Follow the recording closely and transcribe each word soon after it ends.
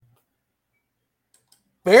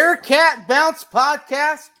Bearcat Bounce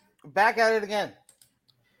Podcast. Back at it again.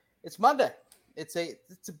 It's Monday. It's a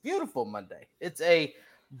beautiful Monday. It's a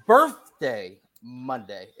birthday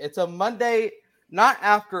Monday. It's a Monday not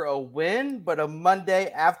after a win, but a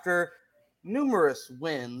Monday after numerous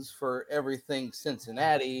wins for everything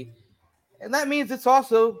Cincinnati. And that means it's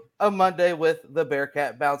also a Monday with the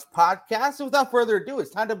Bearcat Bounce Podcast. So without further ado,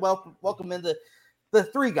 it's time to welcome in the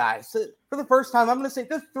three guys. For the first time, I'm going to say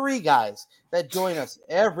the three guys that join us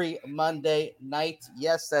every Monday night.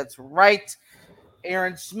 Yes, that's right.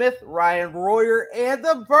 Aaron Smith, Ryan Royer, and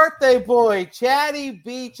the birthday boy, Chatty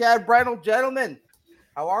B. Chad Bridle. Gentlemen,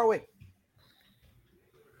 how are we?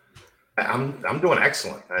 I'm doing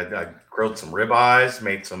excellent. I grilled some ribeyes,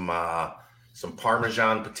 made some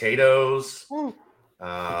Parmesan potatoes,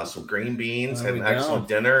 some green beans, had an excellent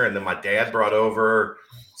dinner, and then my dad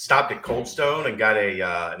stopped at Cold Stone and got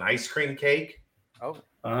an ice cream cake. Oh,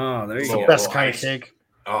 there you It's go. the best kind of cake.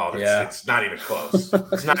 Oh, it's not even close.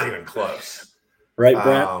 It's not even close. Right,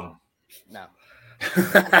 Brent? No.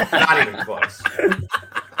 Not even close.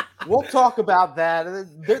 We'll talk about that.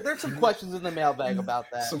 There's some questions in the mailbag about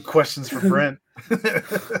that. Some questions for Brent.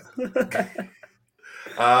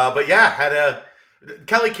 But yeah,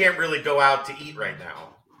 Kelly can't really go out to eat right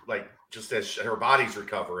now, like just as her body's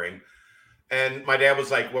recovering. And my dad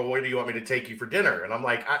was like, "Well, where do you want me to take you for dinner?" And I'm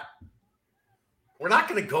like, "We're not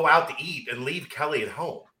going to go out to eat and leave Kelly at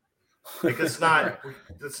home. Like it's not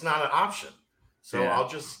an option." So I'll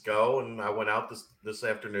just go. And I went out this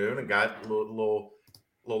afternoon and got a little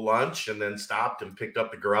lunch, and then stopped and picked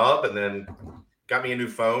up the grub, and then got me a new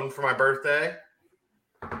phone for my birthday.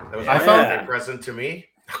 That was my birthday present to me.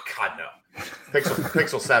 Oh God, no!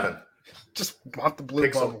 Pixel 7. Just want the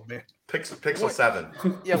blue bubble, man. Pixel 7.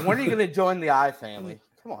 Yeah, when are you going to join the iFamily?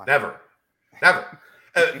 Come on. Never.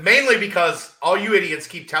 Mainly because all you idiots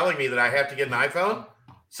keep telling me that I have to get an iPhone.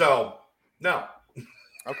 So no.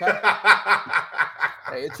 Okay.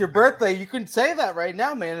 Hey, it's your birthday. You can say that right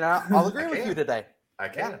now, man. And I'll agree with you today. I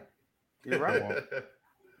can. Yeah, you're right.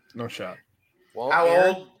 No shot. Well, How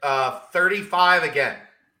Aaron, old? 35 again.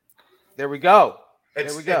 There we go.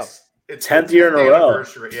 It's 10th year in a row.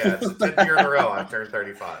 Anniversary. Yeah, it's the 10th year in a row. I've turned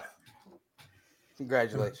 35.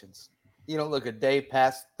 Congratulations. You don't look a day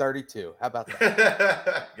past 32. How about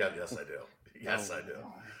that? Yes, I do. Yes, I do.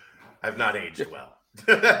 I've not aged well.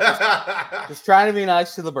 Just trying to be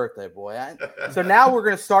nice to the birthday boy. So now we're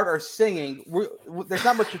going to start our singing. There's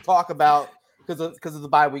not much to talk about because of the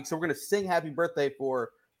bye week. So we're going to sing happy birthday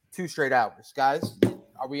for 2 straight hours. Guys,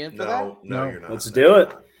 are we in for that? No, you're not. Let's do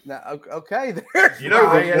it. No, okay. There's you know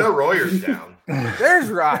Ryan. Royer's down. There's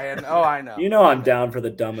Ryan. Oh, I know. You know I'm down for the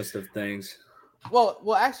dumbest of things.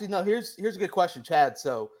 Well, actually, no. Here's a good question, Chad.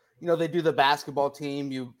 So they do the basketball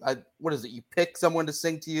team. What is it? You pick someone to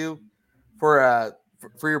sing to you for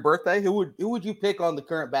your birthday. Who would you pick on the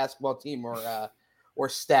current basketball team or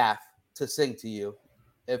staff to sing to you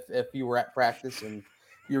if you were at practice and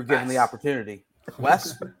you were given the opportunity?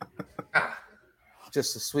 Wes,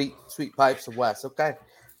 just the sweet pipes of Wes. Okay,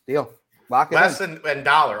 deal. Lock it in. Wes and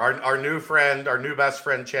Dollar, our new friend, our new best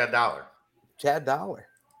friend, Chad Dollar. Chad Dollar.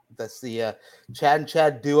 That's the Chad and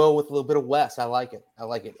Chad duo with a little bit of Wes. I like it.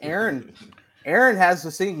 Aaron has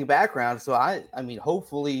the singing background, so I mean,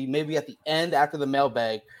 hopefully, maybe at the end after the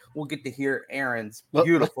mailbag, we'll get to hear Aaron's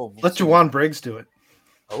beautiful voice. Let Juwan Briggs do it.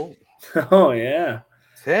 Oh yeah.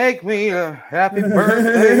 Take me a happy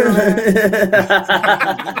birthday.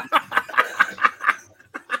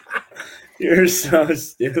 You're so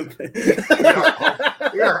stupid.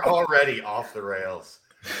 We are already off the rails.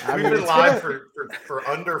 We've been live for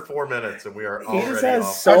under 4 minutes, and we are already He just has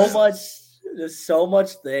off. there's so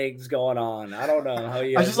much things going on. I don't know how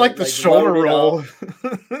you. I just like the shoulder roll.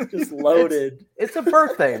 Just loaded. It's a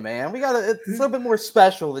birthday, man. It's a little bit more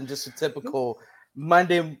special than just a typical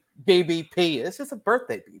Monday BBP. It's just a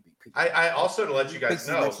birthday BBP. I also, to let you guys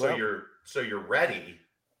know, Next level. so you're ready.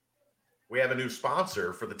 We have a new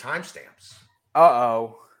sponsor for the timestamps.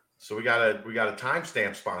 Uh-oh. So we got a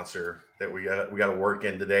timestamp sponsor that we got to work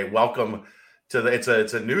in today. Welcome to it's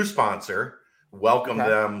a new sponsor. Welcome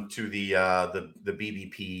them to the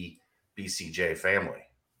BBP BCJ family.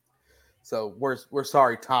 So we're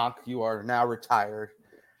sorry, Tonk. You are now retired.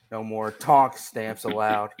 No more Tonk stamps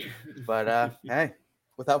allowed. But hey,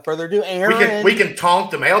 without further ado, Aaron. We can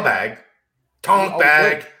tonk the mailbag. Tonk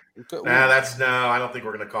bag. Good. I don't think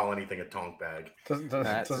we're gonna call anything a tonk bag. Doesn't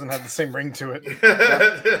have the same ring to it.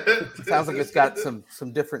 Sounds like it's got some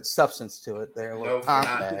different substance to it there. A little tonk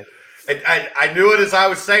bag. I knew it as I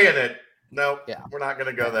was saying it. No, we're not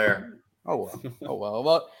gonna go there. Oh well.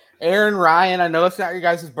 Well, Aaron, Ryan, I know it's not your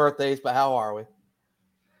guys' birthdays, but how are we?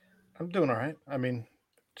 I'm doing all right. I mean,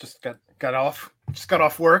 Just got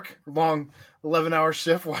off work. Long 11-hour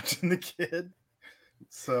shift watching the kid.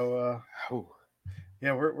 So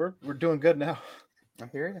yeah, we're doing good now. I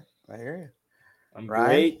hear you. I'm Ryan?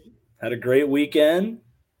 great. Had a great weekend.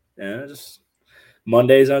 Yeah, just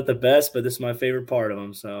Mondays aren't the best, but this is my favorite part of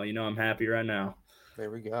them. So, I'm happy right now. There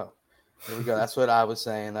we go. That's what I was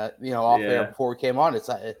saying. That off air before we came on. It's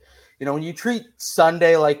like, when you treat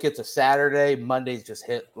Sunday like it's a Saturday, Mondays just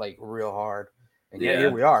hit like real hard. And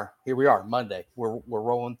here we are. Monday. We're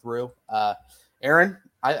rolling through. Aaron,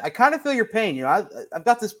 I kind of feel your pain. I've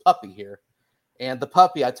got this puppy here, and the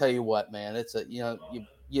puppy, I tell you what, man, it's a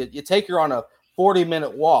you take her on a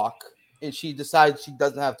 40-minute walk, and she decides she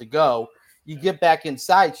doesn't have to go. You get back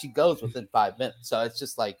inside, she goes within 5 minutes. So it's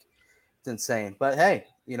just like, it's insane. But hey,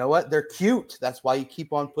 you know what? They're cute. That's why you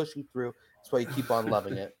keep on pushing through. That's why you keep on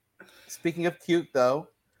loving it. Speaking of cute, though,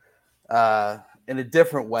 in a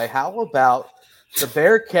different way, how about the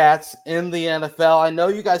Bearcats in the NFL? I know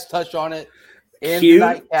you guys touched on it in the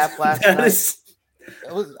nightcap last night.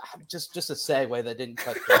 It was just a segue that didn't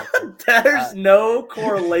cut through. There's no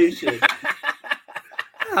correlation.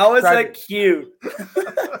 How is that cute?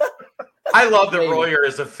 I love that Royer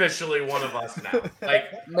is officially one of us now. Like,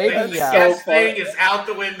 maybe the guest thing is out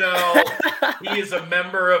the window. He is a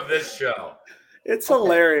member of this show. It's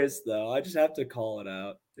hilarious, though. I just have to call it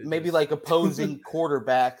out. Maybe like opposing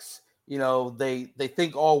quarterbacks, they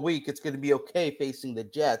think all week it's going to be okay facing the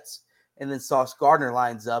Jets, and then Sauce Gardner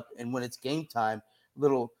lines up, and when it's game time,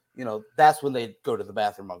 that's when they go to the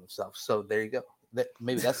bathroom on themselves. So there you go.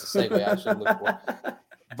 Maybe that's the segue I should look for.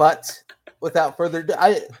 But without further ado,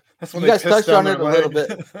 you guys touched on it a little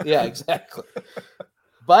bit. Yeah, exactly.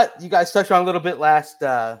 But you guys touched on a little bit last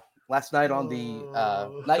night on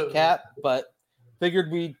the nightcap, but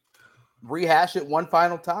figured we'd rehash it one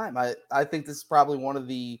final time. I think this is probably one of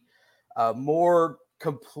the more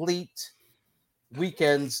complete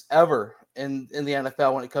weekends ever in the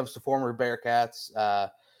NFL when it comes to former Bearcats.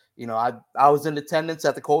 I was in attendance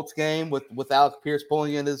at the Colts game with Alec Pierce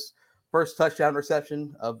pulling in his first touchdown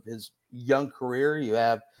reception of his young career. You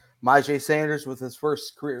have Myjai Sanders with his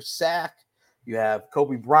first career sack. You have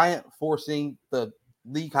Kobe Bryant forcing the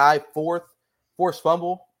league high forced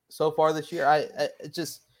fumble so far this year. It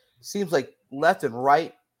just seems like left and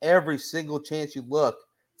right, every single chance you look,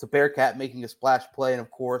 it's a Bearcat making a splash play. And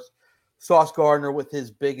of course, Sauce Gardner with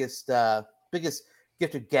his biggest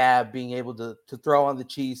gift of gab, being able to throw on the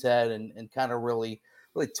cheesehead and kind of really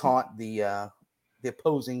taunt the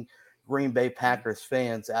opposing Green Bay Packers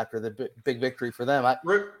fans after the big victory for them.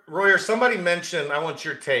 Royer, somebody mentioned, I want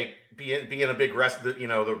your take, being a big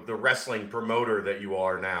the wrestling promoter that you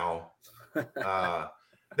are now.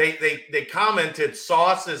 They commented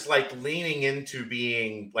Sauce is like leaning into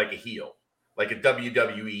being like a heel, like a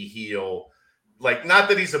WWE heel. Like, not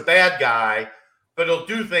that he's a bad guy, but he'll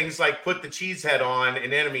do things like put the cheese head on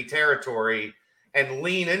in enemy territory and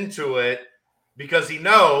lean into it because he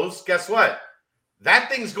knows, guess what? That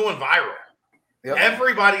thing's going viral. Yep.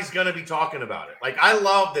 Everybody's going to be talking about it. Like, I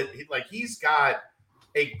love that. He's got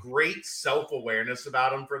a great self-awareness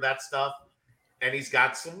about him for that stuff. And he's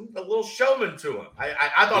got a little showman to him.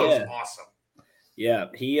 I thought it was awesome. Yeah.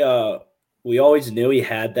 We always knew he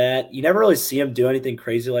had that. You never really see him do anything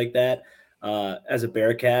crazy like that as a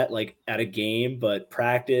Bearcat, like at a game, but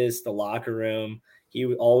practice, the locker room, he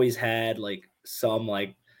always had like some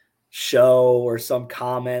like show or some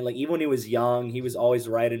comment. Like, even when he was young, he was always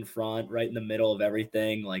right in front, right in the middle of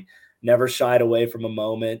everything. Like, never shied away from a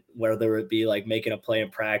moment, whether it be like making a play in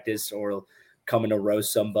practice or coming to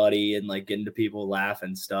roast somebody and like getting to people laugh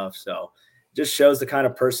and stuff. So just shows the kind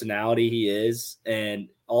of personality he is and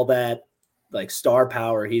all that like star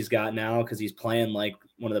power he's got now, because he's playing like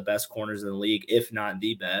one of the best corners in the league, if not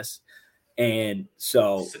the best. And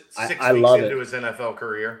so I love it. Into his NFL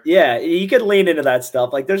career. Yeah, he could lean into that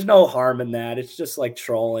stuff. Like, there's no harm in that. It's just like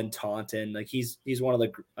trolling, taunting. Like, he's one of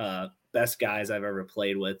the best guys I've ever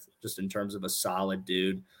played with, just in terms of a solid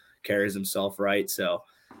dude, carries himself right. So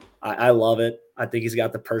I love it. I think he's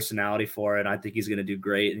got the personality for it. I think he's going to do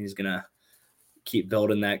great, and he's going to keep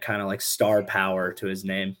building that kind of like star power to his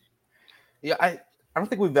name. Yeah, I don't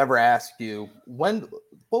think we've ever asked you what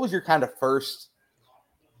was your kind of first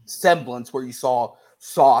semblance where you saw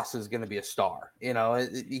Sauce is going to be a star.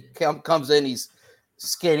 He comes in, he's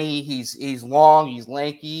skinny, he's long, he's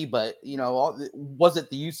lanky, but was it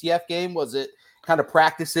the UCF game? Was it kind of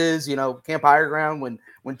practices, Camp Higher Ground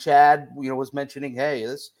when Chad was mentioning, hey,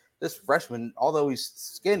 this freshman, although he's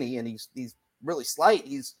skinny and he's really slight,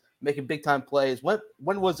 he's making big time plays. When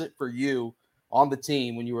was it for you on the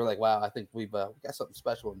team when you were like, wow, I think we've got something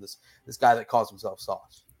special in this guy that calls himself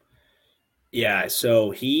Sauce? Yeah,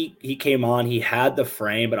 so he came on, he had the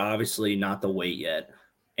frame, but obviously not the weight yet.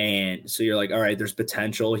 And so you're like, all right, there's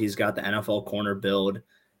potential. He's got the NFL corner build.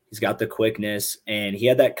 He's got the quickness, and he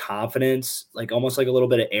had that confidence, like almost like a little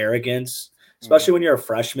bit of arrogance, especially when you're a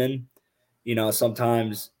freshman. You know,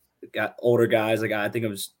 sometimes got older guys, like I think I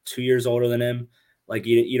was 2 years older than him. Like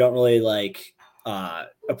you don't really like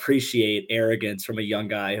appreciate arrogance from a young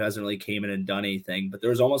guy who hasn't really came in and done anything. But there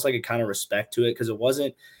was almost like a kind of respect to it because it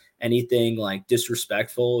wasn't anything like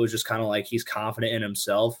disrespectful. It was just kind of like he's confident in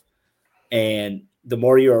himself. And the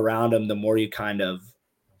more you're around him, the more you kind of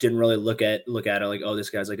didn't really look at it like, oh, this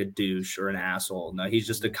guy's like a douche or an asshole. No, he's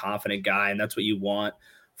just a confident guy, and that's what you want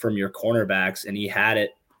from your cornerbacks. And he had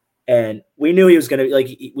it. And we knew he was going to like,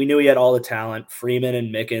 we knew he had all the talent. Freeman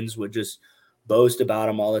and Mickens would just boast about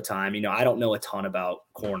him all the time. You know, I don't know a ton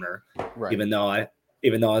about corner, Right. even though I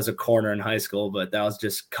was a corner in high school, but that was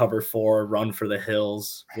just cover 4, run for the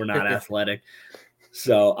hills. We're not athletic.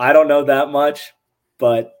 So I don't know that much,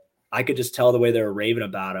 but I could just tell the way they were raving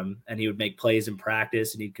about him, and he would make plays in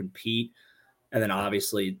practice and he'd compete. And then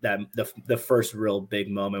obviously that the first real big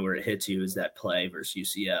moment where it hits you is that play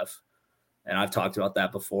versus UCF. And I've talked about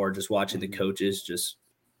that before, just watching the coaches just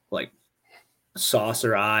like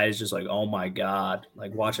saucer eyes, just like, oh my God,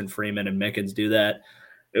 like watching Freeman and Mickens do that.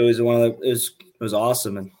 It was it was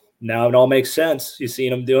awesome. And now it all makes sense. You've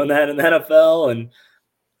seen him doing that in the NFL, and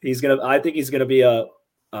I think he's gonna be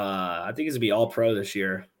all pro this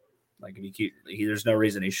year. Like if there's no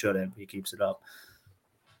reason he shouldn't. He keeps it up.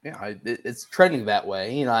 Yeah, it's trending that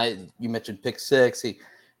way. You know, you mentioned pick 6.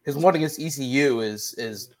 His one against ECU is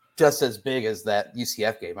just as big as that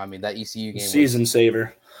UCF game. I mean, that ECU game season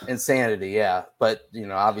saver, insanity. Yeah, but you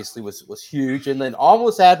know, obviously was huge, and then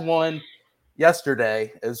almost had one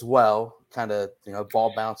yesterday as well. Kind of, you know,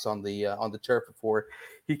 ball bounce on the turf before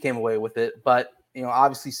he came away with it. But you know,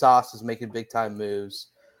 obviously Sauce is making big time moves.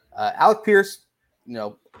 Alec Pierce, you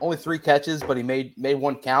know, only 3 catches, but he made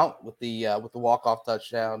one count with the walk-off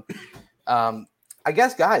touchdown. I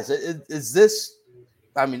guess, guys, is this?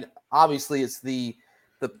 I mean, obviously it's the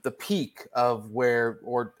peak of where,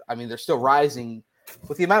 or I mean, they're still rising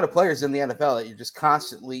with the amount of players in the NFL that you're just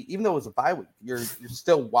constantly, even though it was a bye week, you're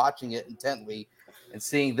still watching it intently and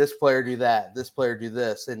seeing this player do that, this player do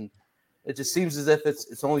this, and it just seems as if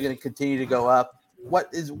it's only going to continue to go up.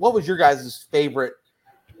 What was your guys' favorite,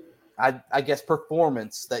 I guess,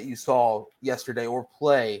 performance that you saw yesterday or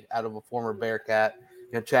play out of a former Bearcat?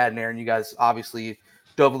 You know, Chad and Aaron, you guys obviously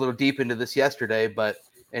dove a little deep into this yesterday,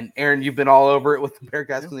 and Aaron, you've been all over it with the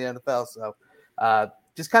Bearcats in the NFL. So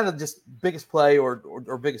just biggest play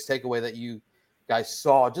or biggest takeaway that you guys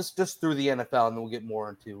saw just through the NFL, and then we'll get more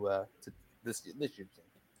into to this year's game.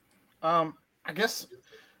 I guess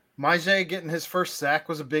Myjai getting his first sack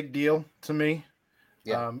was a big deal to me.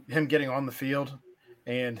 Yeah. Him getting on the field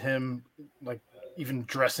and him like even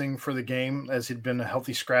dressing for the game as he'd been a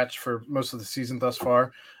healthy scratch for most of the season thus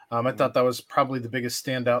far. I thought that was probably the biggest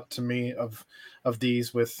standout to me of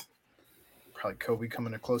these, with probably Kobe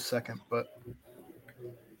coming a close second. But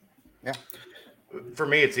yeah, for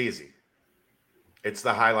me, it's easy. It's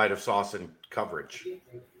the highlight of Sauce in coverage,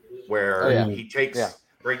 where he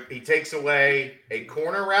takes away a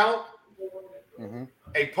corner route,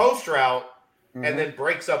 a post route, and then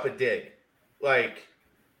breaks up a dig. Like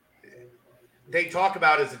they talk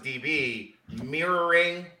about as a DB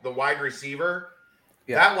mirroring the wide receiver.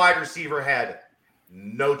 Yeah. That wide receiver had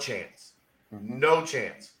no chance. No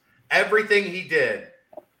chance. Everything he did,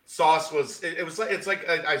 Sauce it's like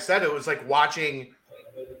I said, it was like watching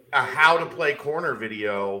a how to play corner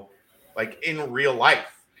video like in real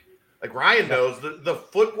life. Like Ryan knows the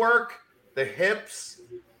footwork, the hips,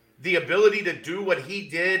 the ability to do what he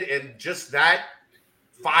did in just that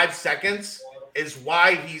 5 seconds is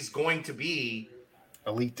why he's going to be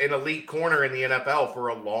an elite corner in the NFL for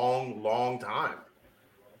a long, long time.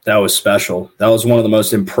 That was special. That was one of the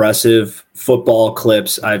most impressive football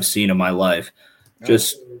clips I've seen in my life.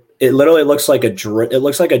 Just it literally looks like a drill. It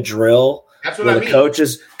looks like a drill. That's what I mean. Coach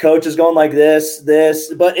is going like this,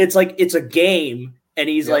 but it's like it's a game, and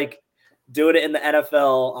he's like doing it in the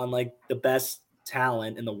NFL on like the best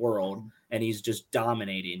talent in the world, and he's just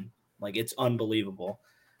dominating. Like it's unbelievable.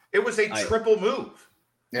 It was a triple move.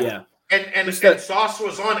 Yeah. And Sauce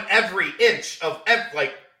was on every inch of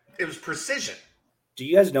like it was precision. Do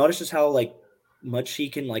you guys notice just how like much he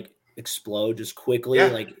can like explode just quickly? Yeah.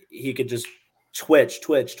 Like he could just twitch,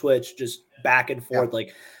 just back and forth. Yeah.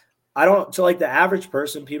 Like to like the average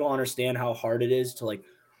person, people don't understand how hard it is to like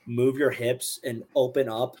move your hips and open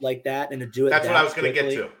up like that and to do it. That's what I was going to get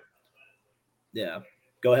to. Yeah.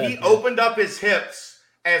 Go ahead. He opened up his hips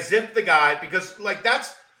as if the guy, because like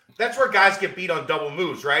that's that's where guys get beat on double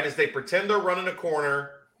moves, right? Is they pretend they're running a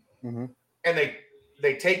corner, and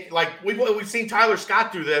they take, like, we've seen Tyler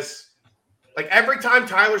Scott do this. Like, every time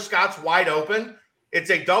Tyler Scott's wide open, it's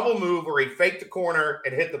a double move where he faked the corner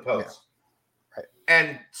and hit the post. Yeah. Right.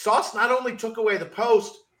 And Sauce not only took away the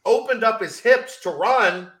post, opened up his hips to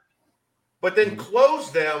run, but then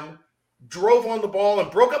closed them, drove on the ball,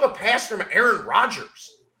 and broke up a pass from Aaron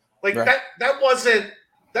Rodgers. Like, that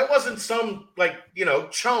wasn't some, like,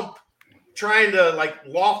 chump trying to, like,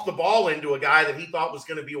 loft the ball into a guy that he thought was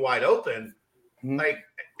going to be wide open. Like,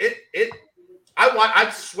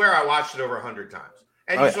 I swear I watched it over 100 times.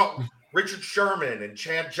 And you saw Richard Sherman and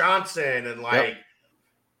Chad Johnson and, like,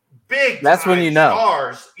 big that's when you know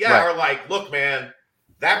stars. Yeah, are like, look, man,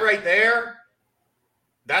 that right there,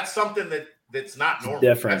 that's something that's not normal.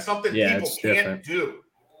 Different. That's something people can't do.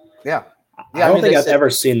 Yeah. I don't think I've ever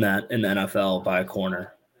seen that in the NFL by a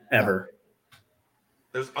corner, ever.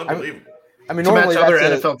 It was unbelievable. I mean, normally to match other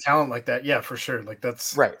NFL talent like that, yeah, for sure. Like,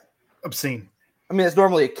 that's obscene. I mean, it's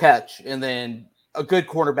normally a catch, and then a good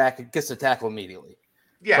cornerback gets a tackle immediately.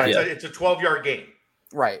 Yeah, it's a 12-yard game.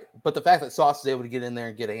 Right. But the fact that Sauce is able to get in there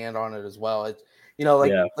and get a hand on it as well, it's,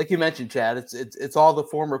 like you mentioned, Chad, it's all the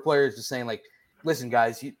former players just saying, like, listen,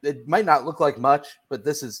 guys, it might not look like much, but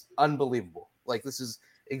this is unbelievable. Like, this is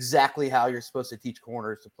exactly how you're supposed to teach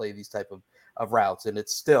corners to play these type of routes, and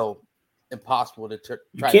it's still impossible to try.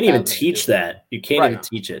 You can't even teach that. You can't even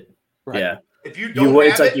teach it. Right. Yeah. If you don't have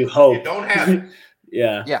it's like you hope. You don't have it.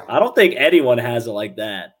 Yeah. I don't think anyone has it like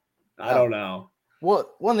that. I don't know. Well,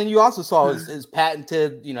 then you also saw his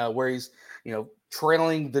patented, where he's,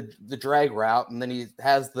 trailing the drag route, and then he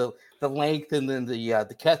has the length and then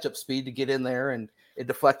the catch-up speed to get in there and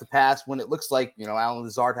deflect the pass when it looks like, Allen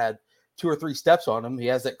Lazard had 2 or 3 steps on him. He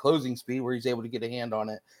has that closing speed where he's able to get a hand on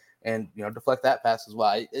it and, deflect that pass as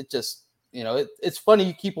well. It just, it's funny.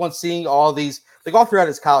 You keep on seeing all these, like, all throughout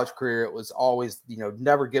his college career, it was always,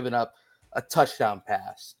 never giving up a touchdown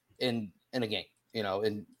pass in a game,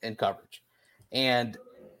 in coverage. And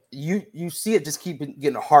you see it just keep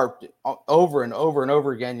getting harped over and over and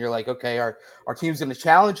over again. You're like, okay, our team's going to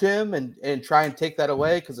challenge him and try and take that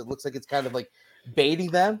away because it looks like it's kind of like baiting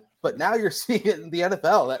them. But now you're seeing it in the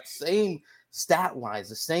NFL, that same stat lines,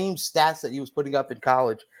 the same stats that he was putting up in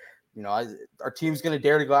college. Our team's going to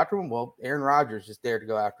dare to go after him. Well, Aaron Rodgers just dared to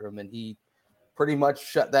go after him, and he pretty much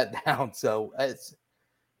shut that down. So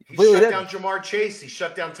he shut down Jamar Chase. He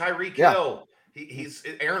shut down Tyreek Hill. He's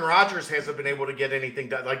Aaron Rodgers hasn't been able to get anything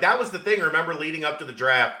done. Like, that was the thing. Remember, leading up to the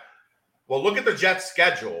draft. Well, look at the Jets'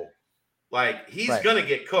 schedule. Like, he's going to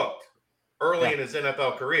get cooked early in his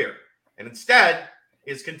NFL career, and instead,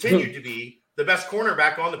 is continued to be the best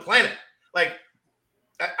cornerback on the planet. Like,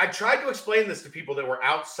 I tried to explain this to people that were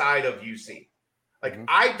outside of UC. Like,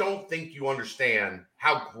 I don't think you understand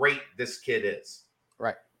how great this kid is.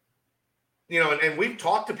 Right. And we've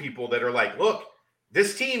talked to people that are like, look,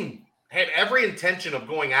 this team had every intention of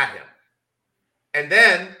going at him. And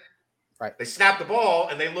then they snapped the ball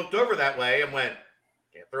and they looked over that way and went,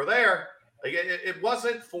 can't throw there. Like, it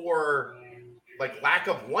wasn't for, like, lack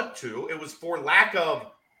of want to. It was for lack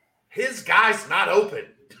of his guys not open.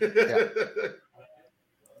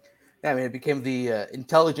 I mean, it became the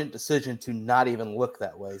intelligent decision to not even look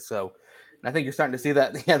that way. So, and I think you're starting to see that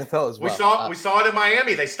in the NFL as well. We saw it in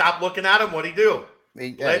Miami. They stopped looking at him. What'd he do?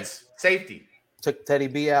 Blitz, safety. Took Teddy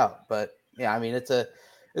B out. But, yeah, I mean,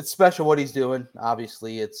 it's special what he's doing.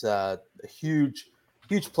 Obviously, it's a huge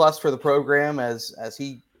plus for the program as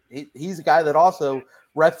he's a guy that also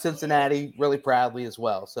reps Cincinnati really proudly as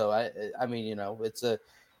well. So, I mean, that's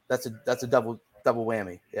a double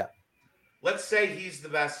whammy. Yeah. Let's say he's the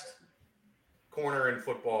best corner in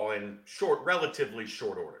football in relatively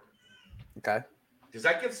short order. Okay. Does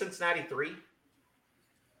that give Cincinnati 3?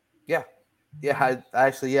 Yeah.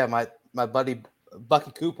 Yeah. My buddy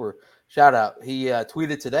Bucky Cooper, shout out. He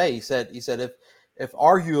tweeted today. He said if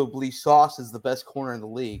arguably Sauce is the best corner in the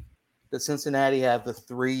league, does Cincinnati have the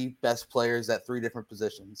 3 best players at 3 different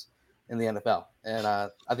positions in the NFL? And I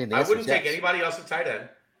think I wouldn't take anybody else at tight end.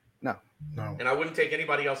 No. And I wouldn't take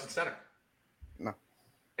anybody else at center. No.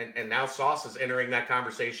 And now Sauce is entering that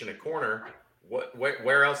conversation at corner.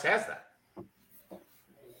 Where else has that?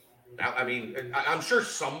 I mean, I'm sure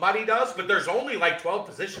somebody does, but there's only like 12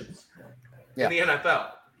 positions in the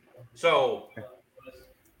NFL. So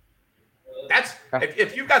that's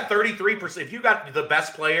if you've got 33%, if you got the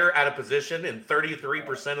best player at a position in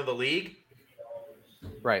 33% of the league,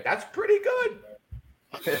 right? That's pretty good.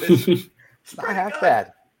 It's not half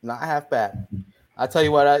bad. Not half bad. I'll tell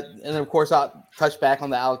you what. And then of course I'll touch back on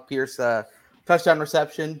the Alec Pierce touchdown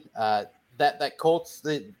reception. That Colts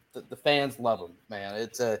the fans love him, man.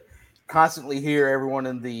 It's a constantly hear everyone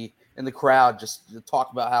in the crowd just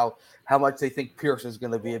talk about how much they think Pearson's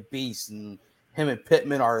going to be a beast, and him and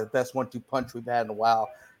Pittman are the best 1-2 punch we've had in a while.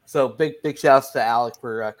 So big shouts to Alec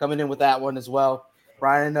for coming in with that one as well.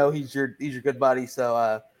 Ryan, I know he's your good buddy,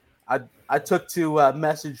 so I took to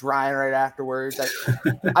message Ryan right afterwards.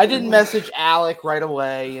 I didn't message Alec right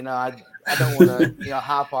away. I don't want to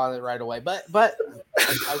hop on it right away, but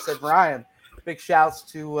I said, Ryan, big shouts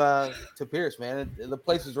to Pierce, man. The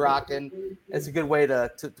place is rocking. It's a good way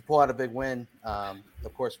to pull out a big win,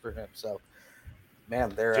 of course, for him. So,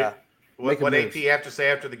 man, they're what AP have to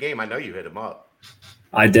say after the game? I know you hit him up.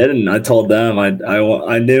 I didn't. I told them.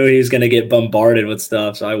 I knew he was going to get bombarded with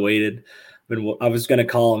stuff, so I waited. I was going to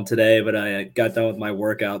call him today, but I got done with my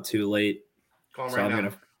workout too late. Call him right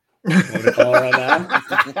now. I'm going to call him right now.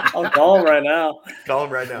 I'll call him right now. Call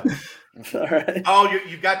him right now. All right. Oh,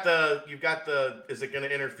 you've got the. Is it going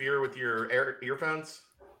to interfere with your earphones?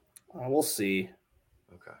 We'll see.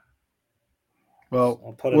 Okay. Well,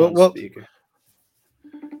 I'll put it on speaker.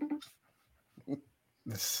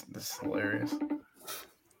 This is hilarious.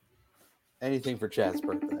 Anything for Chad's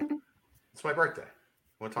birthday. It's my birthday. I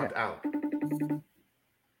want to talk to Alec.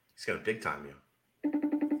 He's going to big time you.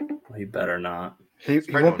 Well, he better not. He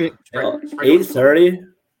won't be. 8:30.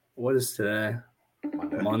 What is today?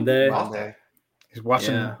 Monday. He's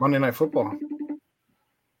watching Monday Night Football.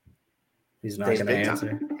 He's not going to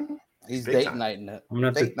answer. He's date nighting it. I'm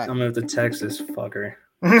gonna have to text this fucker.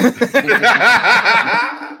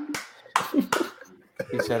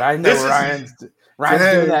 He said, "I know Ryan's doing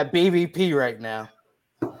that BBP right now."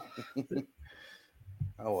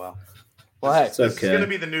 Oh well. Well, hey, this is going to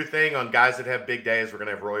be the new thing on guys that have big days. We're going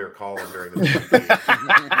to have Royer call him during the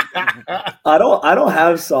BBP. I don't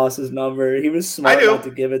have Sauce's number. He was smart enough to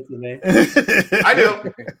give it to me. I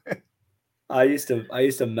do. I used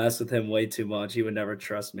to mess with him way too much. He would never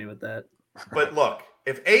trust me with that. But look,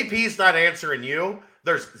 if AP's not answering you,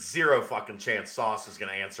 there's zero fucking chance Sauce is going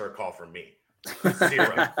to answer a call from me.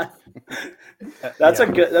 Zero. That's a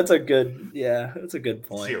good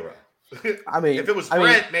point. Zero. I mean, if it was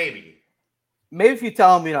Brent, maybe if you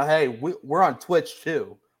tell him, hey, we're on Twitch too.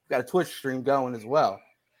 We've got a Twitch stream going as well.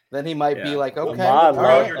 Then he might be like, okay, Ahmad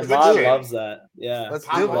right, loves that. Yeah, let's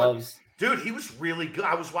do it. Dude, he was really good.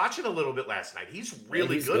 I was watching a little bit last night. He's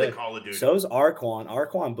really good at Call of Duty. So is Arquan.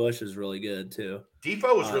 Arquan Bush is really good too.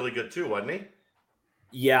 Defoe was really good too, wasn't he?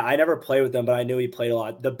 Yeah, I never played with him, but I knew he played a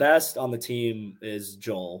lot. The best on the team is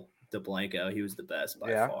Joel DeBlanco. He was the best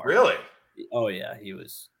by far. Really? Oh yeah,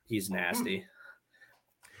 he's nasty.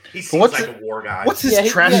 He seems like a war guy. What's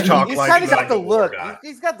his trash talk he's like? He's got the look.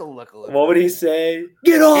 He's got the look a little. What would he say?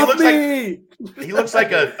 Get off me! He looks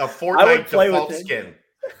like a Fortnite default skin.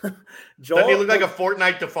 Joel, doesn't he look like a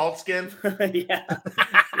Fortnite default skin?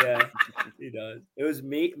 yeah, he does. It was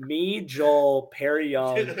me, Joel, Perry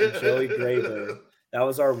Young, and Joey Graber. That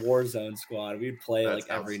was our Warzone squad. We'd play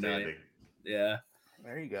every night. Yeah.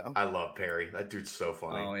 There you go. I love Perry. That dude's so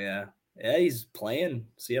funny. Oh yeah. Yeah, he's playing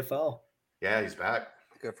CFL. Yeah, he's back.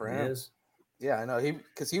 Good for him. He is. Yeah, I know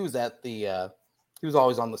because he was at the he was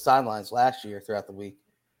always on the sidelines last year throughout the week.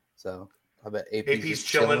 So I bet AP's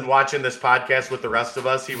chilling, watching this podcast with the rest of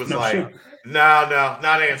us. He was no,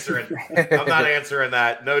 not answering. I'm not answering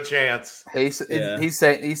that. No chance. He's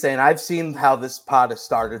saying I've seen how this pod has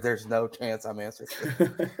started. There's no chance I'm answering.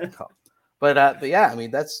 But yeah, I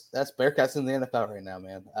mean that's Bearcats in the NFL right now,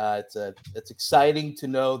 man. It's exciting to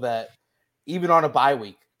know that even on a bye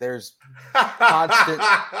week, there's constant.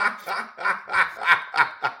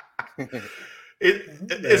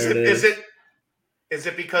 Is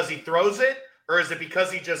it because he throws it, or is it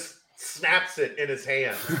because he just snaps it in his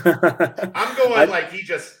hand? I'm going like he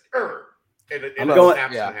just snaps in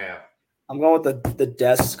half. I'm going with the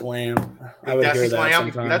desk slam. I would hear that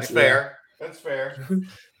sometimes. That's fair. That's fair.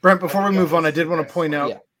 Brent, before we move on, I did want to point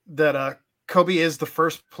out that Kobe is the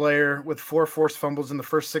first player with 4 forced fumbles in the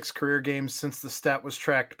first 6 career games since the stat was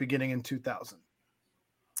tracked beginning in 2000.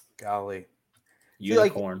 Golly.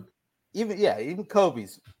 Unicorn. Even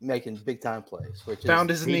Kobe's making big time plays, which found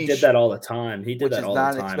his niche. He did that all the time. He did that all the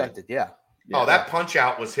time. Not expected, yeah. Oh, that punch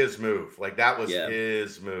out was his move. Like that was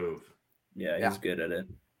his move. Yeah, he's good at it.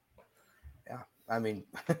 Yeah, I mean,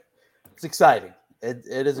 it's exciting.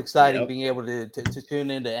 It is exciting being able to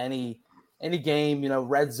tune into any game.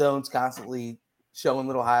 Red Zone's constantly showing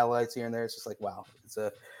little highlights here and there. It's just like wow. It's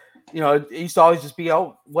it used to always just be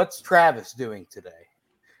what's Travis doing today?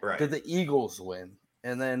 Right. Did the Eagles win?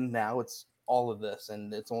 And then now it's all of this,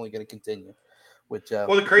 and it's only going to continue. Which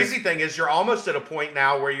well, the crazy thing is, you're almost at a point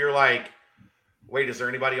now where you're like, "Wait, is there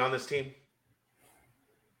anybody on this team?"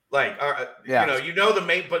 Like, Yeah. you know the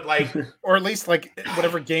main, but like, or at least like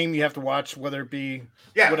whatever game you have to watch, whether it be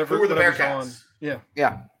whatever who are the whatever's Bearcats? on.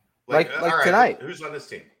 Yeah. Like all right, tonight. Who's on this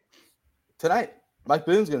team? Tonight, Mike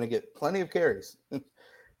Boone's going to get plenty of carries.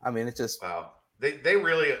 I mean, it's just Wow. They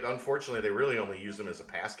really, unfortunately, they really only use him as a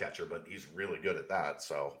pass catcher, but he's really good at that.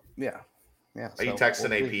 So yeah. are you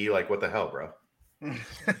texting AP like, what the hell, bro?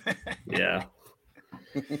 Yeah.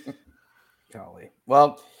 Golly.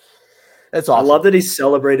 Well, that's awesome. I love that he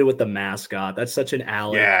celebrated with the mascot. That's such an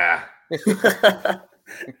Alec. Yeah.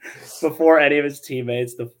 Before any of his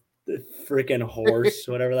teammates, the freaking horse,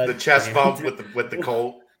 whatever that. The chest bump with the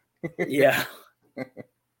Colt. Yeah. Yeah,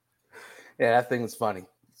 that thing was funny.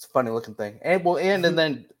 It's a funny looking thing. And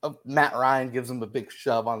then Matt Ryan gives him a big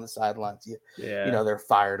shove on the sidelines. Yeah. You know, they're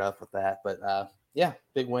fired up with that. But yeah,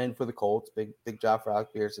 big win for the Colts. Big job for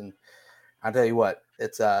Alec Pearson. I'll tell you what,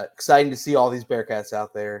 it's exciting to see all these Bearcats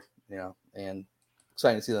out there, you know, and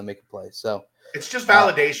exciting to see them make a play. So it's just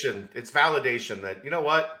validation. It's validation that, you know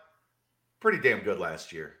what, pretty damn good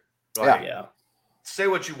last year. Like, Yeah. Say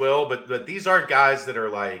what you will, but these aren't guys that are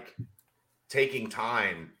like taking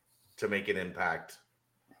time to make an impact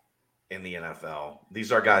in the NFL.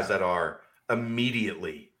 These are guys that are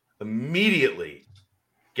immediately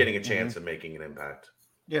getting a chance at making an impact.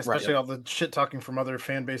 Yeah, especially all the shit talking from other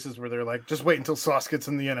fan bases where they're like, just wait until Sauce gets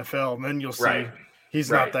in the NFL and then you'll see he's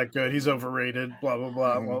not that good. He's overrated, blah, blah,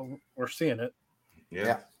 blah. Mm-hmm. Well, we're seeing it.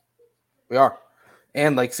 Yeah, we are.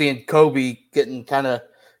 And like seeing Kobe getting kind of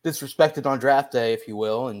disrespected on draft day, if you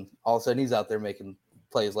will, and all of a sudden he's out there making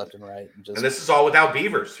plays left and right. And this is all without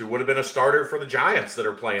Beavers, who would have been a starter for the Giants that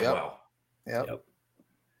are playing well. Yep.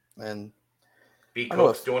 And B.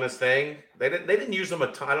 Cook's doing his thing. They didn't use him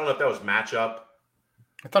a ton. I don't know if that was matchup.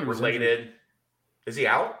 I thought he was related. Injured. Is he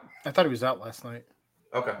out? I thought he was out last night.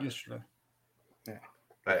 Okay. Yesterday. Yeah.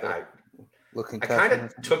 I kind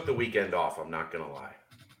of took the weekend off. I'm not gonna lie.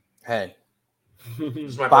 Hey, this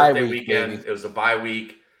was my birthday weekend. Baby. It was a bye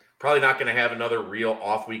week. Probably not gonna have another real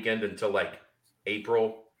off weekend until like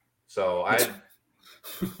April. So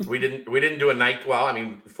we didn't do a night. Well, I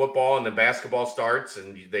mean, football and the basketball starts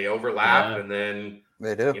and they overlap, and then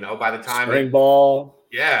they do. You know, by the time spring ball.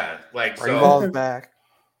 Yeah, like spring ball's back.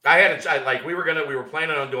 We were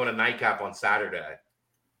planning on doing a nightcap on Saturday,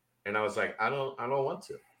 and I was like, I don't want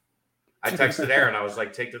to. I texted Aaron. I was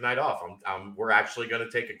like, take the night off. We're actually going to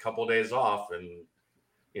take a couple days off, and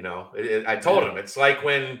you know, I told him it's like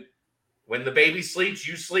when the baby sleeps,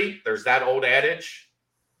 you sleep. There's that old adage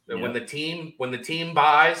that when the team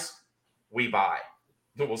buys, we buy.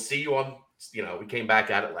 We'll see you on. You know, we came back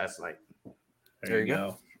at it last night. There you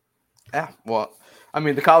go. Yeah, well, I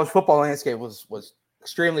mean, the college football landscape was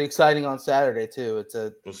extremely exciting on Saturday too.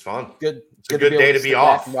 It was fun. It's a good day to be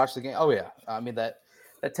off and watch the game. Oh yeah, I mean that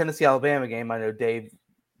Tennessee Alabama game. I know Dave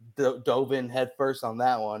dove in head first on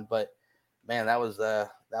that one, but man, that was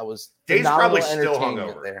Dave's probably still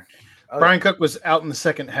hungover there. Brian Cook was out in the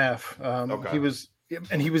second half. He was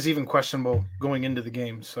even questionable going into the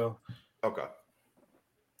game. So okay.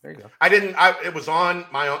 There you go. It was on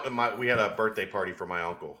we had a birthday party for my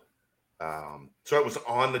uncle. So it was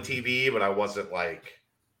on the TV, but I wasn't like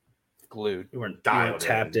glued. You weren't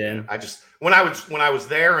tapped in. I just when I was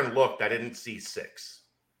there and looked, I didn't see 6.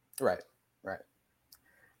 Right.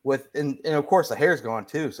 And of course the hair's gone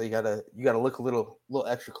too, so you gotta look a little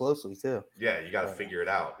extra closely too. Yeah, you gotta figure it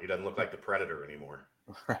out. He doesn't look like the Predator anymore.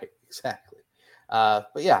 Right, exactly. But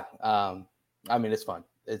yeah, I mean it's fun.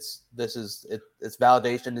 It's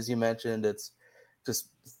validation, as you mentioned. It's just,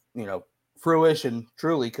 you know, fruition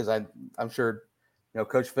truly, because I'm sure, you know,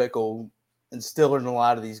 Coach Vick will instill in a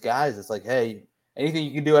lot of these guys. It's like, hey, anything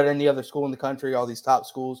you can do at any other school in the country, all these top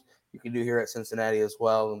schools, you can do here at Cincinnati as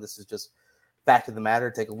well. And this is just fact of the matter.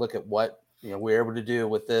 Take a look at what, you know, we're able to do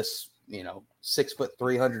with this, you know, 6 foot,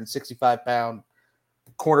 365-pound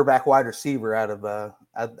cornerback wide receiver out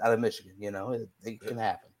of Michigan. You know, it can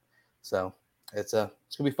happen. So it's gonna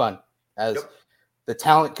be fun as the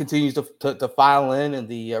talent continues to file in and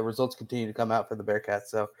the results continue to come out for the Bearcats.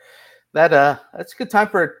 So that's a good time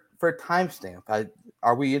for a timestamp.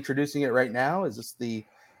 Are we introducing it right now? Is this the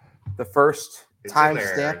first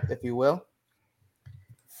timestamp, if you will?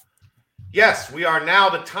 Yes, we are now.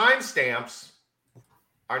 The timestamps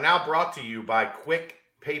are now brought to you by Quick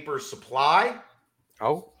Paper Supply.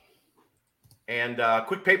 Oh. And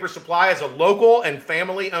Quick Paper Supply is a local and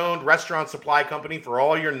family-owned restaurant supply company for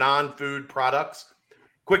all your non-food products.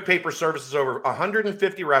 Quick Paper services over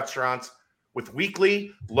 150 restaurants with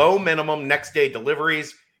weekly, low-minimum next-day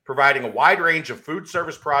deliveries, providing a wide range of food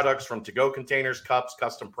service products from to-go containers, cups,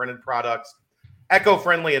 custom-printed products,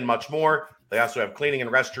 eco-friendly, and much more. They also have cleaning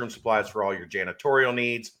and restroom supplies for all your janitorial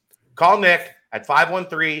needs. Call Nick at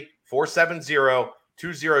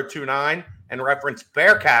 513-470-2029 and reference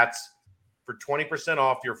Bearcats for 20%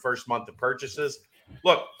 off your first month of purchases.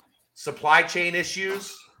 Look, supply chain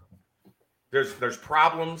issues. There's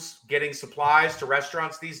problems getting supplies to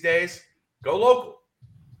restaurants these days. Go local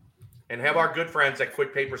and have our good friends at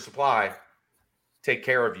Quick Paper Supply take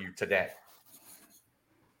care of you today.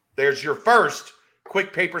 There's your first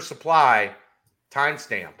Quick Paper Supply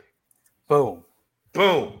timestamp. Boom.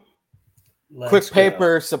 Boom. Quick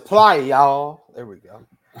Paper Supply, y'all. There we go.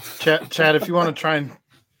 Chad, if you want to try and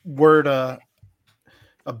word a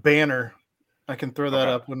banner, I can throw that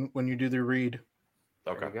up when you do the read.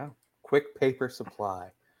 Okay. There we go. Quick Paper Supply.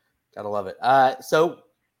 Gotta love it. So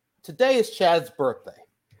today is Chad's birthday.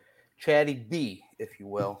 Chatty B, if you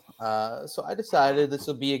will. So I decided this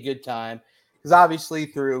will be a good time because obviously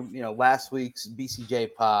through last week's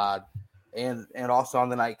BCJ pod and also on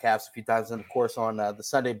the nightcaps a few times, and of course on the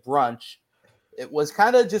Sunday brunch, it was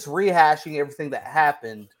kind of just rehashing everything that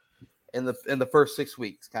happened in the first 6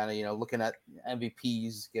 weeks. Kind of looking at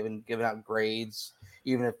MVPs, giving out grades,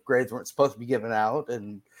 even if grades weren't supposed to be given out,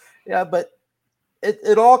 and but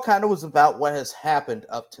it all kind of was about what has happened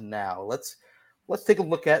up to now. Let's take a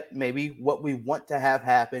look at maybe what we want to have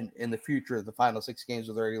happen in the future of the final 6 games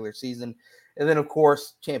of the regular season. And then, of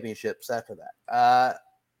course, championships after that.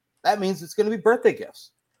 That means it's going to be birthday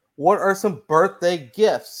gifts. What are some birthday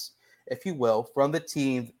gifts, if you will, from the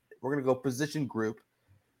team? We're going to go position group.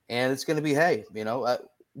 And it's going to be,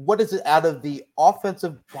 what is it out of the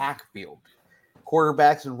offensive backfield,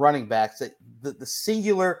 quarterbacks and running backs, that the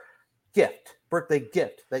singular birthday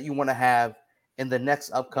gift that you want to have in the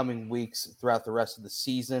next upcoming weeks throughout the rest of the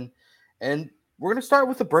season? And we're going to start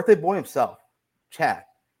with the birthday boy himself, Chad.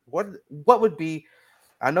 What would be,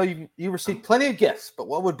 I know you received plenty of gifts, but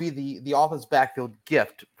what would be the offense backfield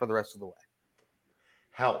gift for the rest of the way?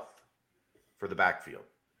 Health for the backfield.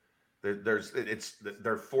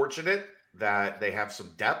 They're fortunate that they have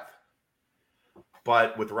some depth,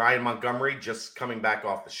 but with Ryan Montgomery just coming back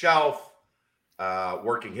off the shelf,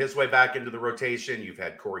 working his way back into the rotation, you've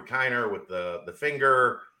had Corey Kiner with the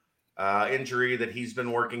finger injury that he's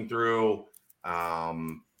been working through.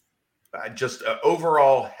 Just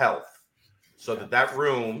overall health, so that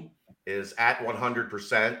room is at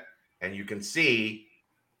 100%, and you can see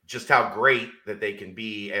just how great that they can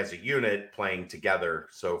be as a unit playing together.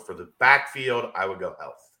 So for the backfield, I would go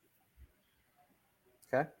health.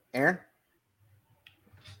 Okay, Aaron.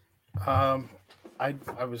 I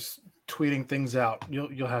was tweeting things out.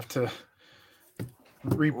 You'll have to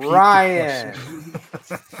repeat. Ryan.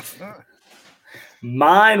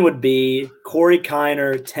 Mine would be Corey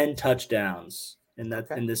Kiner, 10 touchdowns in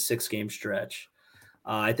this 6-game stretch.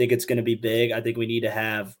 I think it's going to be big. I think we need to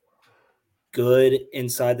have good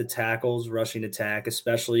inside the tackles, rushing attack,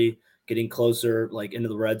 especially getting closer like into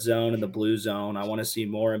the red zone and the blue zone. I want to see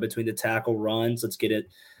more in between the tackle runs. Let's get it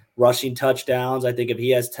rushing touchdowns. I think if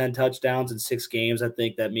he has 10 touchdowns in 6 games, I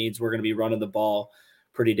think that means we're going to be running the ball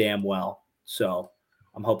pretty damn well. So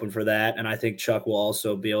I'm hoping for that. And I think Chuck will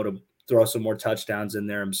also be able to throw some more touchdowns in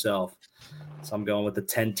there himself. So I'm going with the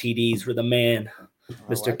 10 TDs for the man,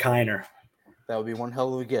 Mr. Kiner. That would be one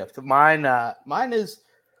hell of a gift. Mine is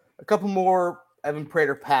a couple more Evan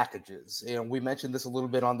Prater packages. We mentioned this a little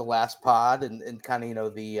bit on the last pod, and kind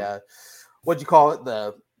of the what'd you call it,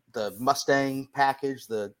 the Mustang package,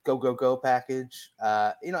 the go package.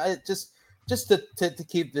 It just to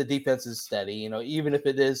keep the defenses steady. Even if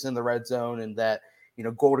it is in the red zone and that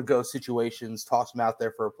goal to go situations, toss him out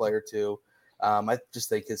there for a play or two. I just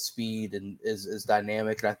think his speed and is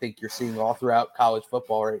dynamic, and I think you're seeing all throughout college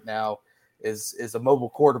football right now is a mobile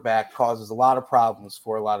quarterback causes a lot of problems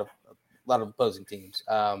for a lot of opposing teams.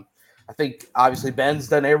 I think obviously Ben's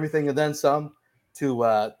done everything and then some to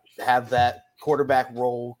have that quarterback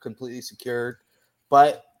role completely secured,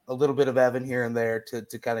 but a little bit of Evan here and there to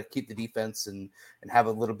kind of keep the defense and have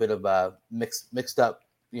a little bit of mixed up.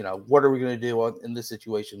 What are we going to do in this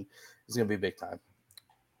situation is going to be big time.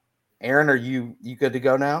 Aaron, are you good to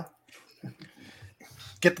go now?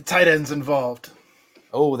 Get the tight ends involved.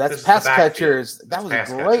 Oh, that's pass catchers. That was a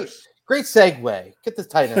great segue. Get the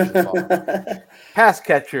tight ends involved. Pass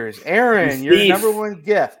catchers. Aaron, your number one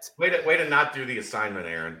gift. Way to not do the assignment,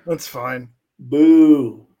 Aaron. That's fine.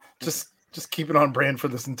 Boo. Just keep it on brand for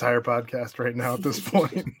this entire podcast right now at this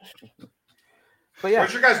point. But yeah.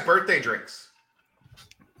 Where's your guys' birthday drinks?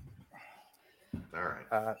 All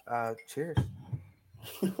right. Cheers.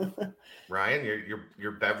 Ryan,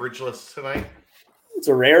 you're beverageless tonight? It's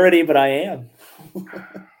a rarity, but I am.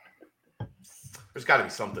 There's got to be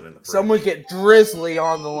something in the fridge. Someone get Drizzly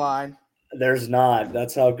on the line. There's not.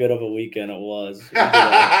 That's how good of a weekend it was.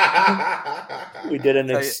 We did an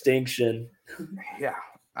extinction. Yeah,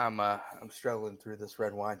 I'm struggling through this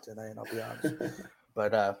red wine tonight, I'll be honest.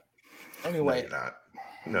 But anyway,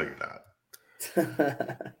 No, you're not.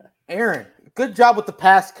 Aaron, good job with the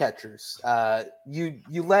pass catchers.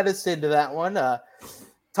 You led us into that one.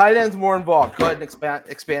 Tight ends more involved. Go ahead and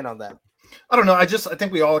expand on that. I don't know. I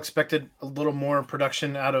think we all expected a little more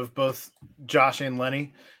production out of both Josh and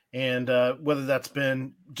Lenny, and whether that's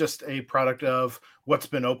been just a product of what's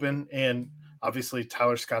been open, and obviously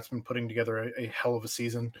Tyler Scott's been putting together a hell of a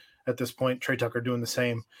season at this point. Trey Tucker doing the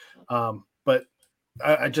same, but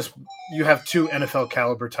you have two NFL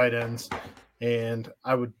caliber tight ends, and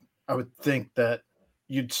I would think that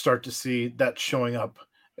you'd start to see that showing up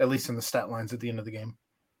at least in the stat lines at the end of the game.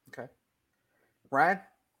 Okay, Ryan.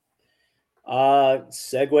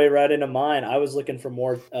 Segue right into mine. I was looking for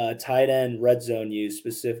more tight end red zone use,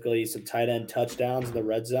 specifically some tight end touchdowns in the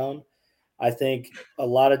red zone. I think a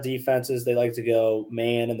lot of defenses, they like to go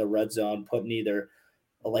man in the red zone, putting either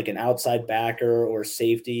like an outside backer or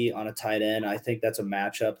safety on a tight end. I think that's a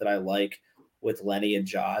matchup that I like with Lenny and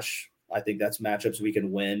Josh. I think that's matchups we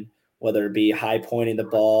can win, whether it be high pointing the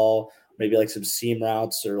ball, maybe like some seam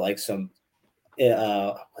routes or like some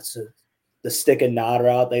the stick and nod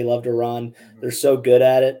route they love to run. They're so good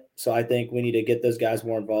at it. So I think we need to get those guys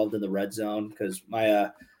more involved in the red zone, because my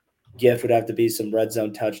gift would have to be some red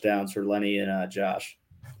zone touchdowns for Lenny and Josh.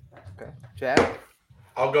 Okay. Chad?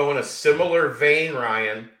 I'll go in a similar vein,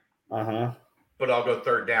 Ryan. But I'll go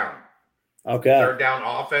third down. Okay. Third down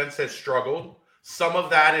offense has struggled. Some of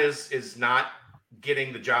that is not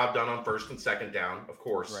getting the job done on first and second down, of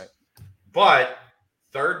course. Right. But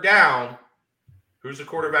third down, who's the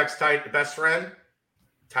quarterback's best friend?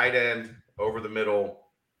 Tight end over the middle,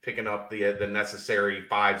 picking up the necessary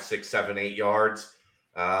 5, 6, 7, 8 yards.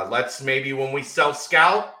 Let's maybe when we sell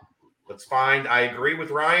Scout, let's find. I agree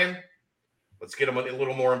with Ryan. Let's get them a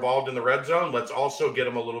little more involved in the red zone. Let's also get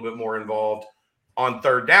them a little bit more involved on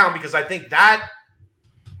third down, because I think that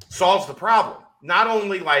solves the problem. Not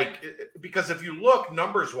only because if you look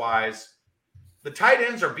numbers wise, the tight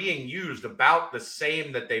ends are being used about the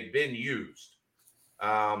same that they've been used.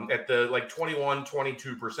 At the 21,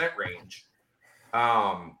 22% range,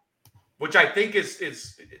 which I think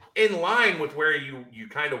is in line with where you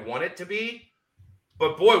kind of want it to be.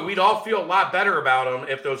 But boy, we'd all feel a lot better about them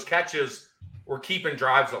if those catches were keeping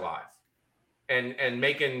drives alive and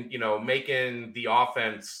making the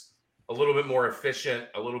offense a little bit more efficient,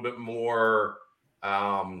 a little bit more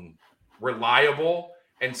reliable,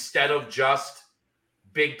 instead of just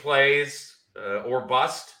big plays or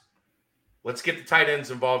bust. Let's get the tight ends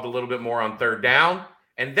involved a little bit more on third down.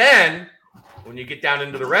 And then when you get down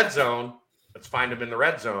into the red zone, let's find them in the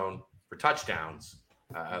red zone for touchdowns.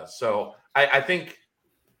 So I think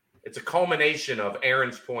it's a culmination of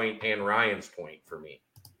Aaron's point and Ryan's point for me.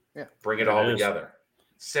 Yeah. Bring it all together.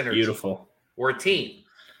 Synergy. Beautiful. We're a team.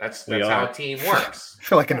 That's how a team works. I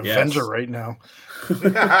feel like an Avenger right now.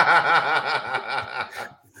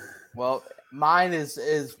 Well, mine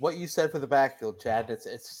is what you said for the backfield, Chad.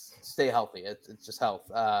 It's stay healthy. It's just health.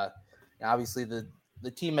 Obviously,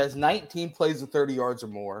 the team has 19 plays of 30 yards or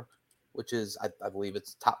more, which is, I believe,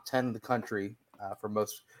 it's top 10 in the country for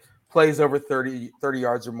most plays over 30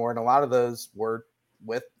 yards or more. And a lot of those were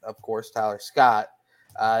with, of course, Tyler Scott.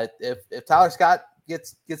 If Tyler Scott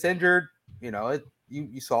gets injured,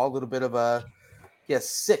 you saw a little bit of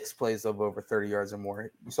 6 plays of over 30 yards or more.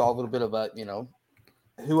 You saw a little bit of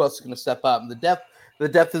who else is going to step up? And the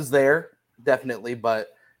depth is there, definitely, but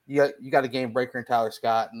you got a game breaker in Tyler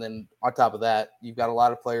Scott, and then on top of that, you've got a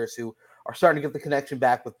lot of players who are starting to get the connection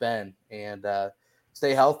back with Ben and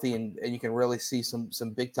stay healthy, and you can really see some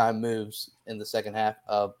big time moves in the second half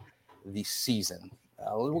of the season.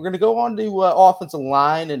 We're going to go on to offensive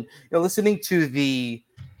line, and listening to the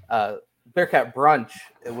Bearcat brunch,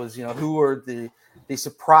 it was who were the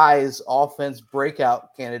surprise offense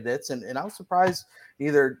breakout candidates, and I was surprised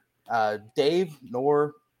neither Dave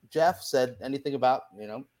nor Jeff said anything about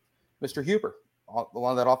Mr. Huber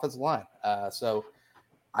along that offensive line. So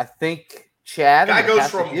I think Chad guy goes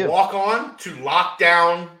from walk on to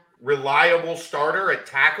lockdown, reliable starter at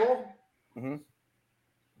tackle. Mm-hmm.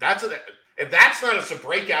 If that's not a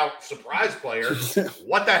breakout surprise player,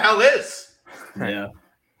 what the hell is? Yeah.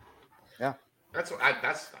 That's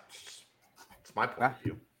my point of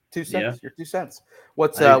view. 2 cents. Yeah. Your 2 cents.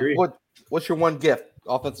 What's your one gift?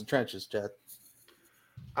 Offensive trenches, Chad.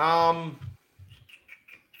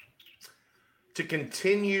 To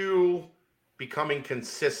continue becoming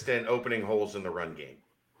consistent, opening holes in the run game.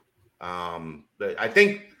 I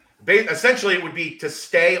think essentially it would be to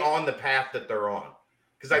stay on the path that they're on.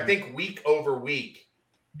 Because I think week over week,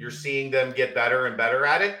 you're seeing them get better and better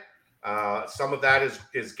at it. Some of that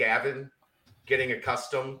is Gavin getting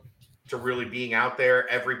accustomed to really being out there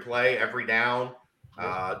every play, every down,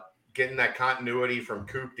 getting that continuity from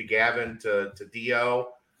Coop to Gavin to Dio.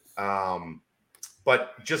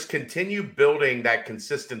 But just continue building that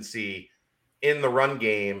consistency in the run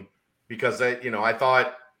game, because I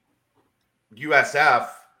thought USF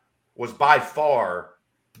was by far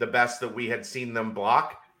the best that we had seen them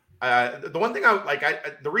block. The one thing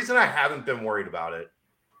the reason I haven't been worried about it,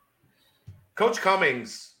 Coach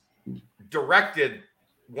Cummings directed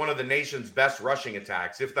one of the nation's best rushing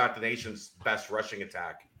attacks, if not the nation's best rushing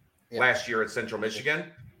attack last year at Central Michigan.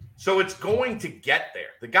 So it's going to get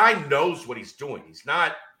there. The guy knows what he's doing. He's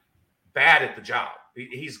not bad at the job.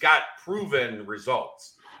 He's got proven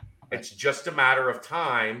results. It's just a matter of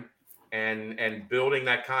time and building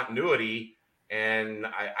that continuity. And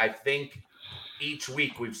I think each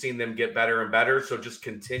week we've seen them get better and better. So just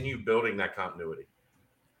continue building that continuity.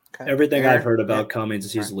 Okay. Everything I've heard about Cummings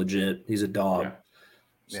is he's legit. He's a dog.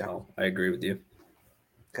 Yeah. So I agree with you.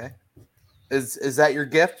 Okay. Is that your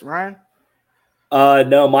gift, Ryan?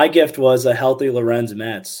 No, my gift was a healthy Lorenz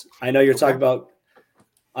Metz. I know you're talking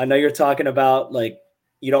about like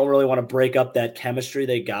you don't really want to break up that chemistry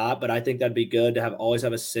they got, but I think that'd be good to always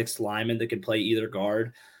have a sixth lineman that can play either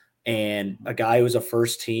guard, and a guy who was a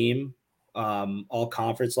first team all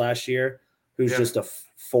conference last year, who's just a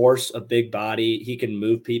force, a big body. He can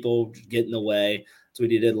move people, get in the way. That's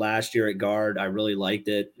what he did last year at guard. I really liked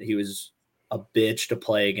it. He was a bitch to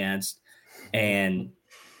play against, and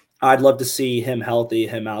I'd love to see him healthy,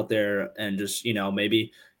 him out there, and just,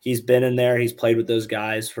 maybe he's been in there. He's played with those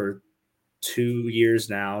guys for 2 years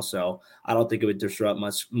now, so I don't think it would disrupt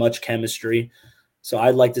much chemistry. So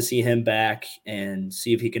I'd like to see him back and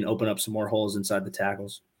see if he can open up some more holes inside the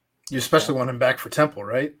tackles. You especially want him back for Temple,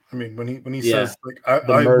 right? I mean, when he says, like,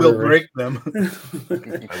 I will break them. I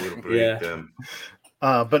will break them.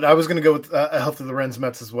 But I was going to go with a healthy Lorenz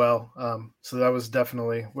Metz as well. So that was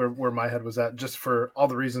definitely where my head was at, just for all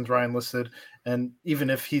the reasons Ryan listed. And even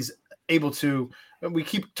if he's able to, we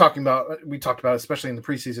talked about, especially in the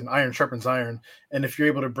preseason, iron sharpens iron. And if you're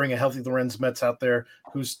able to bring a healthy Lorenz Metz out there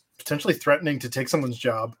who's potentially threatening to take someone's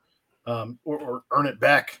job or earn it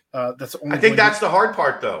back, that's the only. I think that's the hard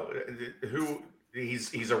part, though.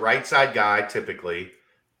 He's a right side guy typically.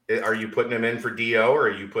 Are you putting him in for Dio or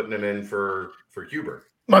are you putting him in for Huber?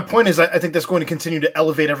 My point is, I think that's going to continue to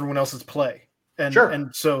elevate everyone else's play. And,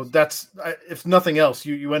 and so that's, if nothing else,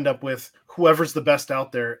 you end up with whoever's the best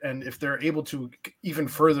out there. And if they're able to even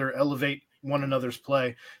further elevate one another's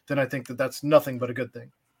play, then I think that's nothing but a good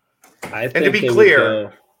thing. And to be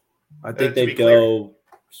clear,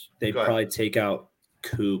 they'd probably take out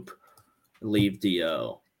Coop, leave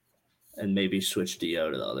Dio, and maybe switch Dio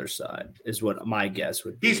to the other side is what my guess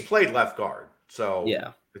would be. He's played left guard, so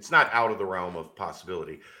it's not out of the realm of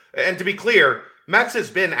possibility. And to be clear, Metz has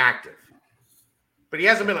been active, but he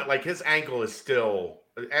hasn't been like, his ankle is still,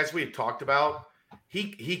 as we've talked about,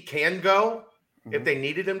 he can go if they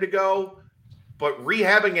needed him to go, but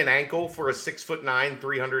rehabbing an ankle for a 6'9",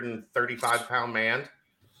 335-pound man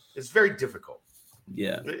is very difficult.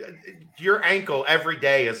 Yeah. Your ankle every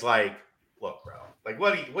day is like, look, bro, like,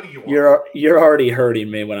 what do you want? You're already hurting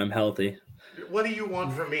me when I'm healthy. What do you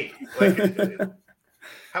want from me? Like,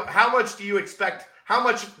 how much do you expect? How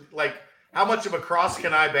much of a cross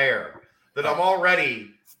can I bear that I'm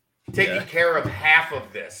already taking care of half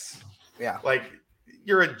of this? Yeah. Like,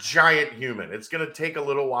 you're a giant human. It's going to take a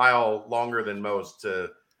little while longer than most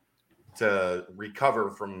to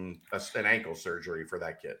recover from an ankle surgery for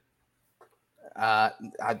that kid. I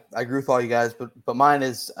agree with all you guys, but mine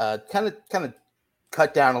is kind of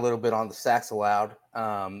cut down a little bit on the sacks allowed.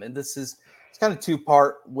 And it's kind of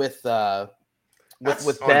two-part with Ben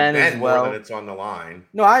as well. More than it's on the line.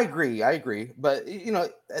 No, I agree. But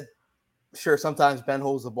sure, sometimes Ben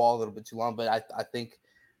holds the ball a little bit too long, but I think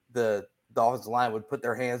the offensive line would put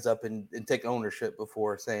their hands up and take ownership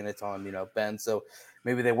before saying it's on Ben. So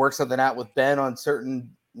maybe they work something out with Ben on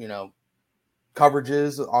certain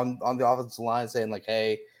coverages on the offensive line, saying like,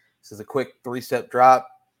 hey, this is a quick 3-step drop.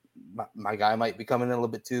 My guy might be coming in a little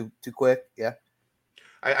bit too quick. Yeah.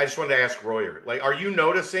 I just wanted to ask Royer, like, are you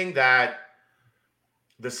noticing that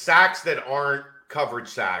the sacks that aren't coverage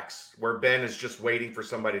sacks, where Ben is just waiting for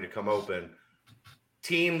somebody to come open,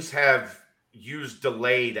 teams have used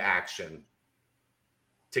delayed action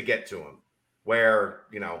to get to him, where,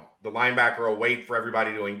 the linebacker will wait for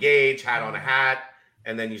everybody to engage, hat on a hat,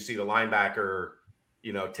 and then you see the linebacker,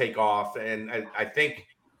 take off. And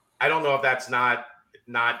I don't know if that's not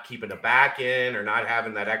not keeping a back in or not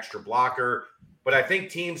having that extra blocker. But I think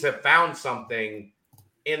teams have found something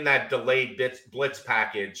in that delayed blitz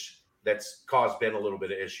package that's caused Ben a little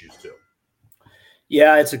bit of issues too.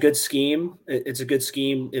 Yeah, it's a good scheme. It's a good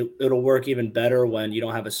scheme. It'll work even better when you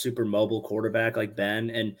don't have a super mobile quarterback like Ben.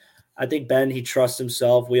 And I think Ben, he trusts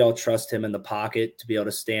himself. We all trust him in the pocket to be able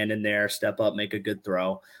to stand in there, step up, make a good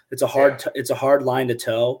throw. It's a hard line to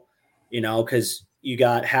toe, because you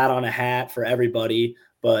got hat on a hat for everybody.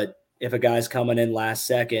 But if a guy's coming in last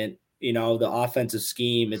second, the offensive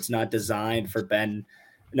scheme, it's not designed for Ben.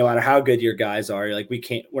 No matter how good your guys are,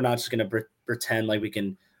 we're not just going to pretend like we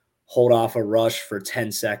can hold off a rush for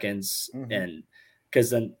 10 seconds. Mm-hmm. And because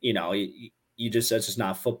then, that's just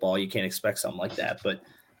not football. You can't expect something like that. But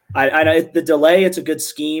I know the delay, it's a good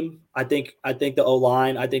scheme. I think the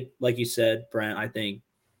O-line, like you said, Brent, I think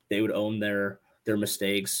they would own their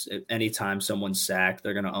mistakes. Anytime someone's sacked,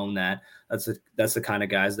 they're going to own that. That's the kind of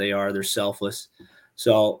guys they are. They're selfless.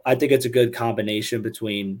 So I think it's a good combination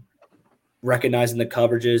between recognizing the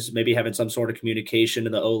coverages, maybe having some sort of communication to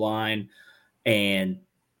the O-line, and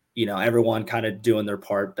everyone kind of doing their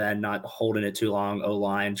part. Ben not holding it too long,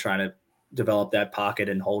 O-line trying to develop that pocket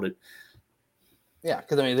and hold it. Yeah,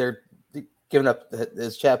 because they're giving up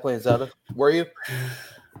his chat playing Zelda. Were you?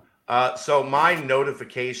 So my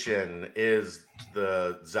notification is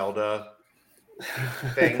the Zelda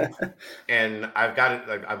thing, and I've got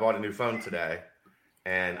it. I bought a new phone today,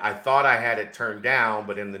 and I thought I had it turned down,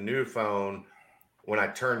 but in the new phone, when I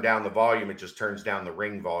turn down the volume, it just turns down the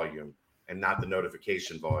ring volume and not the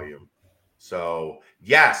notification volume. So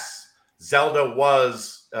yes, Zelda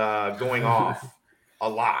was going off a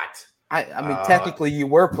lot. I mean, technically, you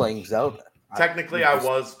were playing Zelda. Technically, I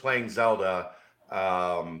was playing Zelda,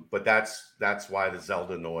 but that's why the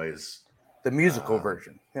Zelda noise. The musical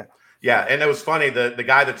version. Yeah. Yeah, and it was funny. The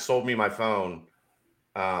guy that sold me my phone,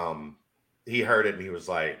 he heard it and he was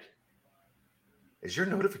like, "Is your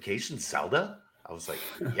notification Zelda?" I was like,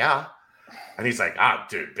 "Yeah." And he's like,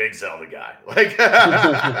 dude, big Zelda guy.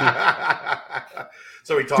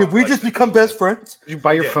 So we talked. Did we just become best friends? Did you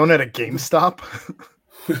buy your phone at a GameStop?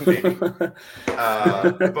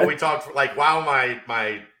 But we talked while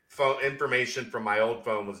my phone information from my old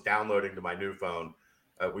phone was downloading to my new phone.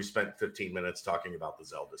 We spent 15 minutes talking about the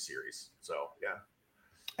Zelda series. So yeah.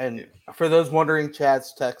 And for those wondering,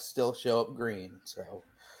 Chad's texts still show up green. So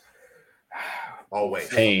always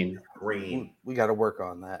pain green. We got to work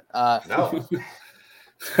on that. No.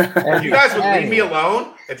 If you guys would leave me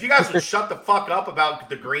alone, if you guys would shut the fuck up about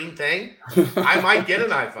the green thing, I might get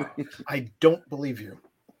an iPhone. I don't believe you.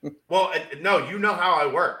 Well, no, you know how I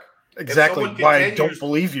work. Exactly why I don't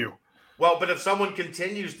believe you. Well, but if someone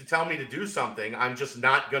continues to tell me to do something, I'm just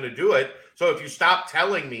not going to do it. So if you stop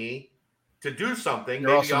telling me to do something,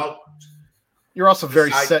 you're also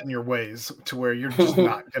very set in your ways to where you're just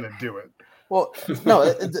not going to do it. Well,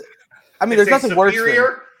 no, there's nothing worse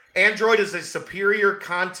than Android is a superior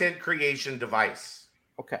content creation device.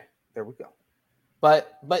 Okay, there we go.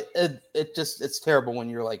 But it's terrible when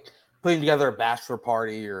you're putting together a bachelor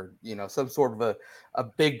party or some sort of a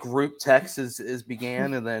big group text is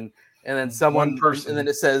began and then someone and then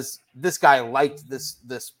it says this guy liked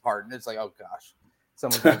this part and it's like, oh gosh,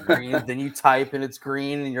 someone's got green. Then you type and it's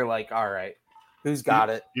green and you're like, all right, who's got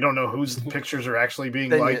it? You don't know whose pictures are actually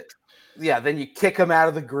being liked. Then you kick them out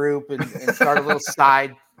of the group and start a little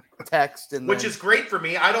side text, which is great for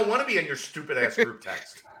me. I don't want to be in your stupid ass group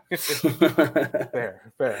text. Fair.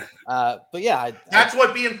 But yeah, that's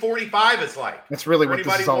what being 45 is like. That's really what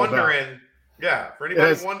this is all about. Yeah, for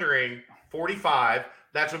anybody wondering, 45.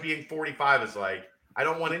 That's what being 45 is like. I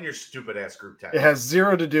don't want in your stupid ass group text. It has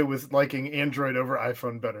zero to do with liking Android over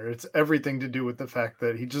iPhone better. It's everything to do with the fact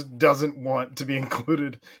that he just doesn't want to be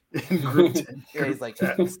included in group text. Yeah, he's like,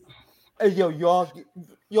 hey, yo,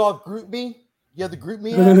 y'all group me? You have the group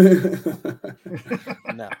me?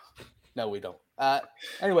 No, we don't.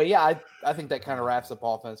 Anyway, yeah, I think that kind of wraps up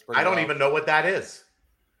offense. I don't even know what that is.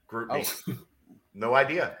 Group me. No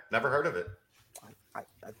idea. Never heard of it. I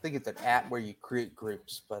think it's an app where you create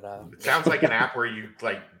groups, but it sounds like an app where you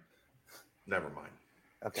never mind.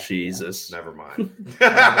 Okay. Jesus. Never mind. We're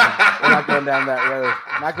not going down that road.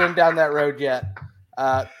 Not going down that road yet.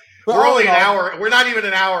 We're only an hour. We're not even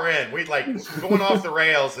an hour in. We going off the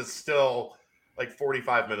rails is still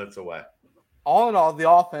 45 minutes away. All in all, the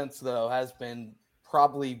offense though has been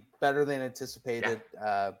probably better than anticipated.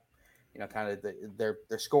 Yeah. They're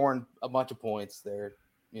scoring a bunch of points. They're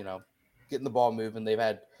getting the ball moving. They've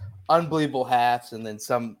had unbelievable halves, and then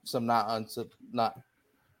some not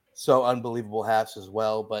so unbelievable halves as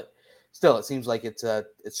well. But still, it seems like it's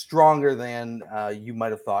stronger than you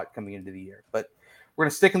might have thought coming into the year. But We're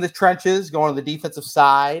going to stick in the trenches, go on the defensive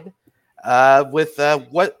side with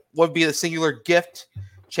what would be the singular gift.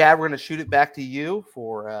 Chad, we're going to shoot it back to you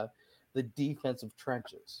for the defensive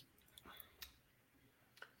trenches.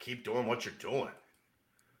 Keep doing what you're doing.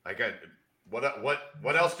 Like,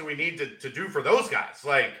 what else do we need to do for those guys?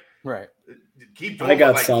 Like, right. Keep doing. I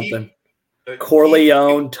got something.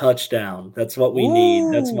 Corleone touchdown. That's what we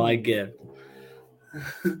need. That's my gift.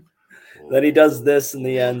 Then he does this in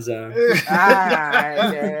the end zone.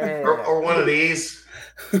 or one of these.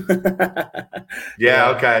 Yeah,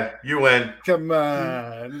 okay. You win. Come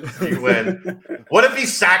on. You win. What if he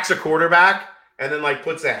sacks a quarterback and then like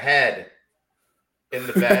puts a head in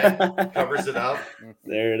the bed, covers it up?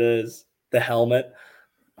 There it is. The helmet.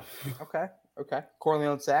 Okay.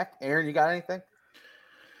 Corleone sack. Aaron, you got anything?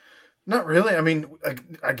 Not really. I mean,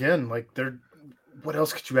 again, like what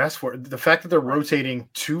else could you ask for? The fact that they're rotating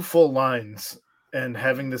 2 full lines and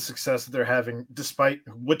having the success that they're having, despite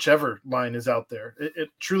whichever line is out there, it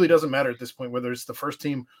truly doesn't matter at this point, whether it's the first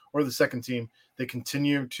team or the second team. They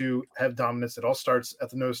continue to have dominance. It all starts at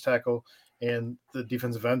the nose tackle, and the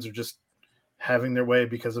defensive ends are just having their way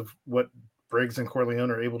because of what Briggs and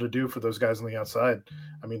Corleone are able to do for those guys on the outside.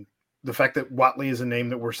 I mean, the fact that Watley is a name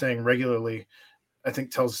that we're saying regularly, I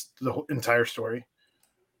think tells the whole entire story.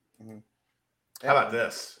 Mm-hmm. How about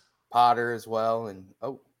this? Potter as well. And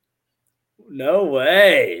no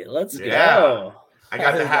way. Let's go. I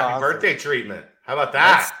got the happy birthday treatment. How about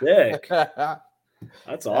that? That's sick.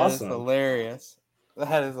 That's awesome.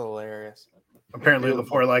 That is hilarious. Apparently,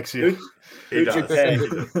 Lepore likes you. He does.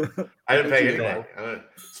 I didn't pay anything.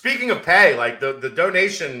 Speaking of pay, like the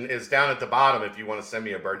donation is down at the bottom if you want to send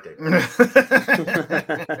me a birthday.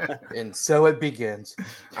 And so it begins.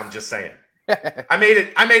 I'm just saying. I made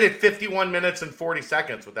it 51 minutes and 40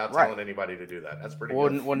 seconds without telling anybody to do that. That's pretty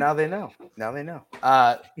good. Well, now they know.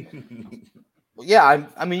 Yeah,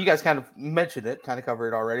 I mean, you guys kind of mentioned it, kind of covered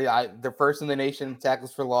it already. They're first in the nation in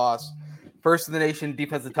tackles for loss, first in the nation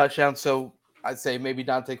defensive touchdown. So I'd say maybe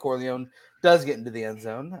Dante Corleone does get into the end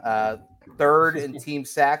zone. Third in team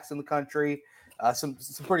sacks in the country. Some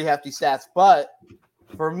pretty hefty stats. But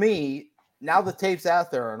for me, now the tape's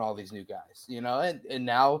out there on all these new guys, and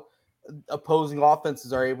now opposing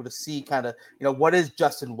offenses are able to see kind of, what is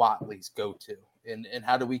Justin Watley's go-to and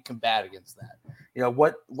how do we combat against that?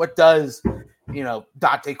 What does,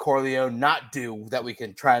 Dante Corleone not do that we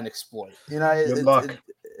can try and exploit? Good luck.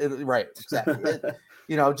 Right. Exactly.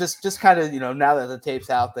 Just kind of, now that the tape's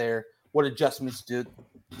out there, what adjustments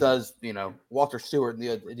does Walter Stewart and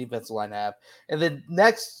the defensive line have? And then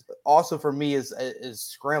next also for me is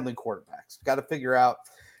scrambling quarterbacks. Got to figure out,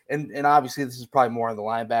 and obviously this is probably more on the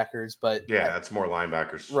linebackers, but yeah, it's more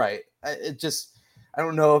linebackers. Right. I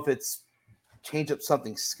don't know if it's change up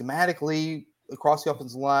something schematically across the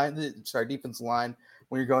defensive line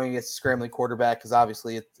when you're going against a scrambling quarterback, because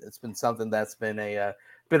obviously it's been something that's been a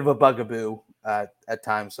bit of a bugaboo at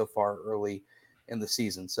times so far early in the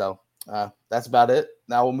season. So that's about it.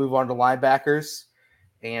 Now we'll move on to linebackers.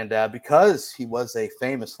 And because he was a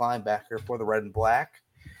famous linebacker for the Red and Black,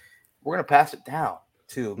 we're going to pass it down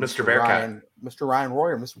to Mr. Bearcat. Mr. Ryan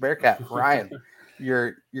Royer, Mr. Bearcat. Ryan,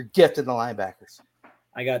 your gift in the linebackers.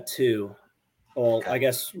 I got 2. Well, I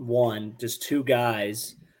guess 1, just 2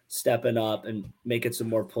 guys stepping up and making some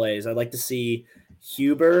more plays. I'd like to see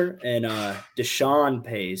Huber and Deshaun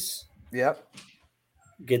Pace. Yep.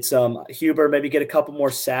 Get some Huber, maybe get a couple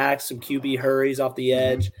more sacks, some QB hurries off the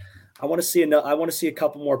edge. I want to see a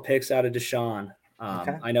couple more picks out of Deshaun.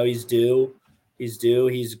 I know he's due.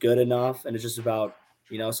 He's good enough, and it's just about,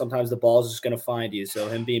 sometimes the ball is just going to find you. So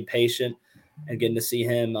him being patient and getting to see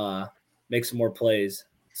him make some more plays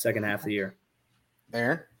second half of the year.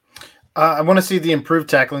 Aaron? I want to see the improved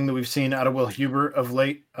tackling that we've seen out of Will Huber of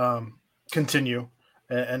late continue.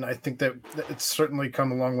 And I think that it's certainly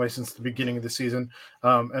come a long way since the beginning of the season.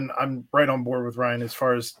 And I'm right on board with Ryan as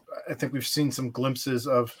far as I think we've seen some glimpses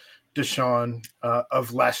of Deshaun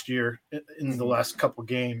of last year in the last couple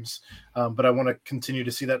games. But I want to continue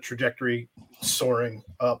to see that trajectory soaring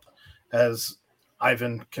up as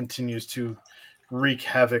Ivan continues to wreak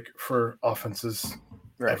havoc for offenses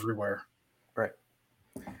everywhere. Right.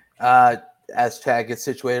 As Chad gets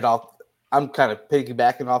situated, I'm kind of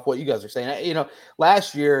piggybacking off what you guys are saying.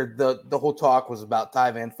 Last year the whole talk was about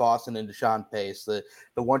Ty Van Fossen and Deshaun Pace, the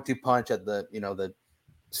 1-2 punch at the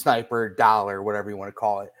sniper dollar, whatever you want to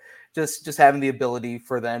call it. Just having the ability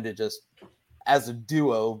for them to just, as a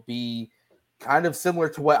duo, be kind of similar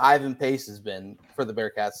to what Ivan Pace has been for the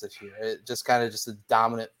Bearcats this year. It just kind of just a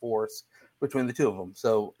dominant force between the two of them.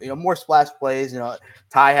 So, more splash plays.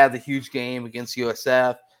 Ty had the huge game against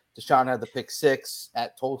USF. Deshaun had the pick 6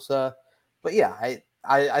 at Tulsa. but yeah,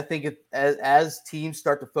 I think as teams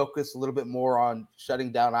start to focus a little bit more on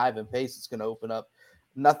shutting down Ivan Pace, it's going to open up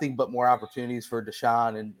nothing but more opportunities for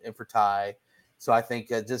Deshaun and for Ty. So I think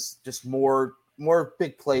just more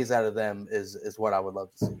big plays out of them is what I would love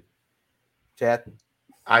to see. Chad?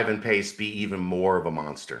 Ivan Pace be even more of a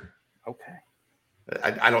monster. Okay.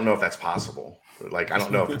 I don't know if that's possible. Like, I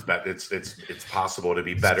don't know if it's possible to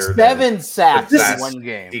be better. 7 sacks in one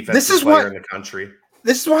game. Defensive player in the country.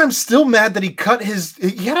 This is why I'm still mad that he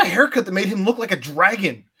had a haircut that made him look like a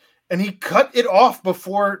dragon, and he cut it off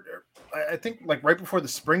before, I think, like right before the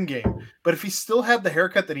spring game. But if he still had the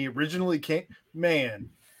haircut that he originally man.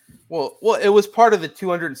 Well, it was part of the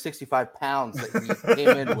 265 pounds that he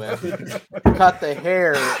came in with. Cut the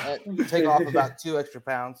hair, take off about 2 extra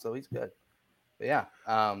pounds, so he's good. But yeah,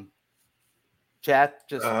 Chad,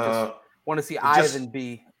 just want to see Ivan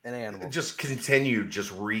be an animal. Just continue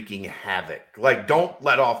just wreaking havoc. Like, don't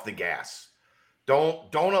let off the gas.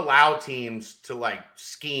 Don't allow teams to like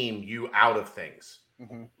scheme you out of things.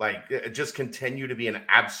 Mm-hmm. Like, just continue to be an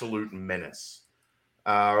absolute menace.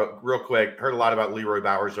 Real quick, heard a lot about Leroy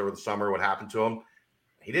Bowers over the summer. What happened to him?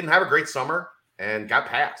 He didn't have a great summer and got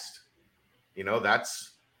passed. You know, that's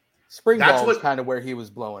ball was kind of where he was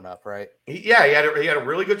blowing up, right? He had a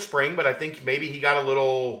really good spring, but I think maybe he got a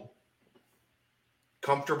little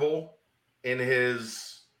comfortable in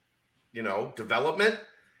his, development.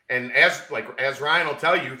 And as Ryan will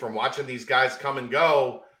tell you from watching these guys come and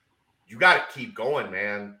go, you got to keep going,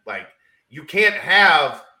 man. Like, you can't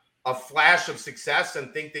have a flash of success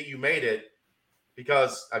and think that you made it,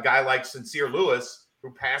 because a guy like Sincere Lewis,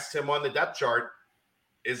 who passed him on the depth chart,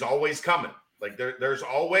 is always coming. Like, there's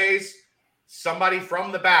always somebody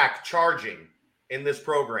from the back charging in this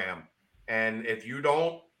program. And if you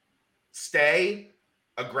don't stay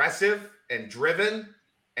aggressive and driven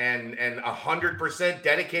and 100%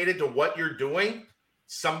 dedicated to what you're doing,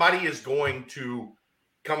 somebody is going to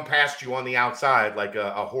come past you on the outside like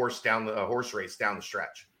a horse race down the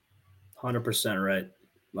stretch. 100% right.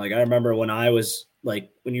 Like, I remember when I was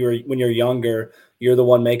like, when you're younger, you're the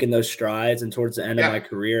one making those strides. And towards the end of my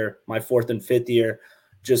career, my 4th and 5th year,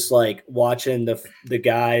 just like watching the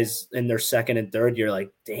guys in their 2nd and 3rd year,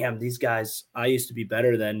 like, damn, these guys I used to be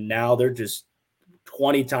better than. Now they're just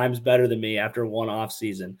 20 times better than me after one off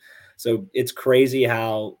season. So it's crazy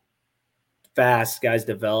how fast guys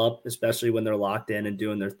develop, especially when they're locked in and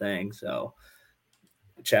doing their thing. So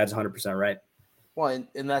Chad's 100% right. Well,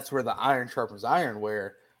 and that's where the iron sharpens iron,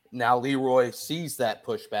 where now Leroy sees that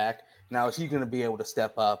pushback. Now is he going to be able to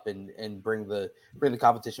step up and bring the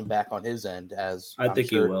competition back on his end? As I think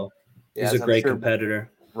he will. He's a great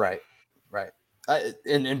competitor. Right.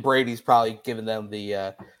 And Brady's probably given them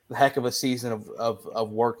the heck of a season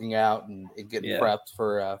of working out and getting prepped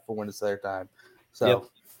for when it's their time. So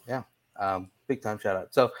big time shout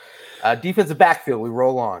out. So defensive backfield, we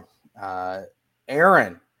roll on.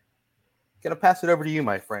 Aaron, gonna pass it over to you,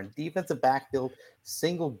 my friend. Defensive backfield,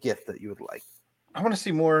 single gift that you would like. I want to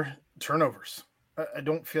see more turnovers. I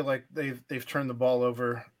don't feel like they've turned the ball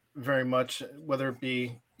over very much, whether it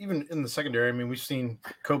be even in the secondary. I mean, we've seen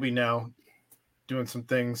Kobe now doing some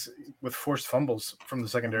things with forced fumbles from the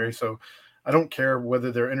secondary. So I don't care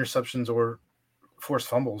whether they're interceptions or forced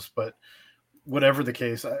fumbles, but whatever the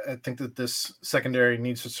case, I think that this secondary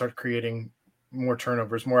needs to start creating more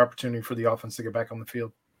turnovers, more opportunity for the offense to get back on the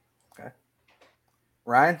field. Okay.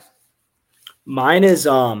 Ryan? Mine is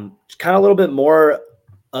kind of a little bit more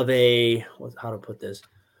of how to put this.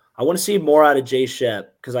 I want to see more out of Jay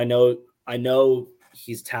Shep, because I know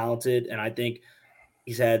he's talented, and I think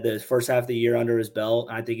he's had the first half of the year under his belt,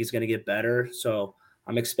 and I think he's going to get better. So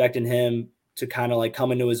I'm expecting him to kind of like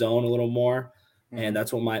come into his own a little more, and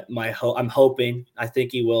that's what I'm hoping. I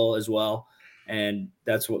think he will as well, and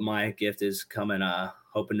that's what my gift is coming,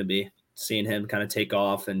 hoping to be. Seeing him kind of take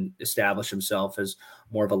off and establish himself as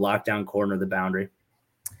more of a lockdown corner of the boundary.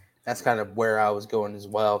 That's kind of where I was going as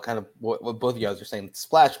well. Kind of what both of you guys are saying.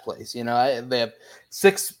 Splash plays. They have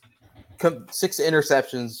six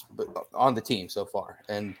interceptions on the team so far,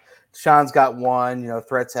 and Sean's got 1.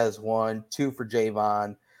 Threats has 1, 2 for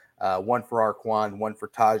Javon, 1 for Arquan, 1 for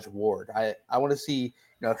Taj Ward. I want to see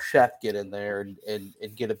Chef get in there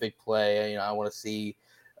and get a big play. I want to see.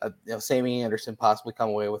 Sammy Anderson possibly come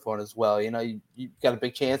away with 1 as well. You got a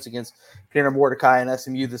big chance against Tanner Mordecai and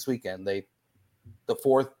SMU this weekend. The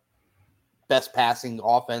 4th best passing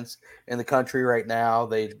offense in the country right now.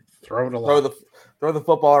 They throw the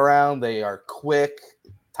football around. They are quick.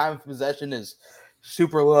 Time of possession is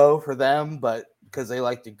super low for them, but because they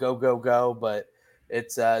like to go. But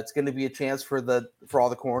it's going to be a chance for all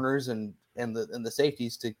the corners and the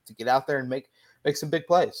safeties to get out there and make some big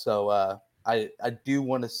plays. So I do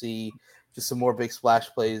want to see just some more big splash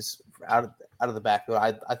plays out of the backfield.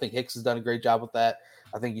 I think Hicks has done a great job with that.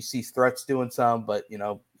 I think you see Threats doing some, but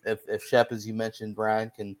if Shep, as you mentioned,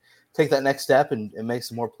 Brian, can take that next step and make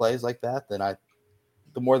some more plays like that, then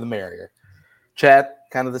the more the merrier. Chad,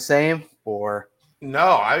 kind of the same, or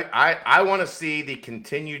No, I want to see the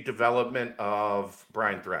continued development of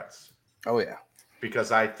Brian Threats. Oh yeah,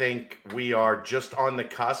 because I think we are just on the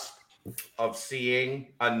cusp of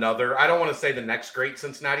seeing another. I don't want to say the next great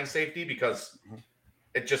Cincinnati safety because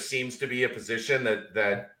it just seems to be a position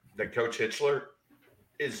that Coach Hitchler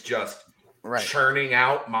is just churning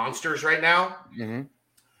out monsters right now. Mm-hmm.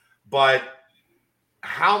 But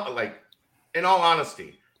how, in all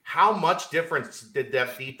honesty, how much difference did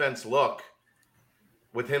that defense look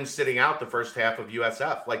with him sitting out the first half of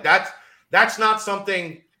USF? That's not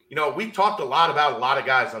something, we talked a lot about a lot of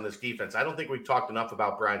guys on this defense. I don't think we've talked enough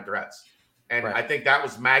about Brian Threats. And I think that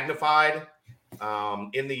was magnified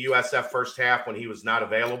in the USF first half when he was not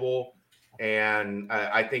available. And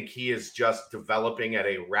I think he is just developing at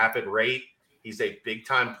a rapid rate. He's a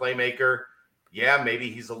big-time playmaker. Yeah, maybe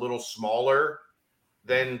he's a little smaller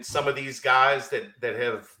than some of these guys that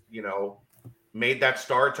have, made that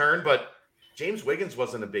star turn. But James Wiggins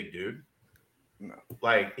wasn't a big dude. No.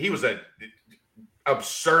 He was a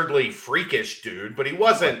absurdly freakish dude, but he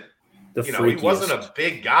wasn't, he wasn't a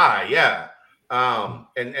big guy. Yeah.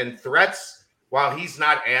 And Threats, while he's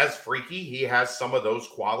not as freaky, he has some of those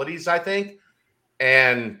qualities, I think.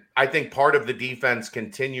 And I think part of the defense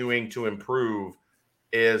continuing to improve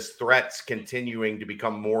is Threats continuing to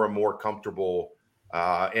become more and more comfortable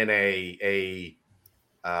in a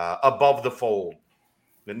above the fold.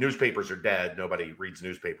 The newspapers are dead. Nobody reads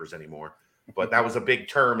newspapers anymore. But that was a big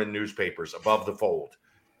term in newspapers, above the fold.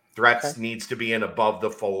 Threats needs to be an above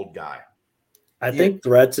the fold guy. I think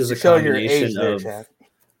Threats is a combination of.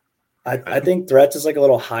 I think Threats is like a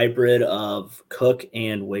little hybrid of Cook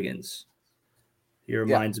and Wiggins. He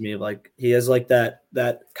reminds me of he has that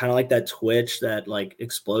kind of like that twitch, that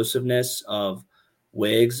explosiveness of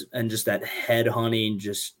Wiggs, and just that head hunting,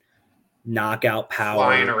 just knockout power,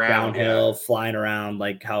 flying around, downhill, flying around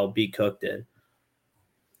like how B Cook did.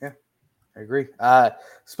 Yeah, I agree.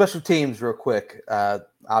 Special teams, real quick.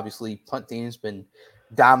 Obviously, punt team's been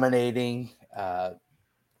dominating.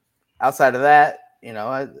 Outside of that,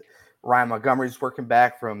 Ryan Montgomery's working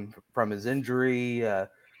back from his injury.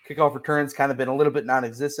 Kickoff returns kind of been a little bit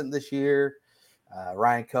non-existent this year.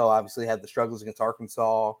 Ryan Coe obviously had the struggles against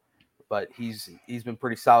Arkansas, but he's been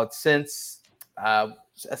pretty solid since.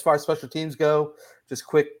 As far as special teams go, just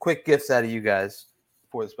quick gifts out of you guys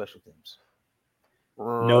for the special teams.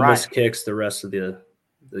 No missed kicks the rest of the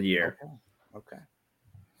year. Okay.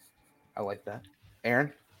 I like that.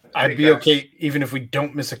 Aaron? I'd be okay even if we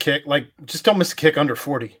don't miss a kick. Just don't miss a kick under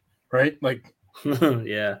 40, right?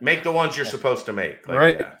 Yeah. Make the ones you're supposed to make.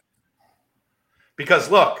 Right. Yeah.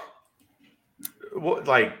 Because look,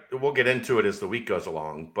 we'll get into it as the week goes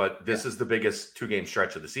along, but this is the biggest 2-game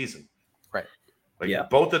stretch of the season. Right.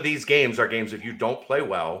 Both of these games are games, if you don't play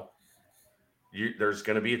well, there's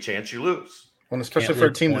going to be a chance you lose. Well, especially for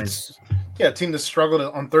a team that's struggled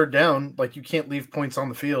on third down, you can't leave points on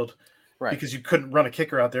the field because you couldn't run a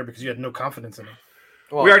kicker out there because you had no confidence in him.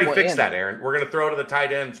 Well, we already fixed that, Aaron. We're going to throw to the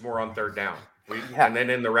tight ends more on third down. And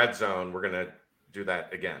then in the red zone, we're going to do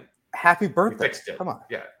that again. Happy birthday. We fixed it. Come on.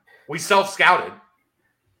 Yeah. We self-scouted.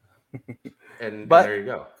 And there you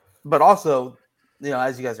go. But also,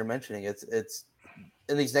 as you guys are mentioning, it's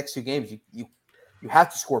in these next 2 games, you have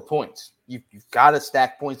to score points. You've got to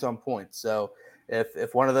stack points on points. So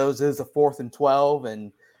if one of those is a 4th and 12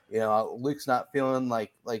 and Luke's not feeling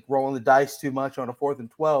like rolling the dice too much on a 4th and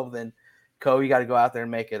 12, then you got to go out there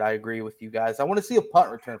and make it. I agree with you guys. I want to see a punt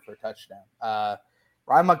return for a touchdown.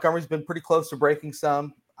 Ryan Montgomery's been pretty close to breaking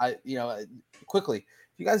some. Quickly, do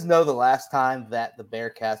you guys know the last time that the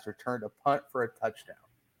Bearcats returned a punt for a touchdown?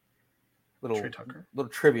 Little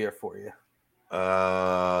trivia for you.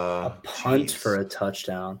 A punt for a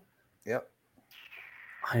touchdown. Yep.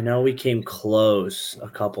 I know we came close a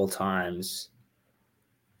couple times.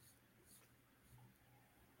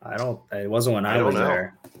 It wasn't when I was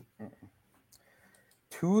there.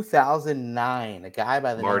 2009, a guy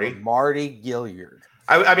by the name of Marty Gilliard.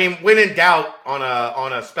 I mean, when in doubt on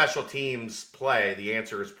a special teams play, the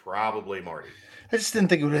answer is probably Marty. I just didn't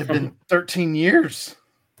think it would have been 13 years.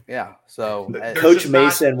 Yeah. So Coach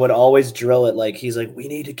Mason would always drill it. He's like, we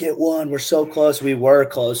need to get one. We're so close. We were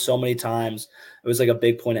close so many times. It was a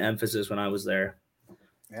big point of emphasis when I was there.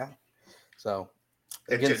 Yeah. So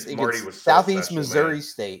against Marty was Southeast special, Missouri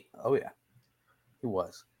State. Oh yeah, he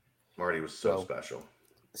was. Marty was so special.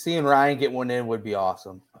 Seeing Ryan get one in would be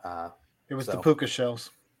awesome. It was So, the puka shells.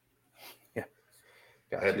 Yeah.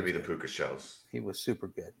 It had to be the puka shells. He was super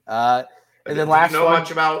good. And then did last you know one,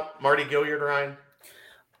 much about Marty Gilliard, Ryan?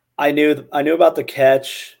 I knew about the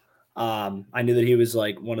catch. I knew that he was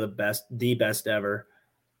like one of the best ever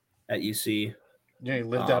at UC. Yeah, he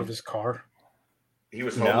lived out of his car. He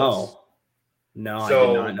was homeless. No, I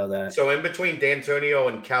did not know that. So in between D'Antonio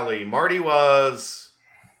and Kelly, Marty was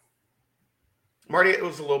a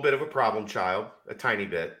little bit of a problem child, a tiny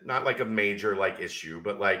bit, not like a major like issue,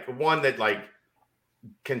 but like one that like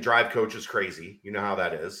can drive coaches crazy. You know how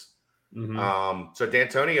that is. Mm-hmm. So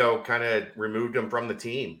D'Antonio kind of removed him from the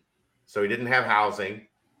team, so he didn't have housing.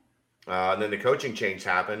 And then the coaching change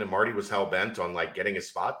happened, and Marty was hell bent on like getting his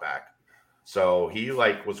spot back. So he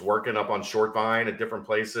like was working up on Short Vine at different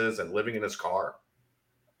places and living in his car.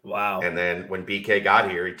 Wow. And then when BK got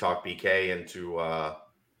here, he talked BK into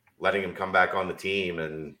letting him come back on the team,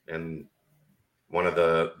 and one of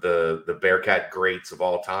the Bearcat greats of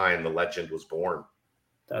all time, the legend, was born.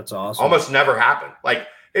 That's awesome. Almost never happened. Like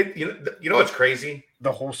it, you know what's crazy?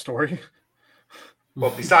 The whole story.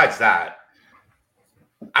 Well, besides that,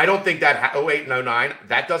 I don't think that 08 and 09,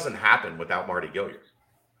 that doesn't happen without Marty Gilliard.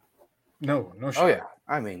 No shit. oh yeah,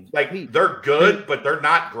 I mean, Like they're good, but they're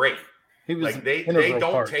not great. He was Like they integral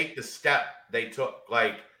don't part. take the step they took.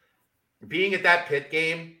 Like being at that Pitt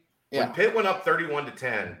game, when yeah, Pitt went up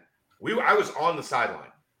 31-10, I was on the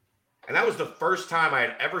sideline. And that was the first time I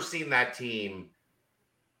had ever seen that team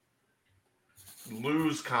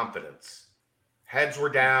lose confidence. Heads were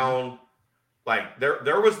down. Like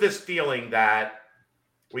there was this feeling that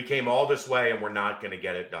we came all this way and we're not going to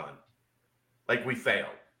get it done. Like we failed.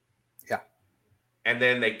 Yeah. And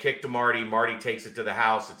then they kick to Marty. Marty takes it to the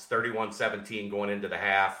house. It's 31-17 going into the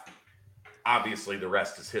half. Obviously, the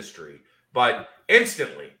rest is history. But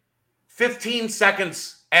instantly, 15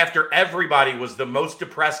 seconds after everybody was the most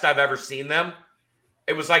depressed I've ever seen them,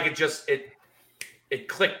 it was like it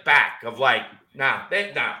clicked back of like, no.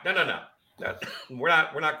 We're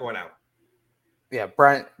not going out. yeah.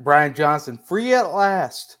 Brian Johnson, free at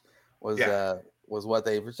last, was what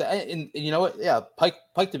they were saying. And you know what? Yeah,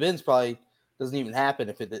 Pike to Bins probably doesn't even happen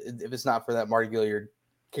if it's not for that Marty Gilliard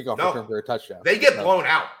kickoff return for a touchdown. They get blown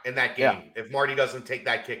out in that game if Marty doesn't take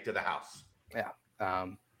that kick to the house. Yeah.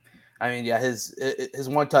 I mean, yeah, his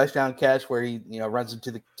one touchdown catch where he runs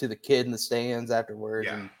into the kid in the stands afterwards.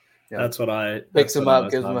 Yeah. And, that's what I picks him up,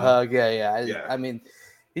 was gives him a hug. Yeah. I mean,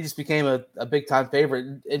 he just became a big time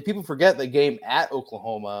favorite, and people forget the game at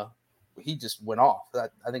Oklahoma. He just went off.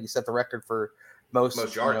 I think he set the record for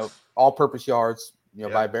most yards, all purpose yards,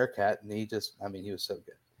 by Bearcat, and he was so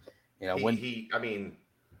good. He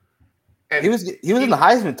was in the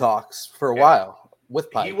Heisman talks for a while with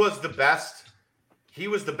Pike. He was the best. He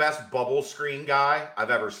was the best bubble screen guy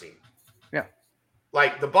I've ever seen. Yeah,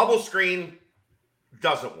 like the bubble screen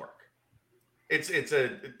doesn't work. It's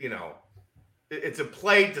a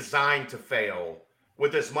play designed to fail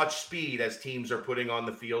with as much speed as teams are putting on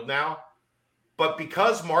the field now. But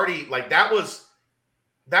because Marty, like that was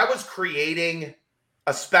creating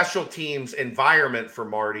a special teams environment for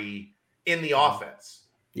Marty in the offense.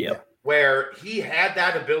 Yeah. Where he had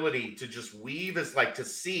that ability to just weave to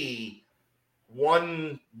see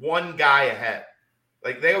one guy ahead.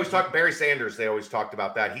 Like they always talk, Barry Sanders, they always talked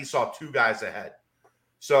about that. He saw two guys ahead.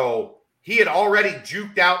 So he had already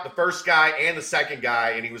juked out the first guy and the second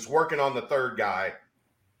guy, and he was working on the third guy.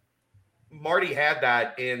 Marty had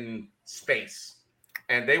that in space,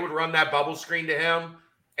 and they would run that bubble screen to him,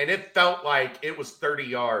 and it felt like it was 30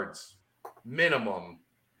 yards minimum.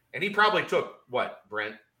 And he probably took, what,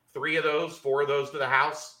 Brent, 4 of those to the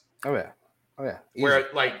house? Oh, yeah. Easy. Where,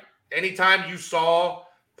 like, anytime you saw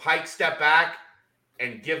Pike step back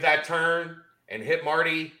and give that turn and hit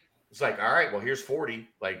Marty, it's like, all right, well, here's 40.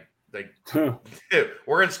 Like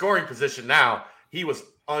we're in scoring position now. He was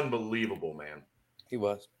unbelievable, man. He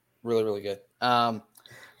was really, really good. So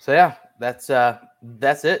yeah, that's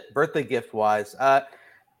it. Birthday gift wise, I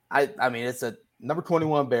mean, it's a number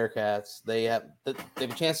 21 Bearcats. They have a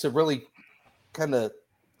chance to really kind of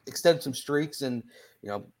extend some streaks, and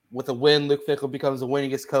with a win, Luke Fickell becomes the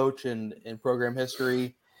winningest coach in program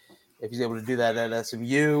history. If he's able to do that at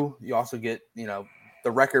SMU, you also get the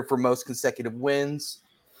record for most consecutive wins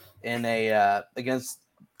in against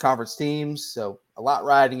conference teams. So a lot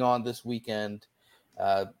riding on this weekend.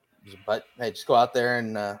 But hey, just go out there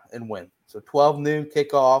and win. So 12 noon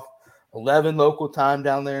kickoff, 11 local time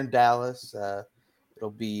down there in Dallas.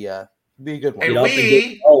 It'll be a good one. And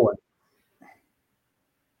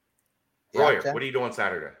Royer, what are you doing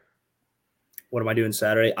Saturday? What am I doing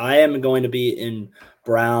Saturday? I am going to be in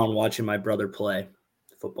Brown watching my brother play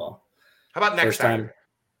football. How about next Saturday?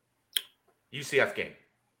 UCF game.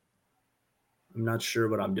 I'm not sure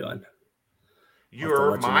what I'm doing.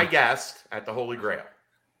 You're my guest at the Holy Grail.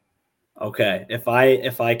 Okay. If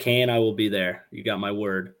I can, I will be there. You got my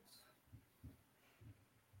word.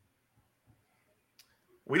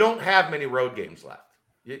 We don't have many road games left.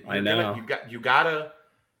 I know. You gotta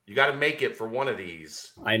make it for one of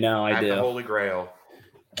these. I know. I at do. the Holy Grail.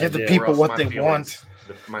 Give the people what they want.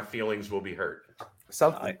 My feelings will be hurt.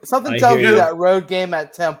 Something tells me that road game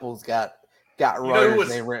at Temple's got runners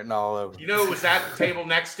name written all over. You know who was at the table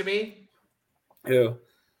next to me? Who?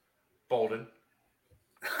 Bolden.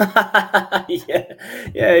 yeah,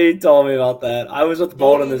 he told me about that. I was with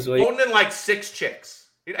Bolden this week. Bolden and like 6 chicks.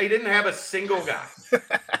 He didn't have a single guy.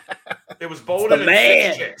 It was Bolden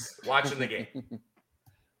and 6 chicks watching the game.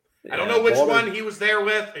 I don't know which one he was there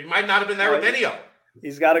with. He might not have been there with any of them.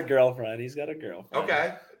 He's got a girlfriend.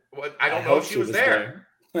 Okay. Well, I don't know if she was there.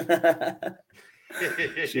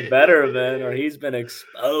 She better have been, or he's been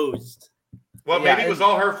exposed. Well, maybe it was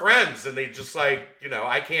all her friends, and they just like,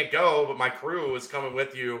 I can't go, but my crew is coming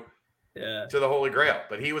with you to the Holy Grail.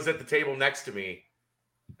 But he was at the table next to me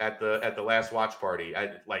at the last watch party.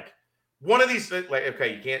 I like one of these. Like,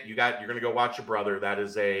 okay, you're going to go watch your brother. That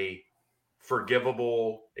is a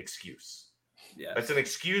forgivable excuse. Yeah, that's an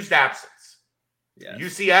excused absence. Yeah,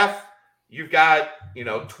 UCF, you've got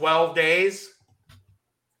 12 days.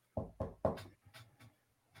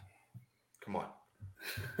 Come on.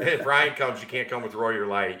 If Ryan comes, you can't come with Royer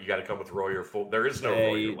Light. You got to come with Royer Full. There is no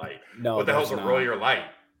Royer Light. No, what the hell's a Royer Light?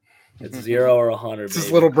 It's 0 or 100. It's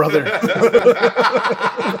his little brother.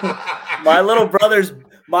 My little brother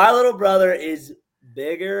is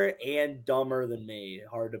bigger and dumber than me.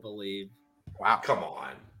 Hard to believe. Wow. Come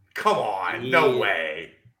on. No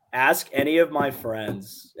way. Ask any of my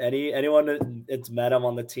friends, anyone that's met him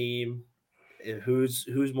on the team, who's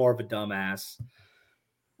more of a dumbass.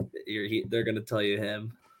 They're going to tell you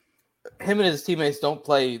him. Him and his teammates don't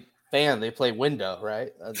play fan; they play window,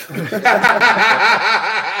 right?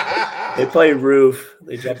 They play roof.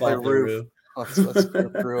 They jump off the roof. Let's go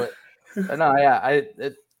through it. But no, yeah,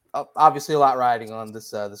 obviously a lot riding on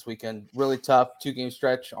this weekend. Really tough 2-game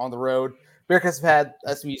stretch on the road. Bearcats have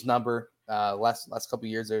had SMU's number last couple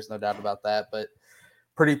of years. There's no doubt about that. But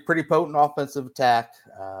pretty potent offensive attack.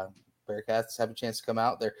 Bearcats have a chance to come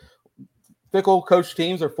out there. Fickle coach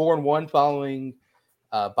teams are 4-1 following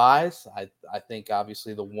buys. I think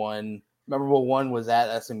obviously the one memorable one was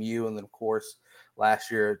at SMU, and then of course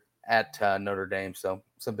last year at Notre Dame. So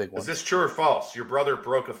some big ones. Is this true or false? Your brother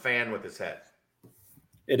broke a fan with his head.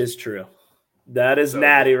 It is true. That is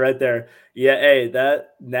Natty right there. Yeah, hey,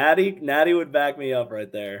 that Natty would back me up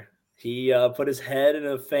right there. He put his head in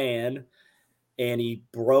a fan, and he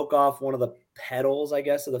broke off one of the pedals, I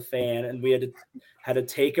guess, of the fan, and we had to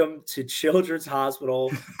take him to Children's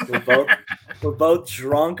Hospital. We're both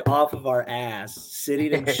drunk off of our ass,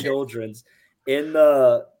 sitting in Children's in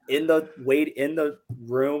the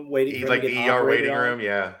room waiting. Like the ER waiting room,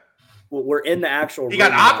 yeah. Well, we're in the actual room. He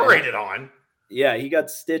got operated on. Yeah, he got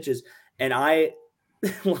stitches, and I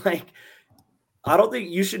don't think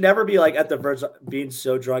you should never be like at the verge of being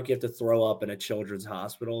so drunk you have to throw up in a children's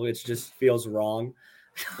hospital. It just feels wrong.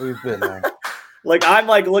 We've been there. Like I'm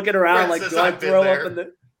like looking around, Francis, like do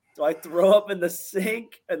I throw up in the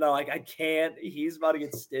sink? And they're like, I can't. He's about to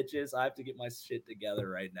get stitches. I have to get my shit together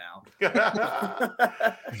right now.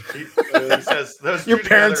 he says those your two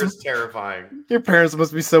parents together is terrifying. Your parents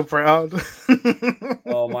must be so proud.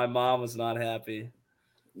 Oh, my mom was not happy.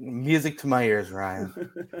 Music to my ears,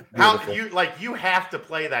 Ryan. How you have to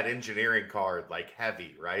play that engineering card like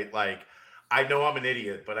heavy, right? Like I know I'm an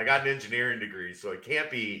idiot, but I got an engineering degree, so it can't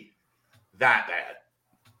be that bad.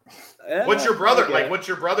 Yeah, what's your brother okay. like? What's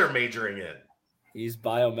your brother majoring in? He's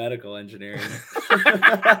biomedical engineering.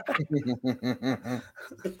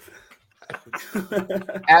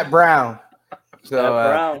 At Brown. So At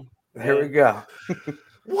Brown. Here we go.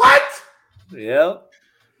 What? Yep.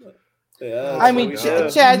 Yeah. I mean,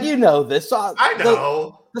 Chad, you know this. I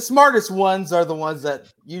know. The smartest ones are the ones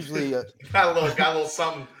that usually got a little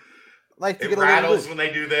something. Like to it get rattles when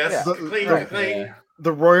they do this. Yeah. Cling. Yeah.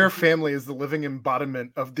 The Royer family is the living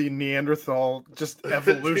embodiment of the Neanderthal just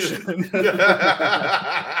evolution.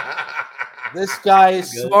 This guy is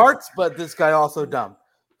smart, but this guy also dumb.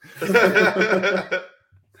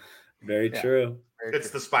 Very true. It's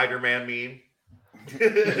the Spider-Man meme.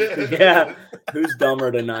 Yeah. Who's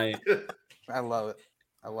dumber tonight? I love it.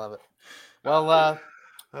 Well,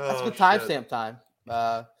 that's good timestamp time.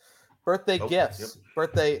 Birthday gifts,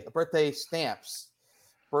 birthday stamps,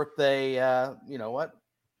 birthday. You know what?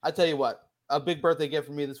 I tell you what, a big birthday gift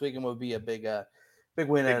for me this weekend would be a big Big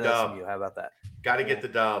win Big at dub. SMU. How about that? Got to get the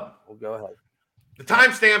dub. We'll go ahead. The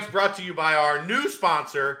timestamps brought to you by our new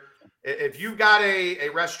sponsor. If you've got a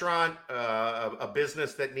restaurant, a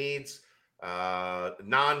business that needs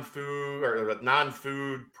non-food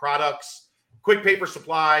products, Quick Paper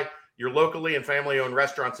Supply, your locally and family-owned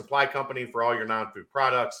restaurant supply company for all your non-food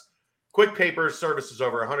products. Quick Paper services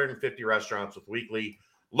over 150 restaurants with weekly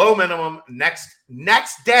low minimum next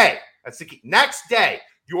day. That's the key. Next day.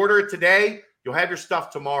 You order it today, you'll have your stuff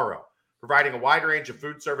tomorrow. Providing a wide range of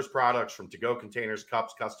food service products from to-go containers,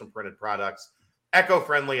 cups, custom printed products,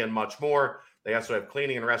 eco-friendly, and much more. They also have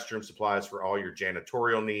cleaning and restroom supplies for all your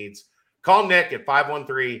janitorial needs. Call Nick at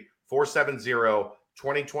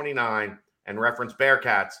 513-470-2029 and reference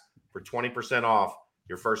Bearcats for 20% off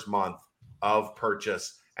your first month of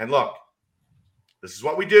purchase. And look, this is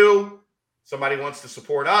what we do. Somebody wants to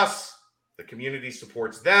support us. The community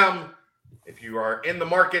supports them. If you are in the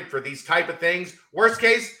market for these type of things, worst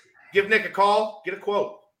case, give Nick a call, get a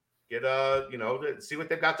quote, see what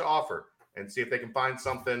they've got to offer and see if they can find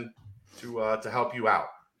something to help you out.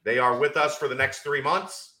 They are with us for the next 3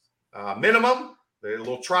 months, minimum. There's a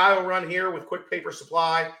little trial run here with Quick Paper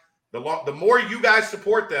Supply. The more you guys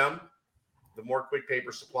support them, the more Quick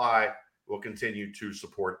Paper Supply will continue to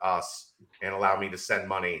support us and allow me to send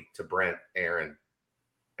money to Brent, Aaron,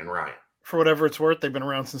 and Ryan. For whatever it's worth, they've been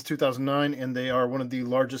around since 2009, and they are one of the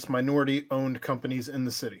largest minority-owned companies in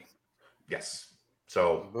the city. Yes.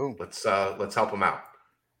 So Boom. let's help them out.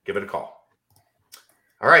 Give it a call.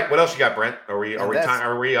 All right. What else you got, Brent? Are we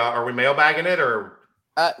mailbagging it or?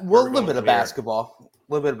 Well, a little bit of basketball.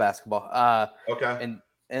 Okay.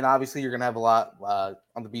 And obviously you're gonna have a lot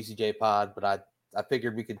on the BCJ pod, but I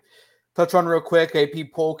figured we could touch on real quick.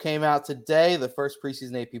 AP poll came out today. The first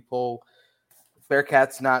preseason AP poll.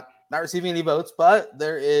 Bearcats not receiving any votes, but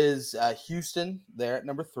there is Houston there at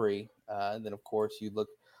number 3. And then, of course, you look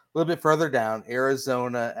a little bit further down,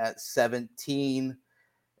 Arizona at 17.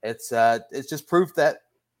 It's just proof that,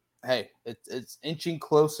 hey, it's inching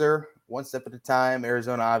closer one step at a time.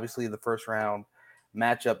 Arizona, obviously, the first round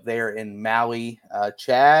matchup there in Maui.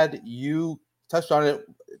 Chad, you touched on it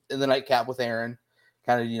in the nightcap with Aaron.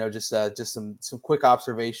 Kind of, just some quick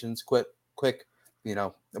observations, quick,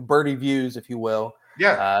 birdie views, if you will.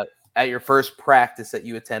 Yeah. At your first practice that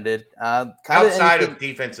you attended, outside of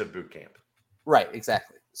defensive boot camp. Right,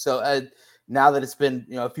 exactly. So now that it's been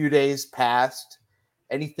a few days past,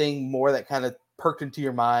 anything more that kind of perked into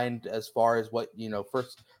your mind as far as what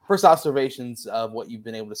first observations of what you've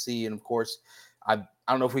been able to see, and of course, I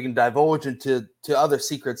don't know if we can divulge into other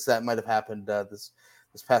secrets that might have happened this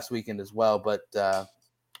past weekend as well, but I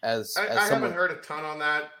haven't heard a ton on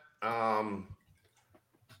that.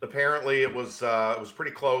 Apparently, it was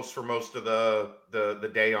pretty close for most of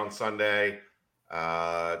the day on Sunday.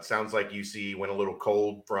 It sounds like UC went a little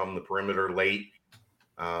cold from the perimeter late,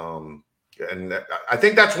 and I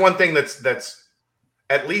think that's one thing that's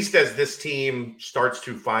at least as this team starts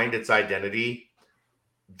to find its identity,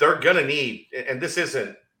 they're gonna need. And this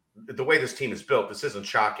isn't the way this team is built. This isn't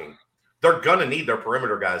shocking. They're gonna need their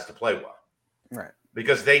perimeter guys to play well, right?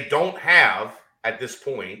 Because they don't have at this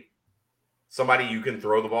point somebody you can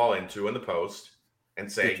throw the ball into in the post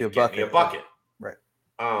and say, "Get me a bucket." Right.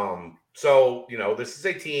 So, this is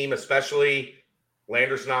a team, especially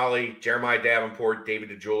Landers Nolly, Jeremiah Davenport, David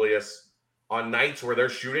DeJulius, on nights where they're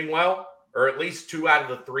shooting well, or at least 2 out of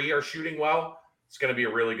the 3 are shooting well, it's going to be a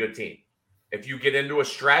really good team. If you get into a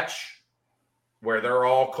stretch where they're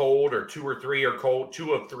all cold or 2 or 3 are cold,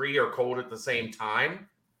 2 of 3 are cold at the same time,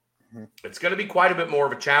 it's going to be quite a bit more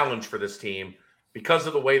of a challenge for this team because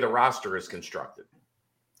of the way the roster is constructed.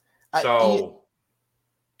 I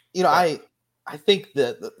think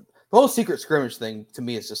that the whole secret scrimmage thing to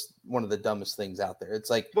me is just one of the dumbest things out there. It's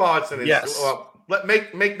like,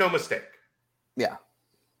 make no mistake. Yeah.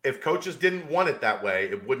 If coaches didn't want it that way,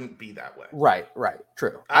 it wouldn't be that way. Right.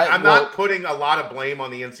 True. I'm not putting a lot of blame on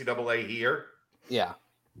the NCAA here. Yeah.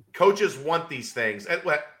 Coaches want these things.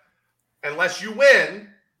 Unless you win,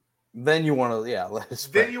 then you want to, let us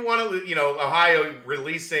then you want to, Ohio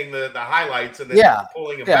releasing the highlights and then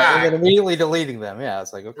pulling them back. And then immediately deleting them. Yeah,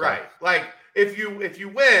 it's like, okay. Right. Like, if you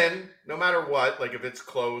win, no matter what, like if it's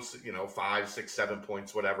close, 5, 6, 7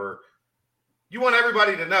 points, whatever, you want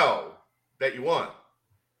everybody to know that you won.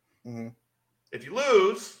 Mm-hmm. If you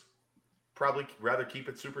lose, probably rather keep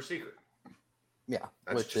it super secret. Yeah,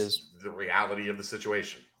 which is the reality of the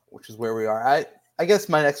situation. Which is where we are. I guess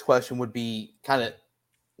my next question would be kind of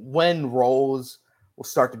when roles will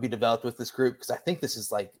start to be developed with this group, because I think this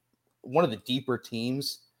is like one of the deeper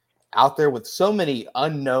teams out there with so many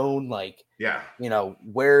unknown,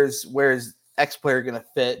 where's X player going to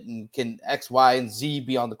fit, and can X, Y, and Z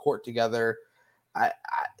be on the court together?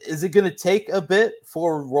 Is it going to take a bit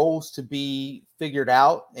for roles to be figured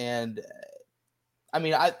out? And I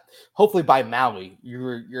mean, hopefully by Maui,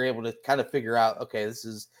 you're able to kind of figure out, okay, this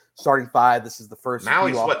is starting five. This is the first.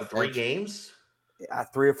 Maui's what, 3 games?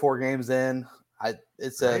 3 or 4 games in.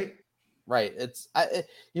 It's right? Right. It's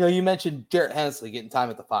you mentioned Jarrett Hensley getting time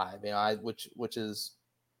at the 5, which is,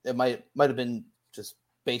 it might have been just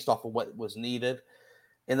based off of what was needed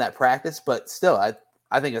in that practice, but still,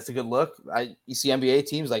 I think that's a good look. You see NBA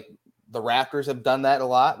teams like the Raptors have done that a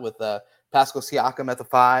lot with Pascal Siakam at the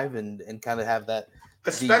 5 and kind of have that.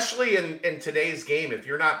 Especially in today's game, if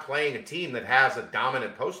you're not playing a team that has a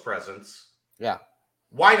dominant post presence,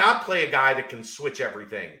 why not play a guy that can switch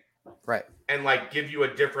everything? Right. And like give you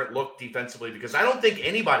a different look defensively, because I don't think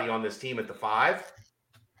anybody on this team at the 5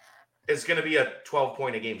 is going to be a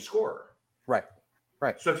 12-point a game scorer. Right.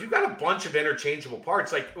 Right. So if you've got a bunch of interchangeable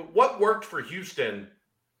parts, like what worked for Houston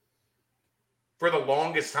for the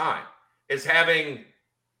longest time is having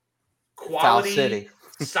quality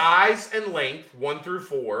size and length 1 through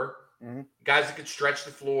 4, guys that could stretch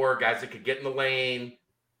the floor, guys that could get in the lane,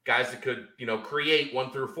 guys that could, create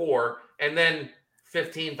 1 through 4, and then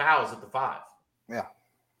 15 fouls at the 5. Yeah.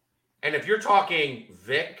 And if you're talking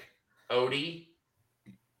Vic, Odie,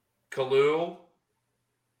 Kalu,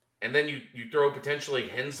 and then you throw potentially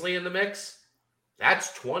Hensley in the mix,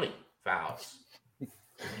 that's 20 fouls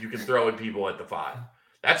you can throw at people at the 5.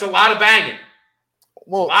 That's a lot of banging.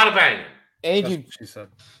 Well, a lot of banging. And she said.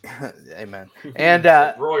 Amen. And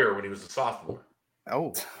Royer when he was a sophomore.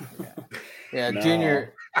 Oh, yeah. No.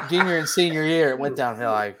 Junior and senior year, it went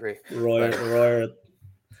downhill. I agree. Royer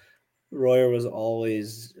was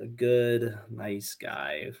always a good, nice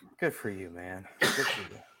guy. Good for you, man. Good for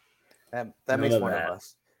you. That makes one of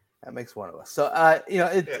us. That makes one of us. So,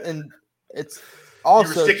 and it's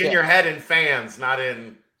also you were sticking your head in fans, not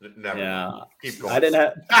in. Never. Yeah. Keep going. I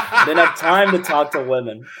didn't have time to talk to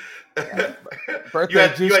women. Yeah.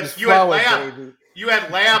 Birthday juice you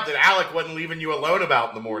had lab that Alec wasn't leaving you alone about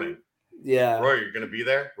in the morning. Yeah. Roy, you're going to be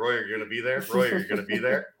there. Roy, you're going to be there. Roy, you're going to be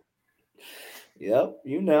there. Yep,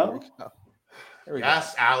 you know.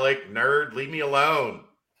 Yes, Alec, nerd, leave me alone.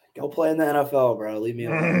 Go play in the NFL, bro. Leave me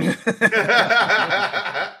alone.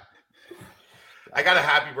 I got a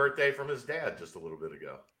happy birthday from his dad just a little bit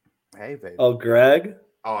ago. Hey, baby. Oh, Greg?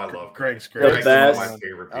 Oh, I love Greg's great. The best. One of my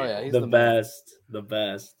favorite people. Oh, yeah, he's the best. The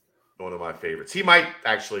best. One of my favorites. He might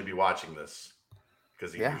actually be watching this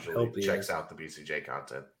because he usually checks out the BCJ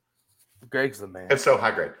content. Greg's the man. And so,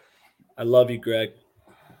 hi, Greg. I love you, Greg.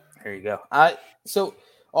 There you go. So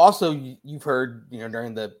also you've heard,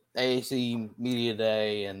 during the AAC media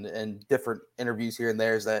day and different interviews here and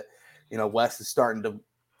there is that, Wes is starting to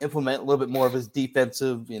implement a little bit more of his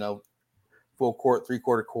defensive, full court,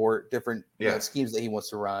 3/4 court, different schemes that he wants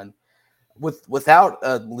to run. Without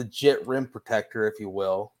a legit rim protector, if you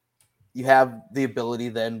will, you have the ability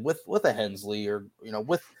then with a Hensley or,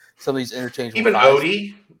 with some of these interchangeable even guys.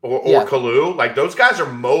 Odie or Kalu, like those guys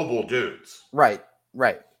are mobile dudes. Right.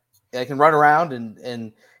 They can run around and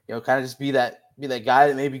kind of just be that guy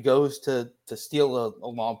that maybe goes to steal a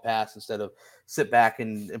long pass instead of sit back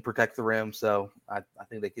and protect the rim. So I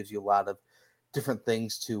think that gives you a lot of different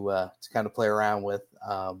things to kind of play around with.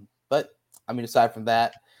 But I mean, aside from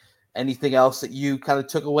that, anything else that you kind of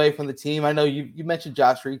took away from the team? I know you mentioned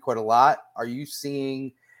Josh Reed quite a lot. Are you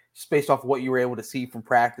seeing, just based off of what you were able to see from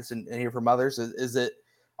practice and hear from others,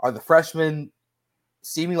 are the freshmen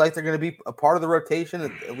seeming like they're going to be a part of the rotation,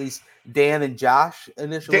 at least Dan and Josh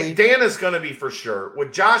initially? Dan is going to be for sure.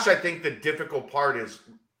 With Josh, I think the difficult part is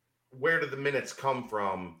where do the minutes come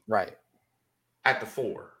from? Right. At the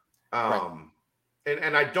 4. And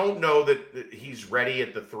I don't know that he's ready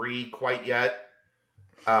at the 3 quite yet.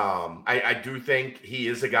 I do think he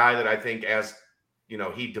is a guy that I think as,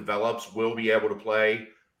 he develops will be able to play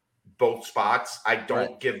both spots. I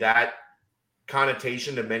don't give that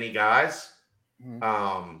connotation to many guys.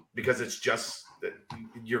 Because it's just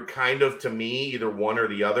you're kind of, to me, either one or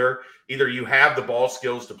the other. Either you have the ball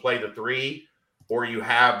skills to play the 3, or you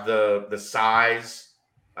have the size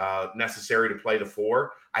necessary to play the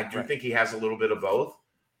 4. I do think he has a little bit of both.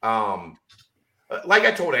 Like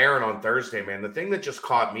I told Aaron on Thursday, man, the thing that just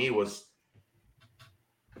caught me was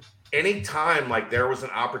anytime like there was an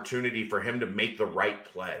opportunity for him to make the right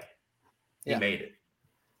play, he made it.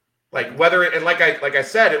 Like whether it, and like I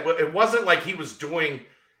said, it wasn't like he was doing.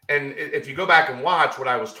 And if you go back and watch, what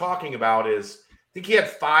I was talking about is I think he had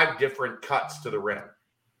 5 different cuts to the rim,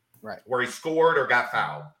 right, where he scored or got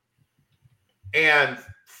fouled, and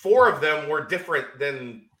 4 of them were different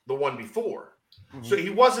than the one before. Mm-hmm. So he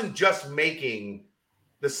wasn't just making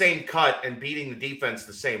the same cut and beating the defense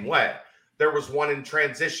the same way. There was one in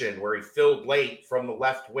transition where he filled late from the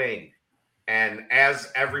left wing. And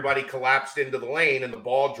as everybody collapsed into the lane and the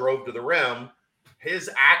ball drove to the rim, his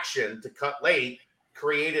action to cut late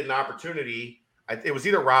created an opportunity. It was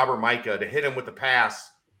either Rob or Micah to hit him with the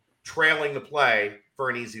pass, trailing the play for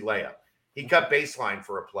an easy layup. He cut baseline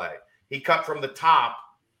for a play. He cut from the top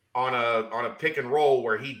on a pick and roll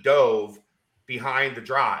where he dove behind the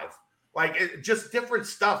drive. Like, just different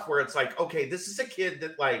stuff where it's like, okay, this is a kid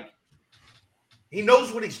that, like, he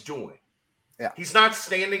knows what he's doing. Yeah. He's not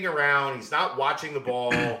standing around. He's not watching the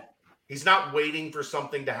ball. He's not waiting for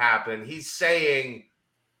something to happen. He's saying,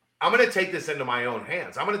 I'm going to take this into my own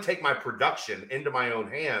hands. I'm going to take my production into my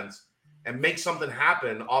own hands and make something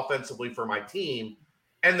happen offensively for my team.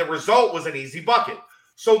 And the result was an easy bucket.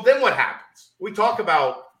 So then what happens? We talk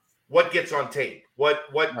about what gets on tape, what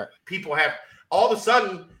right. people have. All of a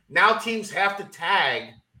sudden, now teams have to tag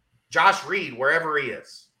Josh Reed wherever he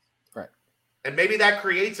is. Right. And maybe that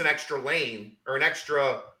creates an extra lane or an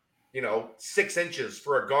extra, 6 inches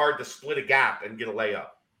for a guard to split a gap and get a layup.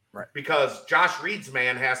 Right. Because Josh Reed's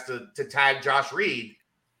man has to tag Josh Reed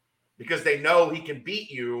because they know he can beat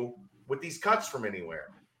you with these cuts from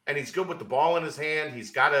anywhere. And he's good with the ball in his hand.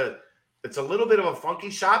 He's got it's a little bit of a funky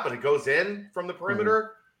shot, but it goes in from the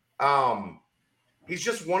perimeter. Mm-hmm. He's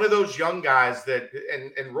just one of those young guys that,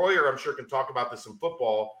 and Royer, I'm sure, can talk about this in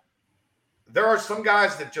football. There are some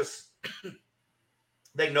guys that just,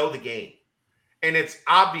 they know the game. And it's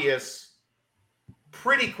obvious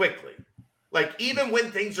pretty quickly. Like, even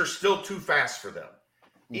when things are still too fast for them,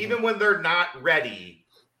 mm-hmm. even when they're not ready,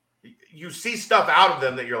 you see stuff out of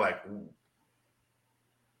them that you're like, ooh.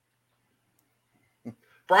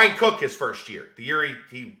 Brian Cook, his first year, the year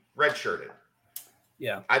he redshirted.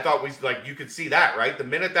 Yeah. I thought you could see that, right? The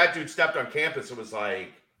minute that dude stepped on campus, it was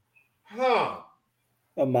like, Ahmad.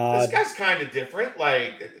 This guy's kind of different.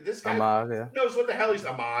 Like, this guy knows what the hell he's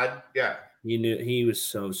Ahmad. Yeah. He was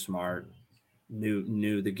so smart.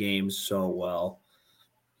 Knew the game so well.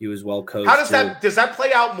 He was well coached. How does that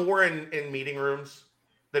play out more in meeting rooms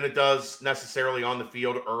than it does necessarily on the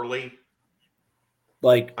field early?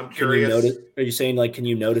 Like, I'm curious. Are you saying, like, can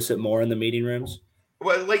you notice it more in the meeting rooms?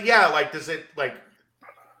 Well, like, yeah, like, does it, like,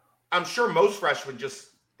 I'm sure most freshmen just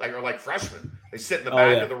are like freshmen. They sit in the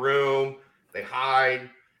back of the room, they hide.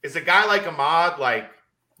 Is a guy like Ahmad like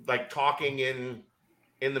talking in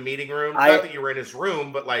the meeting room? Not that you were in his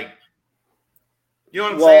room, but like, you know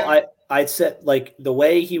what I'm saying? Well, I'd said, like, the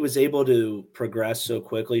way he was able to progress so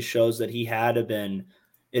quickly shows that he had to been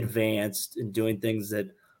advanced in doing things that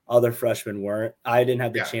other freshmen weren't. I didn't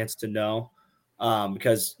have the chance to know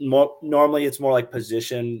because normally it's more like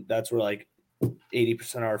position. That's where like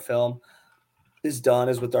 80% of our film is done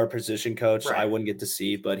is with our position coach. Right. So I wouldn't get to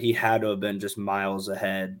see, but he had to have been just miles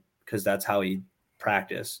ahead because that's how he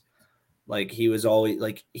practiced. Like, he was always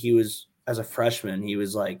like, as a freshman, he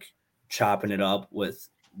was like chopping it up with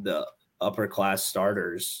the upper class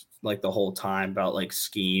starters like the whole time about like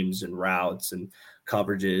schemes and routes and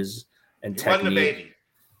coverages and technique. Wasn't a baby.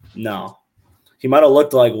 No, he might have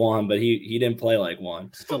looked like one, but he didn't play like one.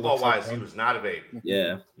 Football wise, he was not a baby.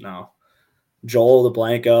 Yeah, no. Joel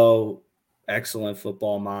DeBlanco, excellent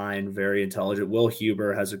football mind, very intelligent. Will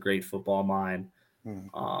Huber has a great football mind.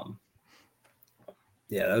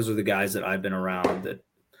 Yeah, those are the guys that I've been around. That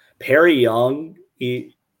Perry Young,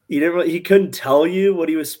 he couldn't tell you what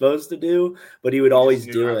he was supposed to do, but he would always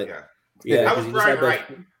do it. Yeah, that was Brian Wright.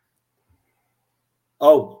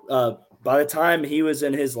 By the time he was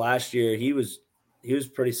in his last year, he was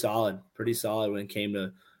pretty solid when it came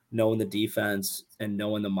to knowing the defense and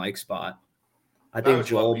knowing the mic spot. I think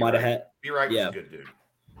Joel might have had. B-Wright was a good dude.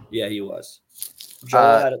 Yeah, he was.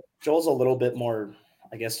 Joel's a little bit more,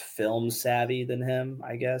 I guess, film savvy than him,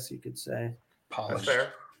 I guess you could say. That's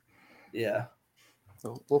fair. Yeah.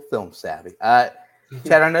 We'll film savvy. Chad,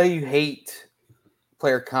 I know you hate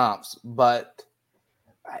player comps, but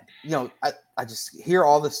I just hear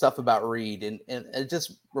all this stuff about Reed, and it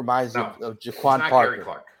just reminds me of Jaquan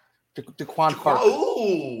Parker. Jaquan Parker.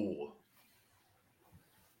 Ooh.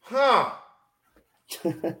 Huh.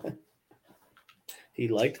 He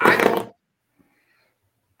liked that.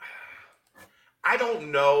 I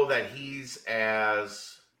don't know that he's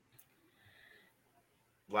as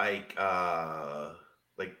like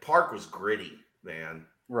Park was gritty, man.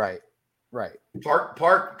 Right. Park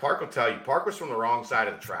will tell you, Park was from the wrong side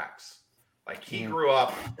of the tracks. Like, he grew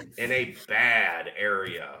up in a bad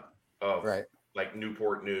area of like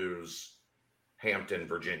Newport News, Hampton,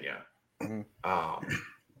 Virginia.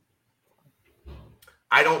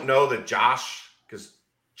 I don't know that Josh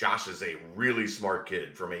Josh is a really smart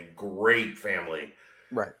kid from a great family.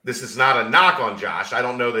 Right. This is not a knock on Josh. I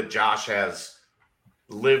don't know that Josh has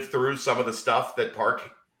lived through some of the stuff that Park,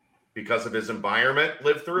 because of his environment,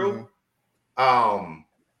 lived through. That's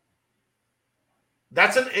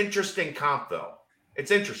an interesting comp, though. It's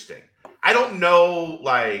interesting. I don't know,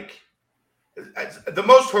 like, the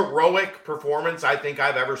most heroic performance I think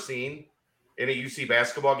I've ever seen in a UC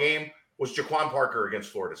basketball game was Jaquan Parker against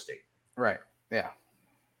Florida State. Right. Yeah.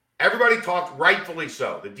 Everybody talked, rightfully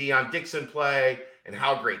so, the Deion Dixon play and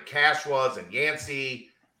how great Cash was, and Yancey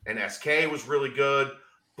and SK was really good,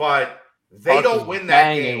 but they Park don't was win that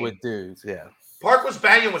banging game. with dudes. Yeah. Park was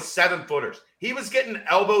banging with 7-footers. He was getting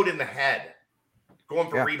elbowed in the head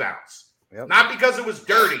going for Yeah. rebounds. Yep. Not because it was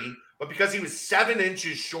dirty, but because he was 7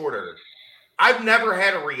 inches shorter. I've never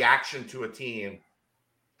had a reaction to a team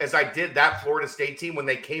as I did that Florida State team when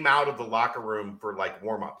they came out of the locker room for like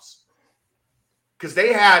warm-ups. Because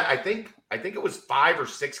they had, I think it was 5 or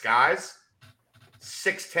 6 guys,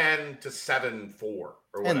 6'10" to 7'4" or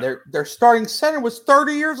whatever. And their starting center was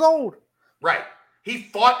 30 years old. Right. He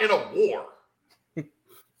fought in a war. He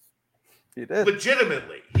did.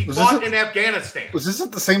 Legitimately. He Was fought this in Afghanistan. Was this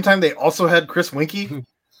at the same time they also had Chris Winkie?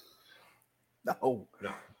 No.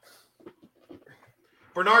 No.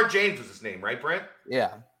 Bernard James was his name, right, Brent?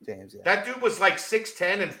 Yeah. James. Yeah. That dude was like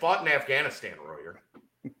 6'10" and fought in Afghanistan, Royer.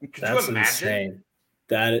 Could That's you imagine? insane.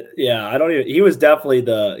 I don't even. He was definitely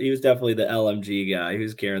the LMG guy. He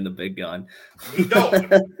was carrying the big gun. No.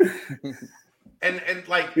 and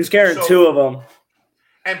like He was carrying 2 of them.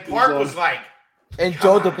 And Park was like, And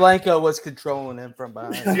come Joe on. DeBlanco was controlling him from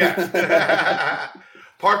behind. Yeah.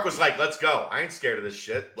 Park was like, let's go. I ain't scared of this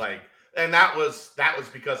shit. Like, and that was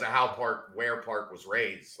because of where Park was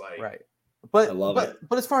raised. Like, Right. I love it.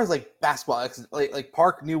 But as far as like basketball, like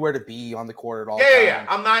Park knew where to be on the court at all yeah.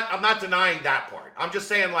 times. I'm not denying that part. I'm just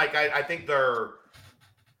saying, like, I think their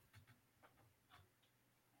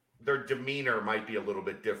demeanor might be a little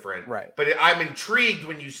bit different. Right. But I'm intrigued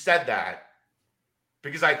when you said that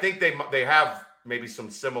because I think they have maybe some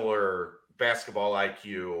similar basketball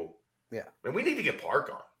IQ. Yeah. And we need to get Park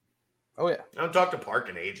on. Oh yeah. I don't talk to Park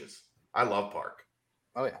in ages. I love Park.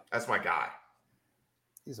 Oh yeah. That's my guy.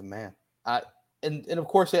 He's a man. And of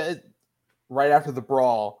course, right after the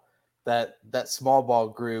brawl, that small ball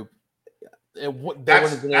group,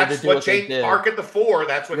 That's what changed Park at the 4.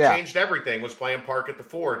 That's what changed everything, was playing Park at the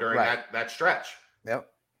 4 during that stretch. Yep.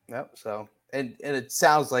 So and it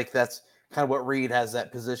sounds like that's kind of what Reed has,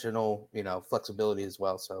 that positional, flexibility as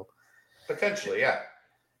well. So Potentially, yeah.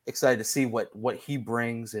 excited to see what he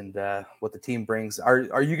brings and what the team brings.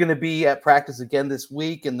 Are you going to be at practice again this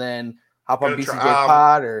week and then hop on BCJ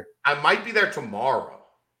Pod, or? I might be there tomorrow.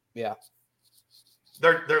 Yeah.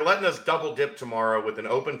 They're letting us double dip tomorrow with an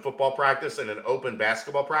open football practice and an open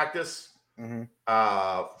basketball practice. Mm-hmm.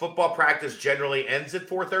 Football practice generally ends at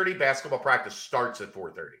 4:30. Basketball practice starts at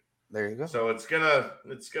 4:30. There you go. So it's gonna.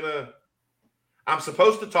 I'm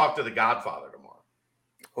supposed to talk to the Godfather tomorrow.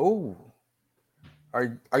 Oh,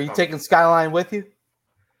 are you taking Skyline with you?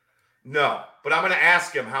 No, but I'm gonna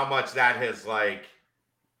ask him how much that has like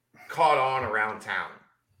caught on around town,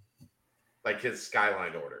 like his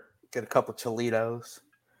Skyline order. Get a couple Cholitos.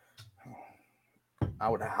 I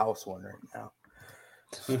would house one right now.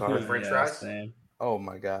 With French fries? Same. Oh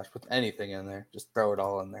my gosh, with anything in there, just throw it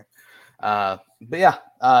all in there. But yeah,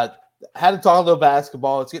 had to talk a little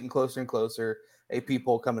basketball. It's getting closer and closer. AP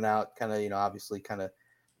poll coming out, kind of, obviously kind of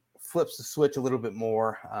flips the switch a little bit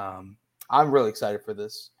more. I'm really excited for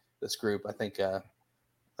this group. I think they're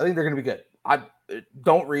going to be good. I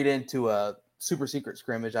don't read into a super secret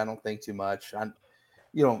scrimmage. I don't think too much.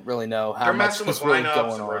 You don't really know how They're much messing with is really lineups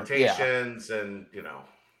going and on. rotations, and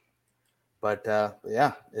But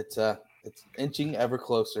yeah, it's inching ever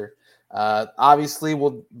closer. Obviously,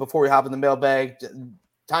 before we hop in the mailbag,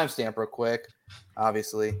 timestamp real quick.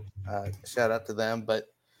 Obviously, shout out to them. But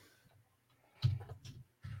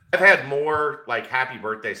I've had more like happy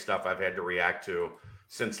birthday stuff I've had to react to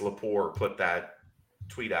since Lepore put that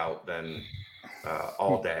tweet out than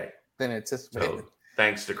all day. then anticipated. So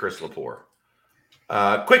thanks to Chris Lepore.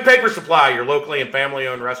 Quick Paper Supply, your locally and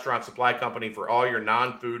family-owned restaurant supply company for all your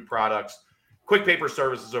non-food products. Quick Paper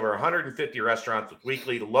services over 150 restaurants with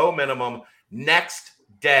weekly low minimum next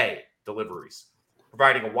day deliveries,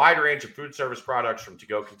 providing a wide range of food service products from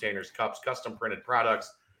to-go containers, cups, custom printed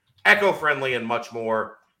products, eco-friendly, and much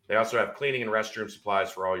more. They also have cleaning and restroom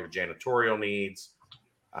supplies for all your janitorial needs.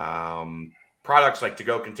 Products like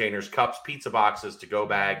to-go containers, cups, pizza boxes, to-go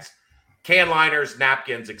bags, can liners,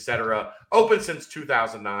 napkins, etc. Open since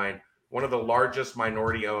 2009. One of the largest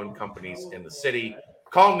minority-owned companies in the city.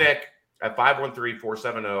 Call Nick at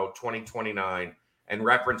 513-470-2029 and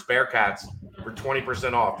reference Bearcats for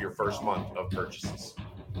 20% off your first month of purchases.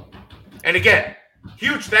 And again,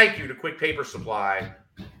 huge thank you to Quick Paper Supply,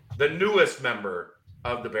 the newest member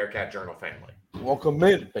of the Bearcat Journal family. Welcome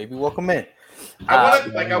in, baby. Welcome in. I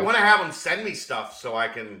want to have them send me stuff so I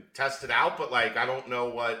can test it out, but I don't know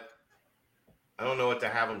what to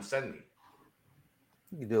have them send me.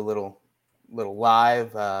 You can do a little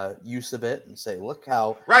live use of it and say, "Look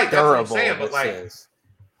how right." That's what I'm durable saying. But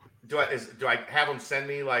is." Do I have them send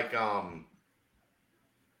me have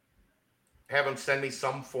them send me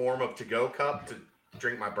some form of to-go cup to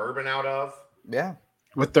drink my bourbon out of? Yeah,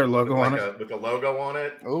 with their logo on it. With the logo on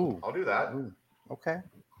it. Ooh, I'll do that. Ooh. Okay,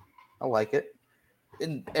 I like it.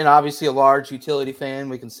 And obviously a large utility fan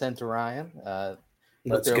we can send to Ryan. Let's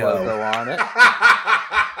with their go. logo on it.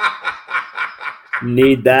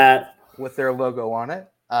 Need that. With their logo on it.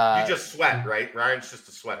 You just sweat, right? Ryan's just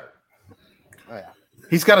a sweater. Oh yeah.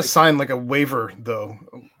 He's got to sign like a waiver though,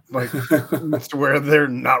 to where they're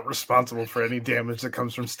not responsible for any damage that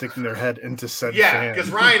comes from sticking their head into said fan. Because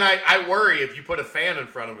Ryan, I worry if you put a fan in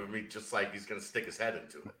front of him, he's going to stick his head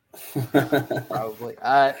into it. Probably.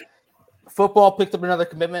 Football picked up another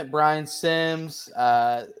commitment. Brian Sims.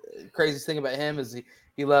 Craziest thing about him is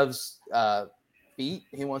he loves feet.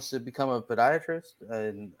 He wants to become a podiatrist,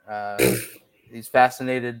 and he's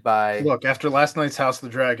fascinated by. Look, after last night's House of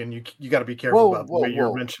the Dragon, you got to be careful about the way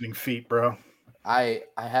you're mentioning feet, bro. I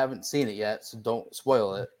haven't seen it yet, so don't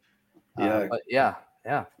spoil it. But yeah,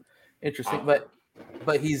 interesting. But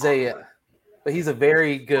he's a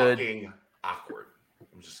very good. Fucking awkward.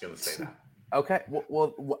 I'm just gonna say that. Okay,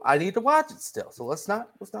 well, I need to watch it still, so let's not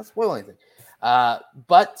spoil anything.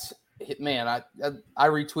 But man, I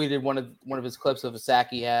retweeted one of his clips of a sack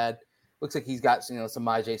he had. Looks like he's got some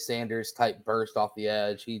Myjai Sanders type burst off the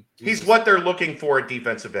edge. He's what they're looking for at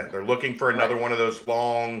defensive end. They're looking for another one of those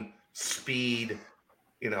long speed,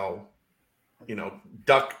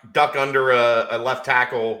 duck under a left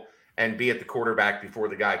tackle and be at the quarterback before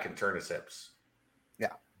the guy can turn his hips.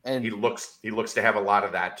 Yeah, and he looks to have a lot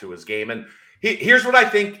of that to his game. And here's what I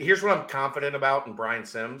think. Here's what I'm confident about in Brian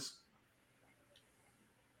Sims.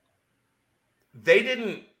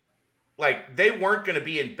 They weren't going to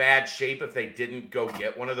be in bad shape if they didn't go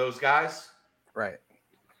get one of those guys. Right.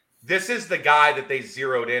 This is the guy that they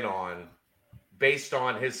zeroed in on based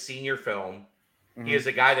on his senior film. Mm-hmm. He is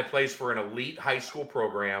a guy that plays for an elite high school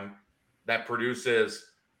program that produces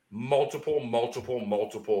multiple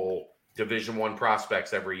Division I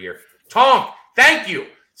prospects every year. Tonk, thank you.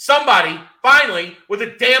 Somebody finally with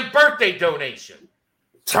a damn birthday donation.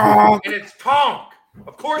 Tonk. And it's Tonk.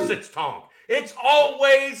 Of course it's Tonk. It's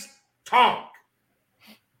always Tonk.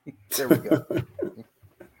 There we go.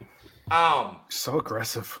 So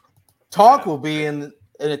aggressive. Tonk will be in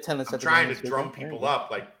attendance. I'm trying to drum people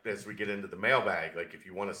up as we get into the mailbag. If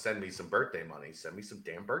you want to send me some birthday money, send me some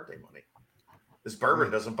damn birthday money. This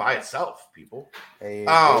bourbon doesn't buy itself, people. Hey.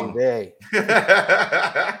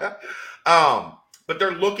 But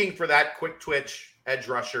they're looking for that quick twitch edge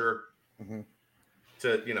rusher. Mm-hmm.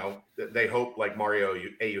 They hope Mario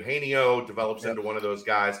Eugenio develops into one of those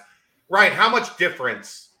guys. Ryan, how much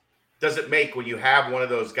difference does it make when you have one of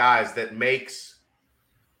those guys that makes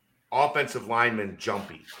offensive linemen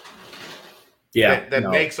jumpy? Yeah. That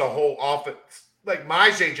makes a whole offense.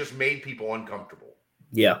 Myjai just made people uncomfortable.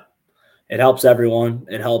 Yeah. It helps everyone.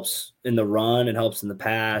 It helps in the run. It helps in the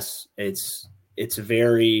pass. It's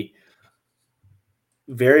very,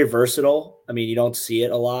 very versatile. I mean, you don't see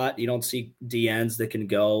it a lot. You don't see DNs that can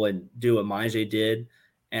go and do what Myjai did.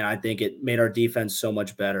 And I think it made our defense so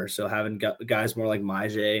much better. So having guys more like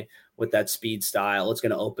Myjai with that speed style, it's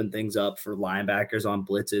going to open things up for linebackers on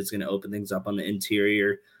blitzes. It's going to open things up on the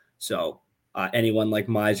interior. So anyone like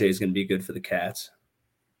Myjai is going to be good for the Cats.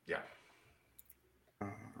 Yeah.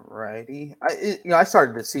 Righty. I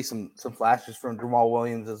started to see some flashes from Jamal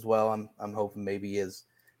Williams as well. I'm hoping maybe as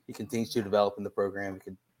he continues to develop in the program, he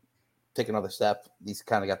could take another step. He's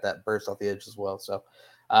kind of got that burst off the edge as well. So,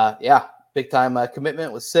 big time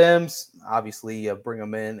commitment with Sims. Obviously, bring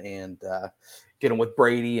him in and get him with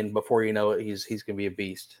Brady, and before you know it, he's going to be a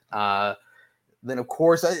beast. Then, of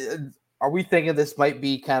course, are we thinking this might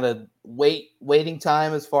be kind of waiting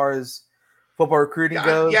time as far as football recruiting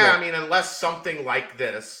goes? Yeah, I mean, unless something like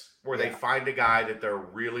this, where they find a guy that they're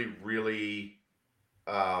really, really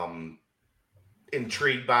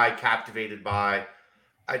intrigued by, captivated by.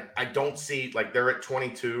 I don't see, they're at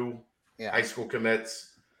 22 high school commits.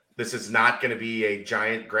 This is not going to be a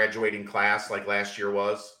giant graduating class like last year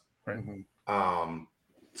was. Mm-hmm.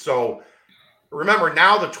 So remember,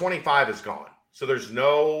 now the 25 is gone. So there's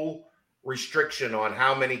no restriction on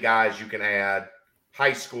how many guys you can add,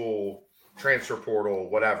 high school, transfer portal,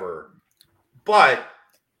 whatever. But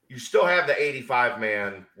you still have the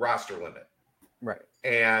 85-man roster limit. Right.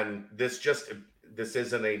 And this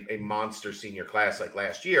isn't a monster senior class like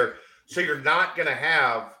last year. So you're not going to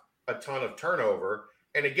have a ton of turnover.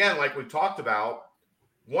 And again, like we talked about,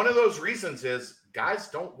 one of those reasons is guys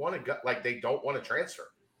don't want to go, like they don't want to transfer.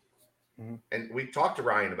 Mm-hmm. And we talked to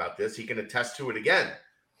Ryan about this. He can attest to it again.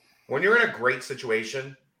 When you're in a great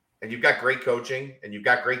situation and you've got great coaching and you've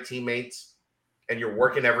got great teammates and you're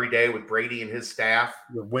working every day with Brady and his staff,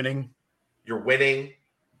 You're winning,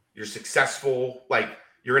 you're successful, like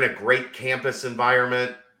you're in a great campus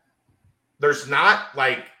environment. There's not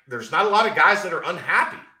a lot of guys that are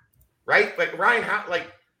unhappy, right? Like Ryan, 100%.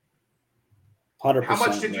 how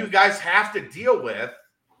much did you guys have to deal with?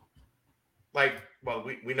 Like, well,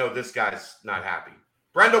 we know this guy's not happy.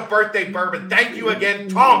 Brendel birthday bourbon. Thank you again,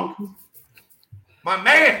 Tom. My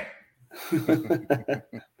man.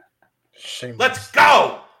 shameless. Let's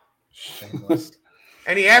go. Shameless.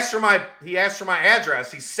 And he asked for my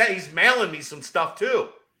address. He's mailing me some stuff too.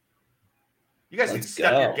 You guys need to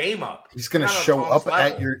step your game up. He's going to Not on show Tom's up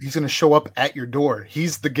level. He's going to show up at your door.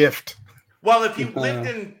 He's the gift. Well, if he lived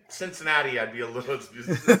in Cincinnati, I'd be a little.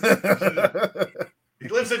 He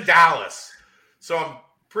lives in Dallas, so I'm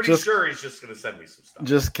pretty sure he's just going to send me some stuff.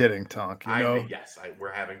 Just kidding, Tonk. We're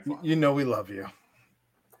having fun. You know we love you.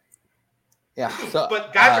 Yeah. So,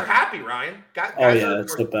 but guys are happy, Ryan.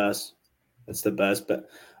 It's the best. It's the best. But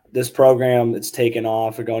this program, it's taken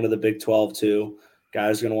off. We're going to the Big 12 too.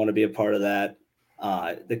 Guys are going to want to be a part of that.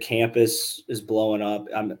 The campus is blowing up.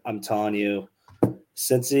 I'm telling you,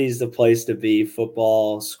 Cincy's the place to be.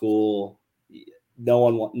 Football, school.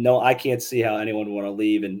 I can't see how anyone would want to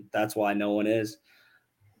leave, and that's why no one is.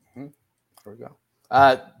 There we go.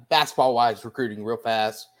 Basketball wise, recruiting real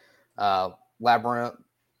fast. LeBron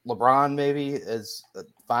maybe is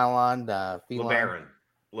Philon. LeBaron.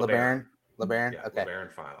 LeBaron. Yeah, Okay. LeBaron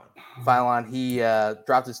Philon. He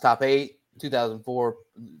dropped his top 8.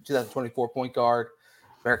 2024 point guard.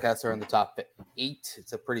 Bearcats are in the top 8.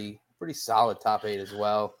 It's a pretty solid top 8 as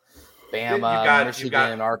well. Bama,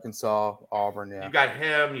 Michigan, Arkansas, Auburn. Yeah, you got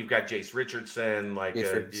him. You've got Jace Richardson.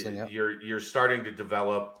 You're starting to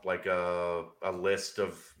develop like a list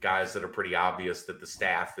of guys that are pretty obvious that the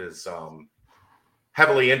staff is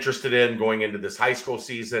heavily interested in going into this high school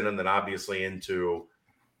season, and then obviously into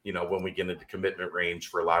when we get into commitment range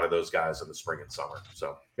for a lot of those guys in the spring and summer.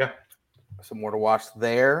 So yeah. Some more to watch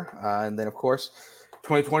there. And then, of course,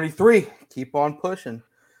 2023, keep on pushing.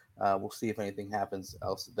 We'll see if anything happens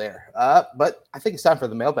else there. But I think it's time for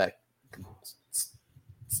the mailbag.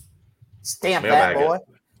 Stamp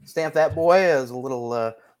that boy as a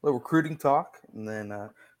little recruiting talk, and then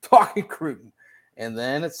talking recruiting. And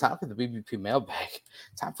then it's time for the BBP mailbag.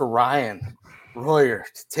 Time for Ryan Royer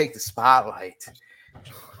to take the spotlight.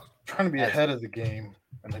 Trying to be ahead of the game,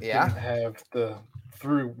 and I didn't have the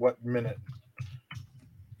through what minute.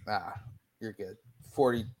 You're good.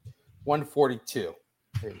 142.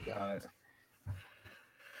 There you go.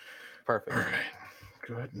 Perfect. All right.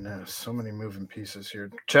 Goodness, so many moving pieces here.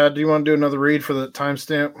 Chad, do you want to do another read for the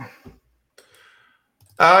timestamp?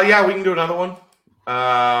 Yeah, we can do another one.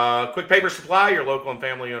 Quick Paper Supply, your local and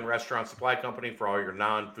family-owned restaurant supply company for all your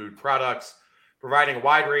non-food products, providing a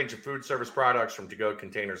wide range of food service products from to-go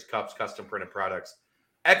containers, cups, custom printed products,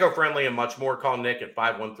 eco-friendly, and much more. Call Nick at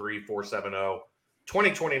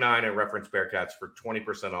 513-470-2029 and reference Bearcats for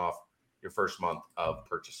 20% off your first month of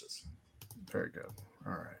purchases. Very good.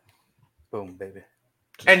 All right. Boom, baby.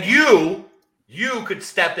 And you could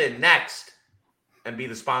step in next and be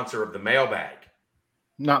the sponsor of the mailbag.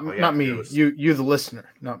 Not me. You the listener.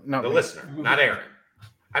 Not the me. listener, not Aaron.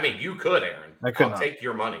 I mean, you could, Aaron. I'll take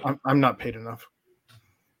your money. I'm not paid enough.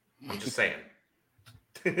 I'm just saying.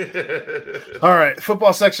 All right,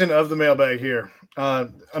 football section of the mailbag here.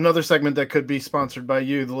 Another segment that could be sponsored by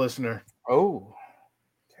you, the listener. Oh,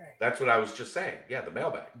 okay. That's what I was just saying. Yeah, the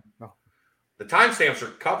mailbag. Oh. The timestamps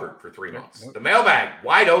are covered for 3 months. The mailbag,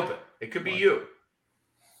 wide open. It could be you.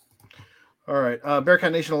 All right.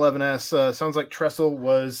 Bearcat Nation 11 asks, sounds like Tressel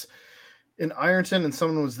was in Ironton and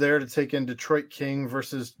someone was there to take in Detroit King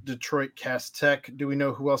versus Detroit Cass Tech. Do we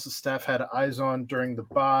know who else the staff had eyes on during the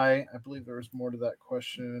bye? I believe there was more to that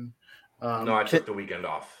question. No, I took the weekend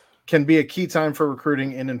off. Can be a key time for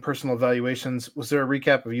recruiting and in-person evaluations. Was there a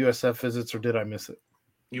recap of USF visits or did I miss it?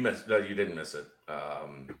 You missed. No, you didn't miss it.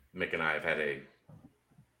 Mick and I have had a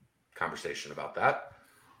conversation about that.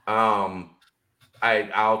 I'll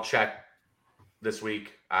check this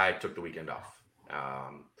week. I took the weekend off.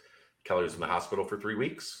 Kelly was in the hospital for 3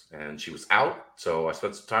 weeks, and she was out. So I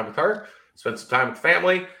spent some time with her, spent some time with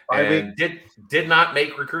family, and did not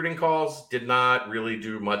make recruiting calls, did not really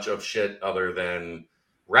do much of shit other than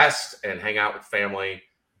rest and hang out with family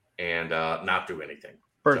and not do anything.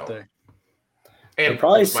 Birthday. And it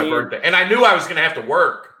was my birthday. And I knew I was going to have to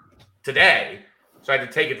work today, so I had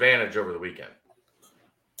to take advantage over the weekend.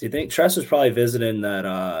 Do you think Tress was probably visiting that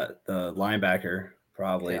the linebacker,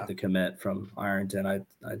 probably the commit from Ironton? I'd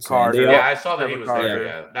say. Carter. Yeah, I saw that he was Carter. there.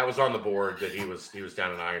 Yeah, that was on the board that he was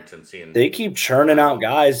down in Ironton seeing. They keep churning out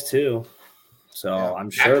guys too, so I'm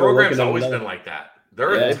sure that program's always been like that.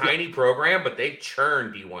 They're a tiny program, but they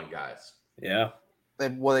churn D1 guys. Yeah.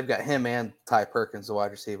 They've got him and Ty Perkins, the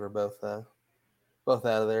wide receiver, both out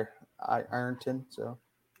of there, Ironton. So,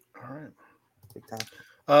 all right, big time.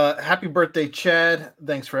 Happy birthday, Chad.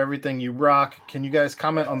 Thanks for everything. You rock. Can you guys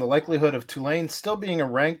comment on the likelihood of Tulane still being a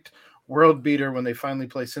ranked world beater when they finally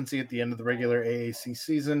play Cincy at the end of the regular AAC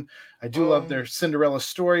season? I do love their Cinderella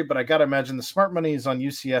story, but I got to imagine the smart money is on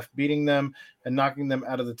UCF beating them and knocking them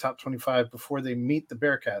out of the top 25 before they meet the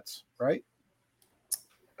Bearcats, right?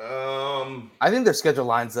 I think their schedule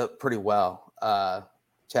lines up pretty well.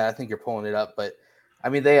 Chad, I think you're pulling it up, but I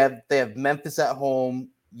mean, they have Memphis at home,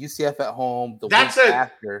 UCF at home.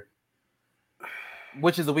 After,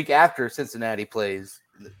 which is the week after Cincinnati plays.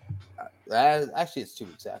 Actually, it's 2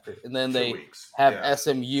 weeks after, and then they have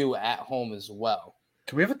SMU at home as well.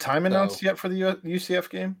 Do we have a time announced yet for the UCF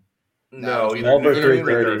game? No,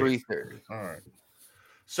 3:30. All right.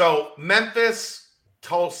 So Memphis,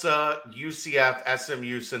 Tulsa, UCF,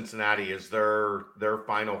 SMU, Cincinnati is their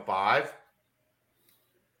final 5.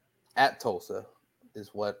 At Tulsa is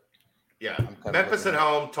what. Yeah, Memphis at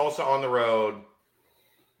home, Tulsa on the road.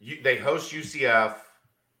 They host UCF.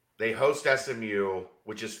 They host SMU,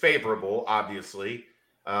 which is favorable, obviously.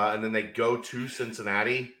 And then they go to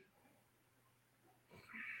Cincinnati.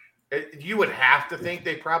 You would have to think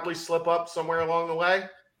they probably slip up somewhere along the way.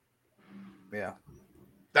 Yeah.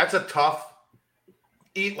 That's a tough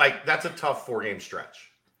 4-game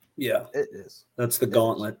stretch. Yeah. It is. That's the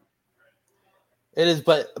gauntlet. It is,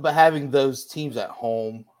 but having those teams at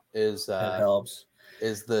home is that helps.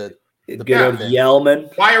 Is the good old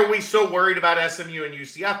Yellman. Why are we so worried about SMU and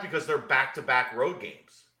UCF? Because they're back-to-back road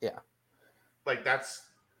games. Yeah, like that's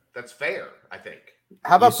fair. I think.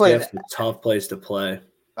 How about playing? A tough place to play.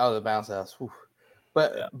 Oh, the bounce house. Whew.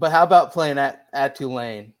 But how about playing at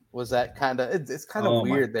Tulane? Was that kind of? It's kind of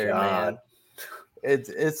weird there, man.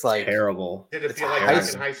 It's like terrible. Did it feel like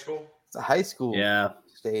back in high school? It's a high school.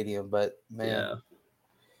 Stadium, but man,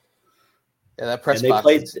 that press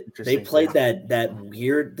box. They played that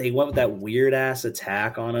weird. They went with that weird ass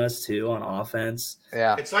attack on us too on offense.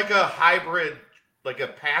 Yeah, it's like a hybrid, like a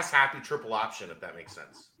pass happy triple option, if that makes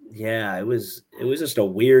sense. Yeah, it was just a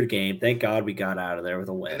weird game. Thank God we got out of there with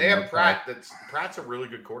a win. And they have Pratt. Pratt's a really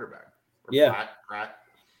good quarterback. Michael Pratt.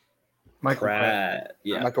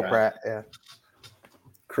 Yeah, Michael Pratt. Yeah,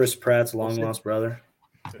 Chris Pratt's long lost brother.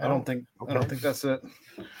 I don't think that's it.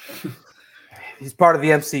 He's part of the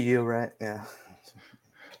MCU, right? Yeah.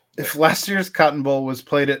 If last year's Cotton Bowl was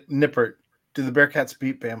played at Nippert, do the Bearcats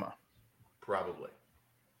beat Bama? Probably.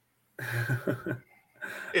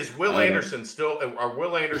 Is Will Anderson still? Are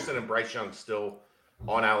Will Anderson and Bryce Young still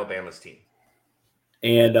on Alabama's team?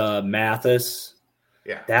 And Mathis.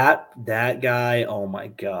 Yeah. That guy. Oh my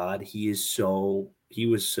God, he was so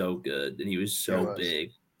good and he was so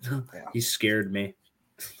big. Yeah. He scared me.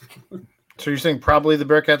 So you're saying probably the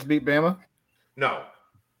Bearcats beat Bama? No.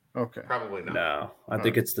 Okay. Probably not. No, I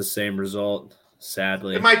think it's the same result.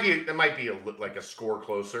 Sadly, it might be like a score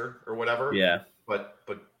closer or whatever. Yeah. But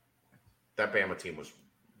that Bama team was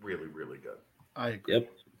really, really good. I agree.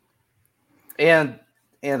 Yep. And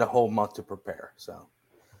a whole month to prepare. So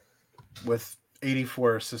with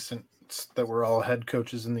 84 assistants that were all head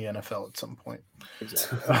coaches in the NFL at some point.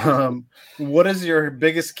 Exactly. What is your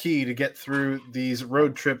biggest key to get through these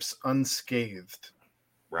road trips unscathed?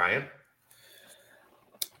 Ryan?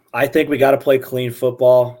 I think we got to play clean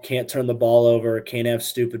football. Can't turn the ball over. Can't have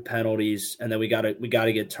stupid penalties. And then we got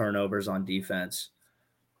to get turnovers on defense.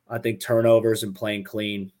 I think turnovers and playing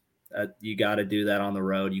clean. You got to do that on the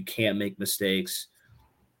road. You can't make mistakes.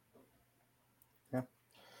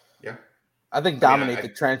 Yeah. I think dominate the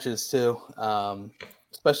trenches too,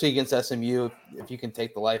 especially against SMU. If you can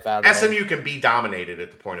take the life out of SMU can be dominated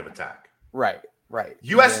at the point of attack. Right.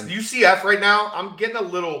 UCF right now, I'm getting a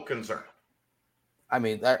little concerned. I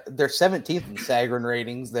mean, they're 17th in Sagarin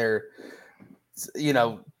ratings. They're,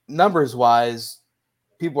 numbers wise,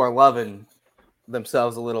 people are loving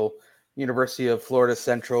themselves a little University of Florida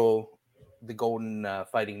Central the Golden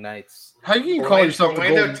Fighting Knights. How you can call yourself the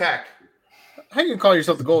Orlando Golden Tech. How you can call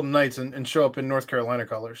yourself the Golden Knights and show up in North Carolina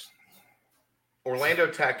colors? Orlando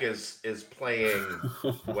Tech is playing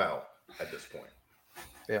well at this point.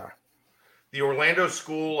 They are. The Orlando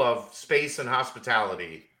School of Space and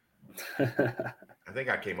Hospitality. I think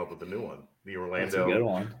I came up with a new one. The That's a good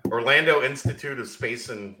one. Orlando Institute of Space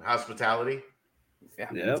and Hospitality. Yeah.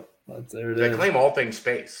 Yep. There it They is. claim all things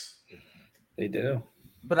space. They do.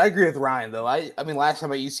 But I agree with Ryan though. I mean, last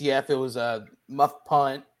time at UCF it was a muff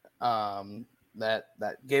punt that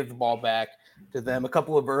gave the ball back to them. A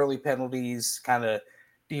couple of early penalties kind of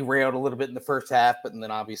derailed a little bit in the first half, but then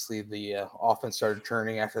obviously the offense started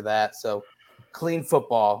churning after that. So clean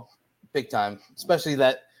football, big time. Especially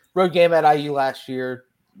that road game at IU last year.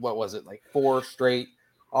 What was it, like 4 straight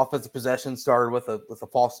offensive possessions started with a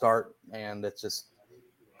false start, and it's just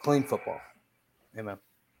clean football. Amen.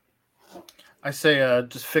 I say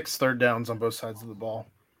just fix third downs on both sides of the ball.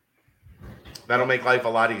 That'll make life a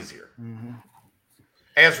lot easier. Mm-hmm.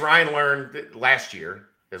 As Ryan learned last year,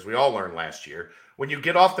 as we all learned last year, when you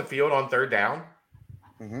get off the field on third down,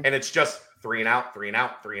 and it's just 3 and out, 3 and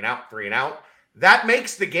out, 3 and out, 3 and out, that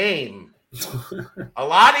makes the game a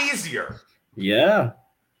lot easier. Yeah.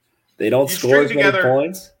 They don't You score string as many together-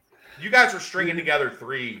 points. You guys are stringing together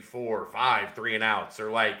 3, 4, 5 3 and outs, or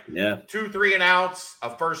like Yeah. 2 3 and outs, a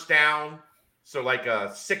first down, so like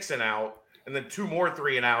a 6 and out, and then 2 more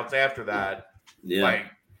 3 and outs after that. Yeah. Like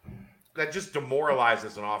that just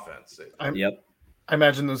demoralizes an offense. Yep. I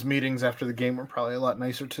imagine those meetings after the game were probably a lot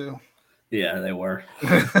nicer too. Yeah, they were.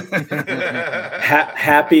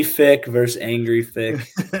 Happy Fick versus angry Fick.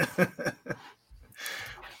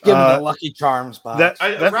 Give him the Lucky Charms box.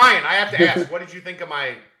 Ryan, I have to ask, what did you think of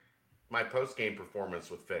my post-game performance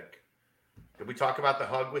with Fick? Did we talk about the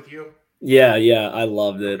hug with you? Yeah, I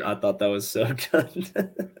loved it. I thought that was so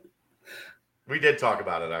good. We did talk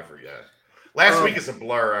about it. I forget. Last week is a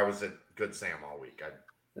blur. I was at Good Sam all week.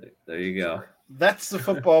 There you go. That's the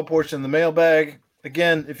football portion of the mailbag.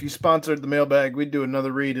 Again, if you sponsored the mailbag, we'd do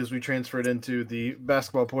another read as we transfer it into the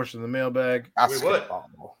basketball portion of the mailbag. We would.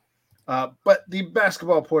 But the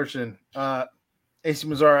basketball portion, AC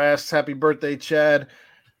Mazzara asks, happy birthday, Chad.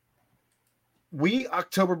 We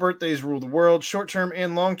October birthdays rule the world, short term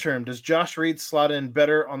and long term. Does Josh Reed slot in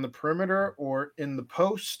better on the perimeter or in the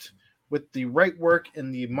post with the right work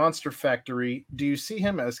in the monster factory? Do you see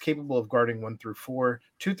him as capable of guarding 1 through 4,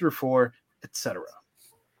 2 through 4, etc.?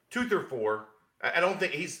 2 through 4. I don't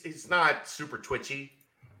think he's not super twitchy.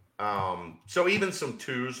 So even some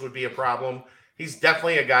 2s would be a problem. He's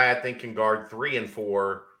definitely a guy I think can guard 3 and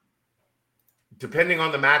 4. Depending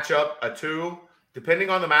on the matchup, a 2. Depending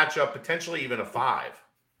on the matchup, potentially even a 5,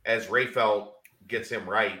 as Rayfeld gets him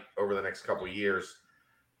right over the next couple of years.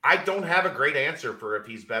 I don't have a great answer for if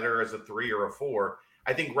he's better as a 3 or a 4.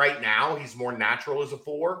 I think right now he's more natural as a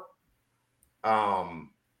 4.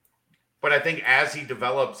 But I think as he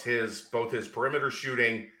develops both his perimeter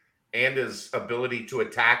shooting and his ability to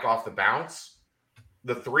attack off the bounce,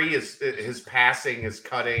 the 3 is his passing, his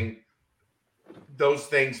cutting. Those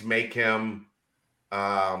things make him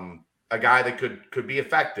a guy that could be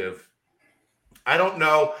effective. I don't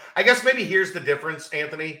know. I guess maybe here's the difference,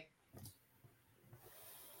 Anthony.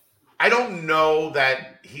 I don't know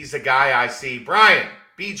that he's a guy I see. Brian,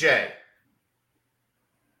 BJ.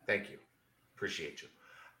 Thank you. Appreciate you.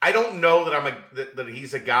 I don't know that that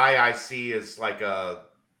he's a guy I see as like a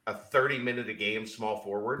 30-minute a game small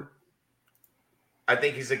forward. I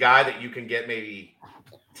think he's a guy that you can get maybe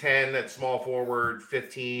 10 at small forward,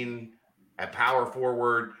 15 at power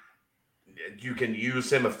forward. You can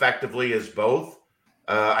use him effectively as both.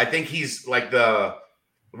 I think he's like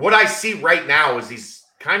what I see right now is he's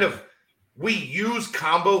kind of, we use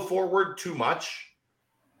combo forward too much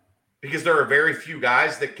because there are very few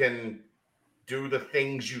guys that can do the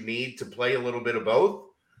things you need to play a little bit of both.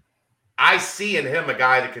 I see in him a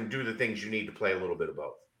guy that can do the things you need to play a little bit of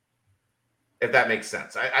both, if that makes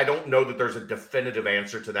sense. I don't know that there's a definitive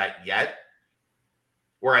answer to that yet,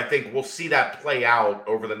 where I think we'll see that play out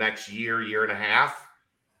over the next year and a half,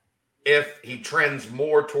 if he trends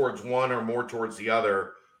more towards one or more towards the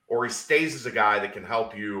other, or he stays as a guy that can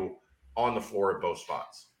help you on the floor at both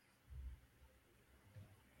spots.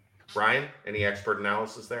 Brian, any expert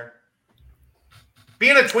analysis there?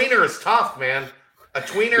 Being a tweener is tough, man. A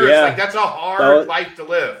tweener is like, that's a hard life to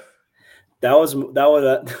live. That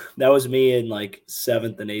was me in like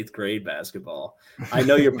 7th and 8th grade basketball. I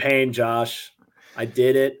know your pain, Josh. I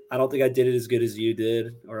did it. I don't think I did it as good as you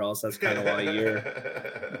did, or else that's kind of why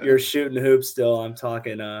you're shooting hoops still. I'm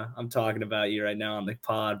talking about you right now on the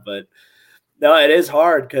pod, but No, it is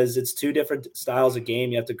hard because it's two different styles of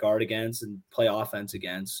game you have to guard against and play offense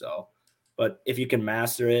against. So, but if you can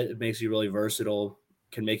master it, it makes you really versatile,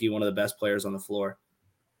 can make you one of the best players on the floor.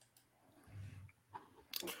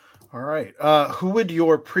 All right. Who would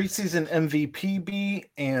your preseason MVP be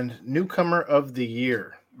and newcomer of the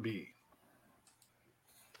year be?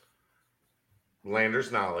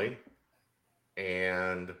 Landers Nolly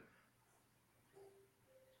and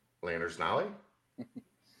Landers Nolly.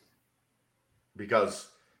 Because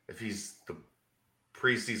if he's the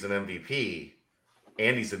preseason MVP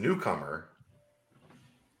and he's a newcomer,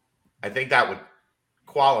 I think that would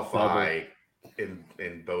qualify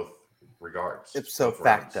in both regards. Ipso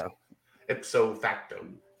facto. Ipso facto.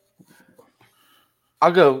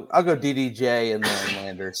 I'll go DDJ and then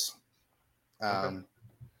Landers. Okay.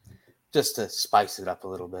 Just to spice it up a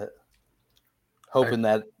little bit. Hoping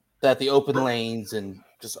that the open lanes and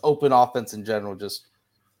just open offense in general just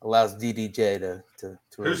allows DDJ to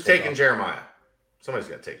Who's taking Jeremiah? Somebody's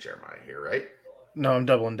got to take Jeremiah here, right? No, I'm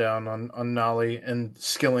doubling down on Nolly, and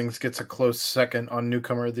Skillings gets a close second on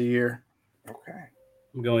newcomer of the year. Okay.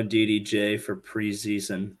 I'm going DDJ for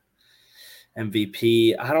preseason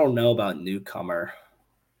MVP. I don't know about newcomer.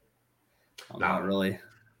 I'm not really.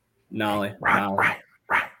 Nolly. Right.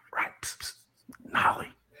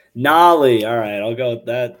 Nolly. All right, I'll go with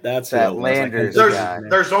that. That's that what it was. Landers.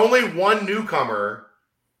 There's only one newcomer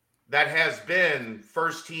that has been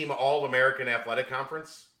first team All-American Athletic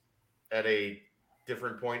Conference at a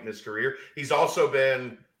different point in his career. He's also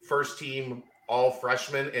been first team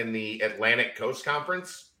All-Freshman in the Atlantic Coast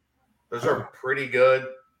Conference. Those are pretty good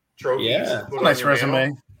trophies. Yeah. to put on Nice your resume.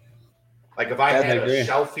 mantle. Like if I Yeah, had I agree. a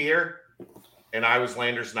shelf here and I was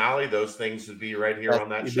Landers Nolly, those things would be right here on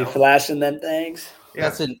that You'd be shelf. flashing them things. Yeah,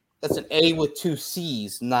 That's an A with two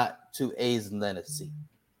C's, not two A's and then a C.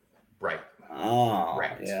 right. Oh,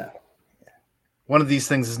 Right. yeah. One of these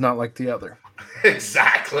things is not like the other.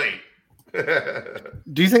 Exactly.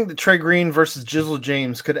 Do you think that Trey Green versus Jizzle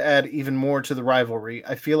James could add even more to the rivalry?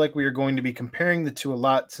 I feel like we are going to be comparing the two a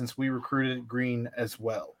lot since we recruited Green as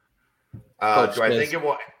well. Do I think it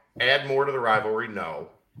will add more to the rivalry? No.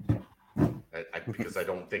 Because I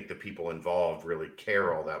don't think the people involved really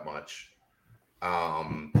care all that much.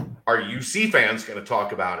 Are UC fans going to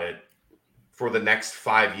talk about it for the next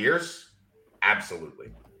 5 years? Absolutely.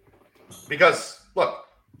 Because, look,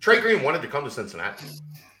 Trey Green wanted to come to Cincinnati.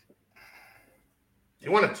 He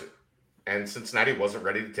wanted to. And Cincinnati wasn't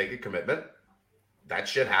ready to take a commitment. That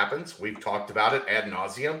shit happens. We've talked about it ad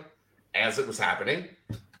nauseum as it was happening.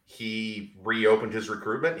 He reopened his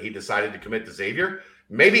recruitment. He decided to commit to Xavier.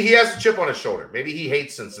 Maybe he has a chip on his shoulder. Maybe he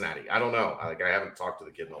hates Cincinnati. I don't know. I haven't talked to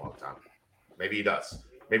the kid in a long time. Maybe he does.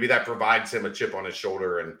 Maybe that provides him a chip on his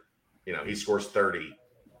shoulder and, he scores 30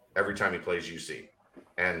 every time he plays UC.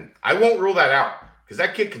 And I won't rule that out because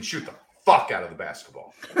that kid can shoot the fuck out of the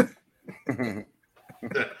basketball.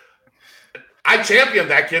 I championed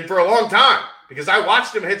that kid for a long time because I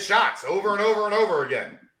watched him hit shots over and over and over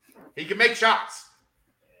again. He can make shots.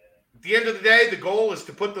 At the end of the day, the goal is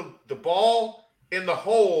to put the ball in the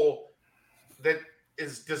hole that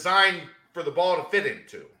is designed for the ball to fit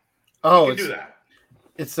into. Oh, you can do that.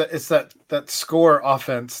 It's that score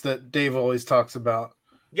offense that Dave always talks about.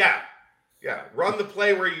 Yeah. Run the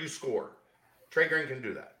play where you score. Trey Green can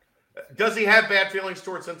do that. Does he have bad feelings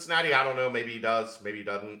towards Cincinnati? I don't know. Maybe he does. Maybe he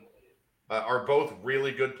doesn't. Are both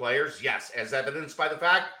really good players? Yes, as evidenced by the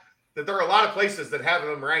fact that there are a lot of places that have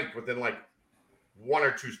them ranked within like 1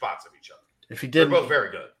 or 2 spots of each other. If he They're didn't, both very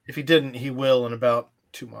good. If he didn't, he will in about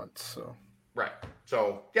 2 months. So Right.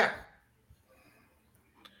 So, yeah.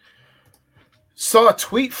 Saw a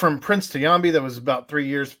tweet from Prince Tayambi that was about 3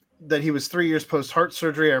 years, that he was 3 years post heart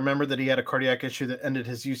surgery. I remember that he had a cardiac issue that ended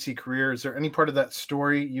his UC career. Is there any part of that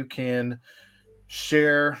story you can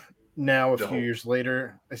share now, a few years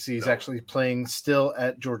later? I see he's actually playing still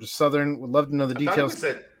at Georgia Southern. Would love to know the details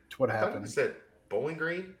to what happened. Is it Bowling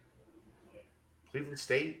Green? Cleveland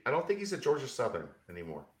State? I don't think he's at Georgia Southern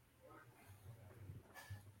anymore.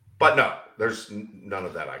 But no, there's none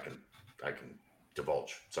of that I can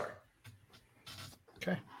divulge. Sorry.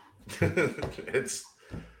 Okay. It's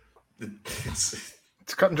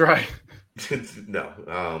cut and dry.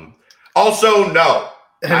 No. Also, no.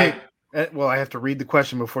 Well, I have to read the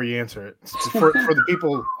question before you answer it. For the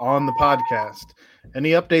people on the podcast,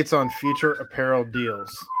 any updates on future apparel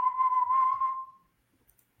deals?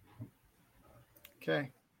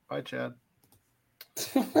 Okay. Bye, Chad.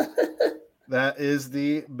 That is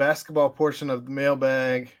the basketball portion of the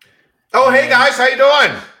mailbag. Oh, hey guys, how you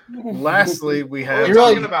doing? Lastly, we have You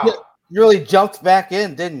really jumped back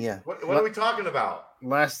in, didn't you? What are we talking about?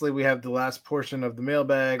 Lastly, we have the last portion of the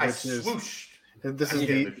mailbag, I which is swooshed. This is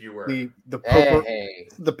Again, if you were.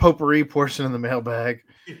 the potpourri portion of the mailbag.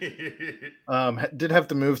 Did have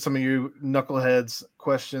to move some of you knuckleheads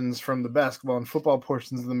questions from the basketball and football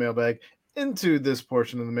portions of the mailbag into this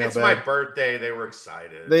portion of the mailbag. It's my birthday. They were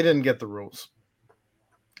excited. They didn't get the rules.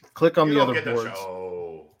 Click on the other boards.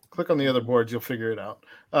 Click on the other boards. You'll figure it out.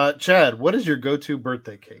 Chad, what is your go-to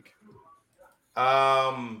birthday cake?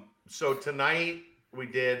 So tonight we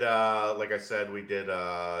did, like I said, we did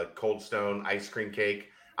Cold Stone ice cream cake.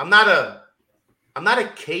 I'm not a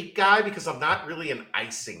cake guy because I'm not really an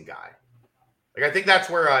icing guy. Like, I think that's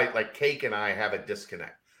where cake and I have a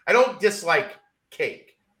disconnect. I don't dislike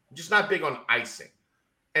cake. I'm just not big on icing.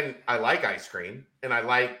 And I like ice cream and I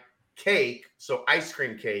like cake. So ice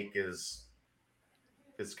cream cake is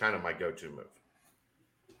kind of my go-to move.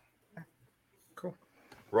 Cool.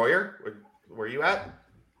 Royer, where you at?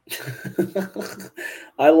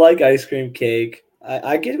 I like ice cream cake.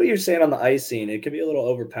 I get what you're saying on the icing. It can be a little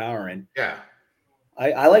overpowering. Yeah.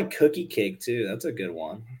 I like cookie cake too. That's a good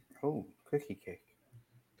one. Oh, cookie cake.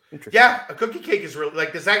 Interesting. Yeah, a cookie cake is really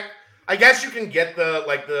does that? I guess you can get the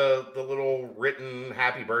little written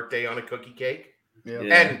happy birthday on a cookie cake. Yeah.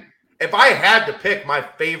 And if I had to pick my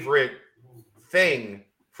favorite thing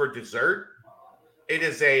for dessert, it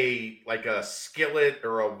is a skillet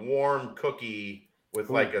or a warm cookie with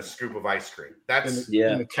a scoop of ice cream. That's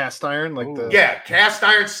in the cast iron, cast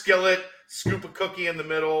iron skillet, scoop of cookie in the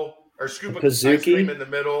middle, or scoop of ice cream in the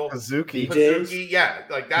middle. Pizookie, yeah,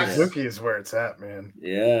 that's Pizookie is where it's at, man.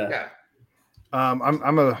 Yeah.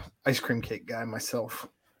 I'm a ice cream cake guy myself.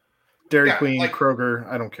 Dairy Queen, Kroger,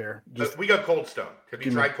 I don't care. We got Cold Stone. Have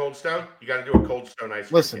you tried Cold Stone? You got to do a Cold Stone ice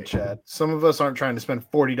cream. Listen, cake. Chad, some of us aren't trying to spend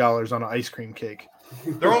 $40 on an ice cream cake.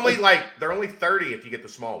 They're only $30 if you get the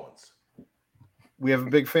small ones. We have a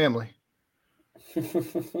big family.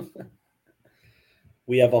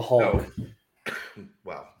 We have a Hulk. No.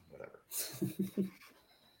 Well, whatever.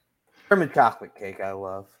 German chocolate cake I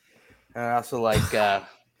love. And I also like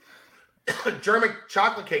German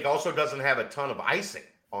chocolate cake also doesn't have a ton of icing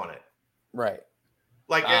on it. Right.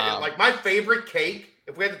 Like my favorite cake,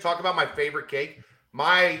 if we had to talk about my favorite cake,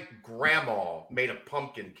 my grandma made a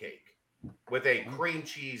pumpkin cake with a cream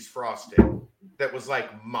cheese frosting that was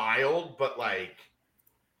mild, but like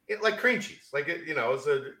cream cheese.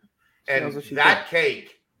 That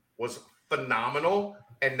cake was phenomenal.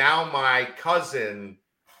 And now my cousin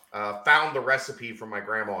found the recipe from my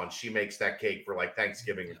grandma, and she makes that cake for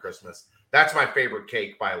Thanksgiving and Christmas. That's my favorite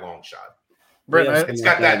cake by a long shot. Brent, it's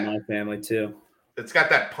got that in my family too. It's got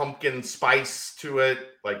that pumpkin spice to it,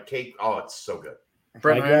 cake. Oh, it's so good.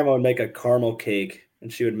 My grandma would make a caramel cake,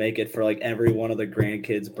 and she would make it for every one of the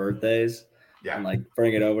grandkids' birthdays. Yeah, and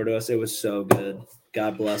bring it over to us. It was so good.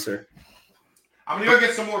 God bless her. I'm gonna go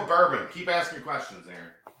get some more bourbon. Keep asking questions,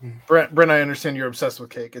 Aaron. Brent, I understand you're obsessed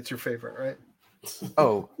with cake. It's your favorite, right?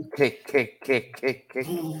 Oh, cake.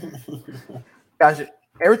 Gosh,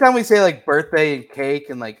 every time we say birthday and cake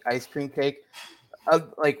and ice cream cake,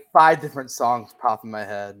 5 different songs pop in my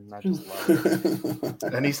head, and I just love it.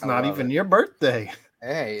 And it's not even your birthday.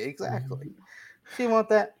 Hey, exactly. Do you want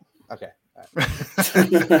that? Okay.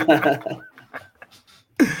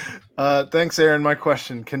 Thanks, Aaron. My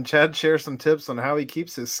question: can Chad share some tips on how he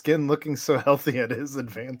keeps his skin looking so healthy at his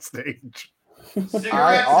advanced age?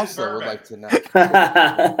 I also would like to know.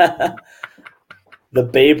 The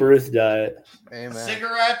Babe Ruth diet. Amen.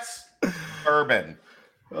 Cigarettes, bourbon.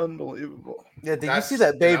 Unbelievable. Yeah, did you see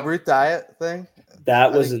that Babe Ruth diet thing?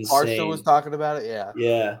 That was insane. Arthur was talking about it.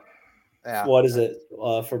 Yeah. What is it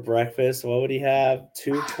for breakfast? What would he have?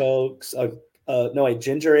 2 Cokes, a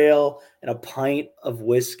ginger ale, and a pint of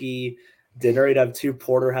whiskey. Dinner, he'd have 2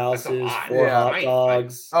 porterhouses, 4 hot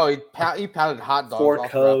dogs. Oh, he pounded hot dogs 4 all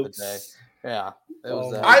throughout the day. Cokes. Yeah, it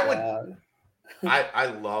was. I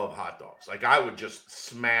love hot dogs. I would just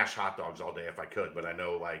smash hot dogs all day if I could, but I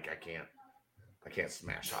know I can't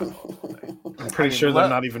smash hot dogs all day. I'm pretty sure they're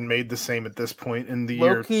not even made the same at this point in the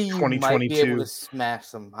year 2022. You might be able to smash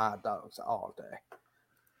some hot dogs all day.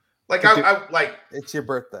 It's your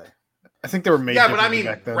birthday. I think they were made. Yeah, but I mean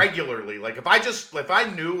back then. regularly. If I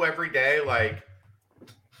knew every day,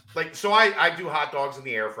 so I do hot dogs in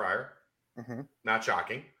the air fryer. Mm-hmm. Not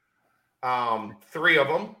shocking. 3 of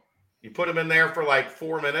them. You put them in there for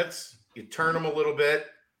 4 minutes. You turn them a little bit,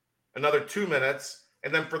 another 2 minutes,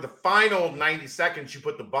 and then for the final 90 seconds, you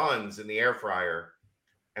put the buns in the air fryer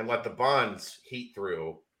and let the buns heat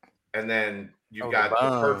through, and then you've got the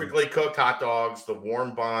perfectly cooked hot dogs, the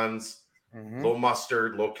warm buns. Mm-hmm. Little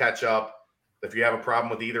mustard, little ketchup. If you have a problem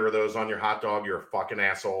with either of those on your hot dog, you're a fucking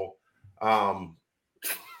asshole.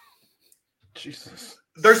 Jesus.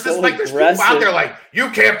 there's So there's people out aggressive. there like, you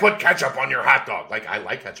can't put ketchup on your hot dog. Like, I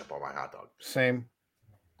like ketchup on my hot dog. Same.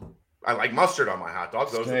 I like mustard on my hot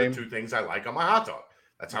dog. Those are Same. the two things I like on my hot dog.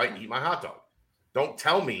 That's how I eat my hot dog. Don't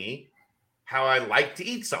tell me how I like to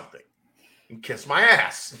eat something and kiss my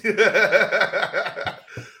ass.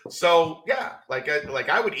 So yeah, like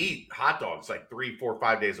I would eat hot dogs like 3, 4,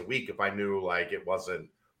 5 days a week if I knew like it wasn't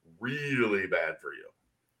really bad for you.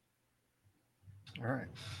 All right.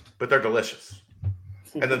 But they're delicious.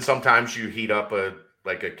 And then sometimes you heat up a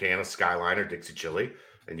can of Skyline or Dixie Chili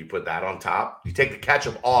and you put that on top. You take the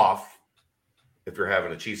ketchup off if you're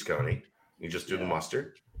having a cheese coney. You just do the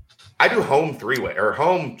mustard. I do home three-way or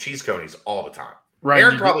home cheese conies all the time. Ryan,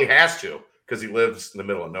 Aaron probably has to because he lives in the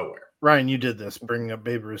middle of nowhere. Ryan, you did this, bringing up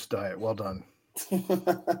Babe Ruth's diet. Well done. I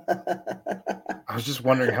was just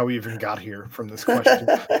wondering how we even got here from this question.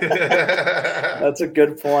 That's a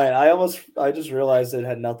good point. I just realized it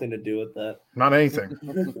had nothing to do with that. Not anything.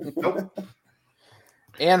 Nope.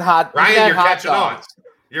 And Ryan, you're hot catching dogs. on.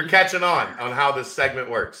 You're catching on how this segment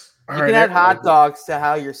works. All You right, can add Aaron- hot dogs to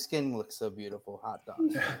how your skin looks so beautiful. Hot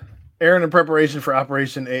dogs. Aaron, in preparation for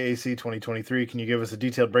Operation AAC 2023, can you give us a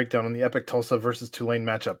detailed breakdown on the epic Tulsa versus Tulane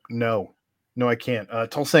matchup? No, I can't.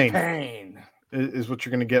 Tulane Pain. is what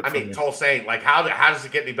you're going to get. I from mean, me. Tulsa, like how does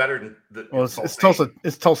it get any better than the Well, it's Tulsa.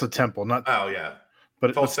 It's Tulsa Temple, not. Oh yeah.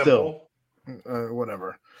 But Tulsa still,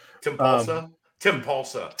 whatever. Timpulsa.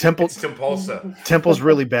 Timpulsa. Temple. It's Timpulsa. Temple's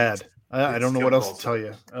really bad. I don't know what else Temple's- to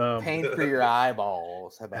tell you. Pain for your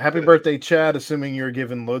eyeballs. How about Happy that? birthday, Chad. Assuming you're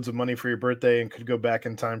given loads of money for your birthday and could go back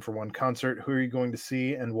in time for one concert, who are you going to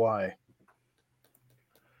see and why?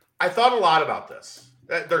 I thought a lot about this.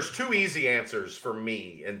 There's two easy answers for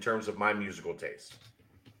me in terms of my musical taste.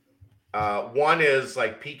 One is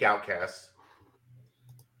like peak Outcast.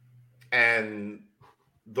 And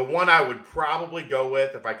the one I would probably go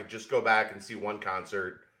with if I could just go back and see one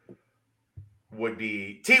concert would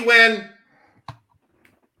be T-Win.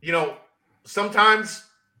 You know, sometimes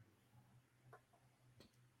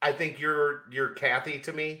I think you're Kathy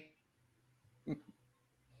to me,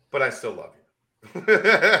 but I still love you.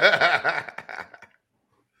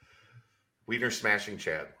 Wiener smashing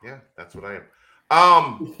Chad. Yeah, that's what I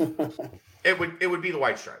am. It would be the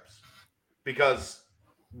White Stripes because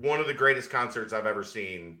one of the greatest concerts I've ever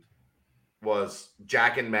seen was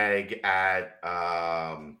Jack and Meg at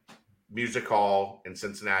Music Hall in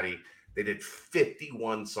Cincinnati. They did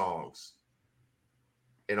 51 songs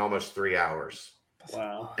in almost 3 hours.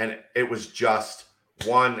 Wow. And it was just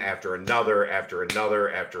one after another, after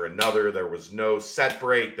another, after another. There was no set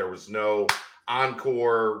break. There was no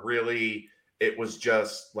encore, really. It was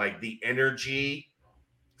just like the energy.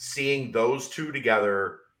 Seeing those two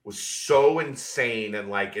together was so insane and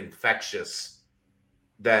like infectious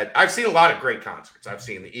that I've seen a lot of great concerts. I've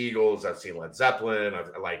seen the Eagles. I've seen Led Zeppelin.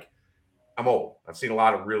 I'm old. I've seen a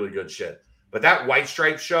lot of really good shit. But that White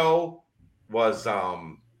Stripe show was,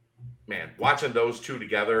 man, watching those two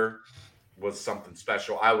together was something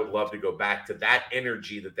special. I would love to go back to that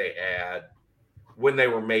energy that they had when they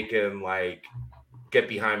were making like Get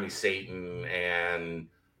Behind Me, Satan, and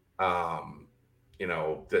the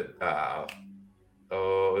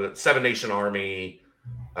Seven Nation Army,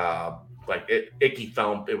 Icky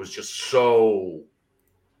Thump. It was just so.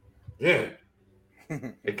 Yeah.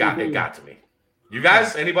 It got to me. You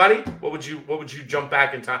guys, anybody? What would you jump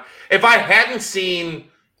back in time? If I hadn't seen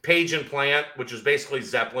Page and Plant, which is basically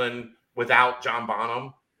Zeppelin without John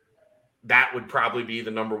Bonham, that would probably be the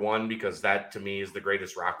number one because that to me is the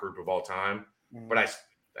greatest rock group of all time. But I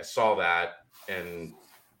saw that and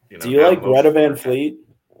do you like Greta Van Fleet?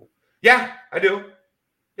 Yeah, I do.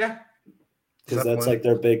 Yeah. Because that's like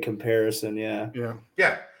their big comparison. Yeah.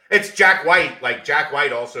 Yeah. It's Jack White. Like Jack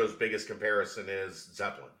White also's biggest comparison is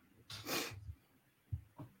Zeppelin.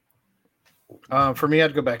 For me,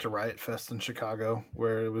 I'd go back to Riot Fest in Chicago,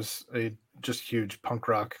 where it was a just huge punk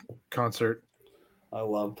rock concert. I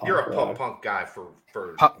love punk You're a rock. punk guy for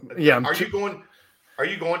yeah. Are you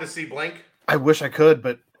going to see Blink? I wish I could,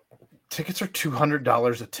 but tickets are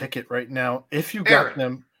 $200 a ticket right now. If you got Aaron,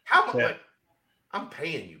 them, How much? Yeah. I'm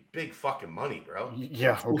paying you big fucking money, bro.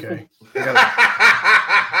 yeah, okay.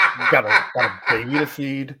 Got a baby to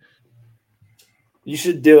feed. You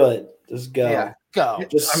should do it. Just go. Yeah, go.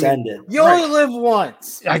 Just send it. You only live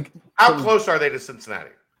once. How close are they to Cincinnati?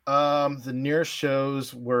 The nearest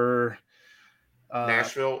shows were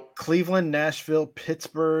Nashville. Cleveland, Nashville,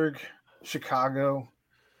 Pittsburgh, Chicago.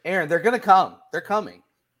 Aaron, they're gonna come. They're coming.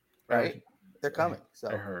 Right? They're coming. So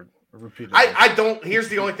I heard. Repeated. I don't. Here's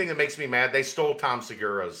the only thing that makes me mad. They stole Tom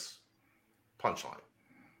Segura's punchline.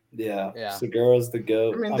 Yeah. Segura's the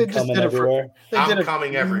goat. I mean, I'm they just coming did it for- everywhere. I'm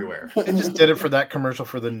coming everywhere. They just did it for that commercial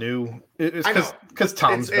for the new. It's I know. because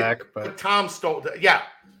Tom's back, but Tom stole. Yeah,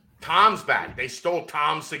 Tom's back. They stole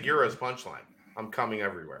Tom Segura's punchline. I'm coming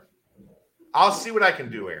everywhere. I'll see what I can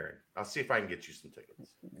do, Aaron. I'll see if I can get you some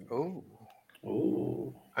tickets. Oh,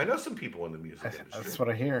 Ooh. I know some people in the music industry. that's what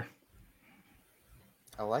I hear.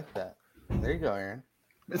 I like that. There you go, Aaron.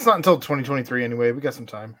 It's not until 2023 anyway. We got some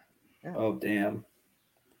time. Oh, damn.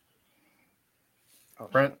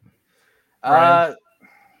 Brent, I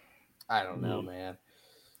don't know, man.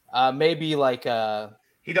 Maybe like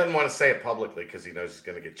He doesn't want to say it publicly because he knows he's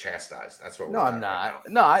going to get chastised. That's what. no, we're I'm at not. right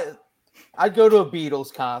now. No, I'd go to a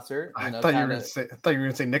Beatles concert. I You know, thought you were kinda,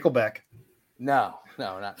 gonna say Nickelback. no,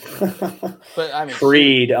 not. But I mean,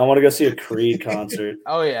 Creed. I want to go see a Creed concert.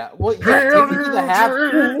 Oh yeah. Well, yeah, take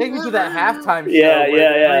me to that halftime show. Yeah.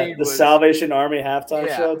 where Creed The was- Salvation Army halftime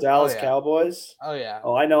Yeah. show, Dallas Oh, yeah. Cowboys. Oh yeah.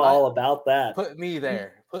 Oh, I know all about that. Put me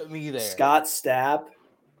there. Scott Stapp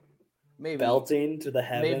maybe belting to the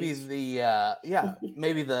heavens. maybe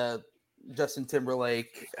maybe the Justin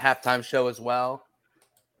Timberlake halftime show as well.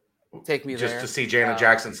 Take me Just there. to see Janet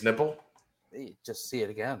Jackson's nipple. Just see it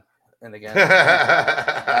again and again.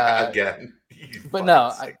 Again. But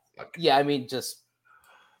no, yeah, I mean just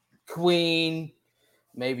Queen,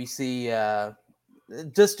 maybe see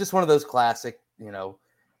just one of those classic,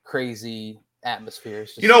 crazy atmospheres.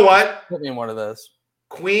 Just You know what? Put me in one of those.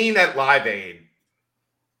 Queen at Live Aid.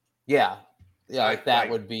 Yeah. Yeah, like that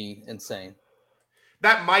Like- would be insane.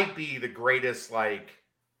 That might be the greatest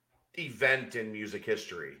event in music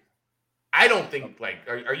history. I don't think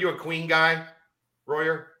are you a Queen guy,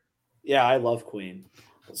 Royer? Yeah, I love Queen.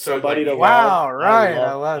 So, Somebody to Wow, love. Ryan,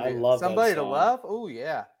 I love I it. love that Somebody to song. love? Oh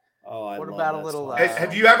yeah. Oh, I What love about a that little, song.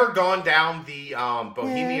 Have you ever gone down the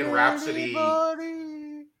Bohemian Rhapsody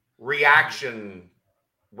Anybody? reaction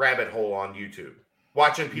rabbit hole on YouTube?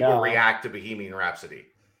 Watching people No. react to Bohemian Rhapsody.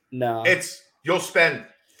 No, You'll spend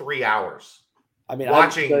 3 hours I mean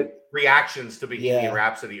watching reactions to Bohemian Yeah.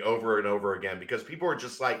 Rhapsody over and over again because people are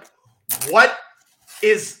just like, what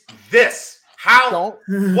is this? How?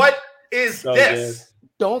 What is So this?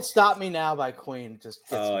 Don't Stop Me Now by Queen just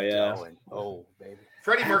gets Oh, me yeah. going. Oh baby.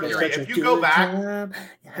 Freddie Mercury, Such a if you go good back, time,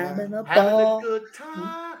 having a having a ball. good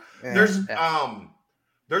time. Yeah.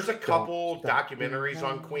 There's a couple Stop Me documentaries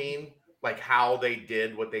on Now. Queen, like how they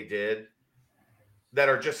did what they did, that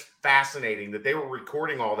are just fascinating. That they were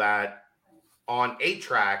recording all that on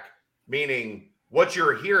 8-track, meaning what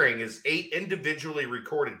you're hearing is 8 individually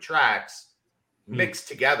recorded tracks mixed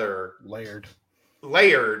together,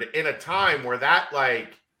 layered in a time where that Who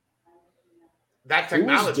was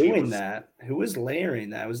technology doing that? Who was layering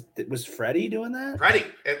that? Was Freddie doing that? Freddie,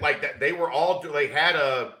 and that they were all they had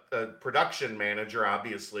a production manager,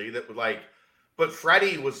 obviously, that would but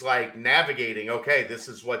Freddie was navigating, okay, this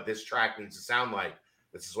is what this track needs to sound like.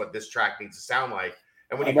 This is what this track needs to sound like.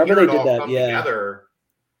 And when I you remember hear they it did all that, come yeah. together,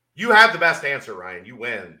 you have the best answer, Ryan. You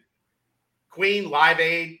win. Queen Live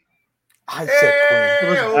Aid. I said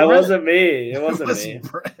Queen. That wasn't me. It wasn't me.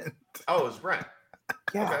 Brent. Oh, it was Brent.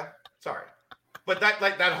 Yeah. Okay, sorry. But that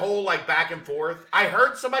that whole back and forth. I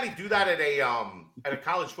heard somebody do that at a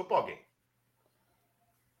college football game.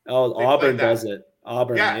 Oh, They Auburn played that. does it.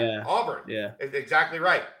 Auburn, yeah. Auburn. Yeah. Exactly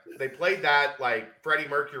right. They played that Freddie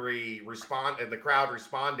Mercury and the crowd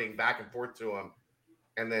responding back and forth to him,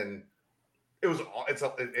 and then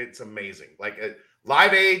it's amazing.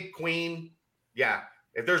 Live Aid, Queen, yeah.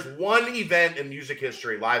 If there's one event in music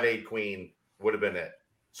history, Live Aid, Queen would have been it.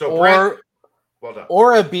 So Brent, well done.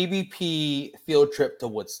 Or a BBP field trip to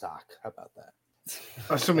Woodstock. How about that?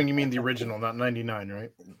 Assuming you mean the original, not 99, right?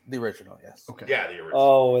 The original, yes. Okay. Yeah, the original.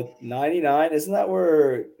 Oh, with 99, isn't that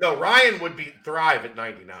where? No, Ryan would thrive at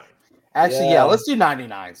 99. Actually, Yeah. yeah, let's do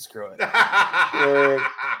 99. Screw it.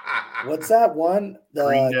 What's that one?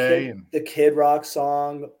 Green Day The Kid Rock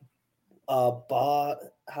song. Ba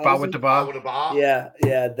With the Bob. With a Bob. Yeah,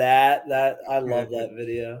 that I love that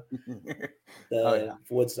video. The Oh, yeah.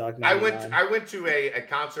 Woodstock. I 99. went to a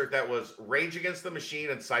concert that was Rage Against the Machine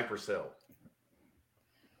in Cypress Hill.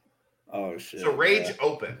 Oh shit. So Rage yeah.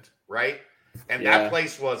 opened, right? And Yeah. that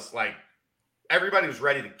place was everybody was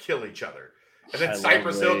ready to kill each other. And then I love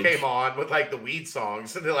Cypress Hill Rage. came on with the weed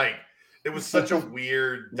songs, and it was such a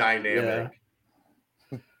weird dynamic.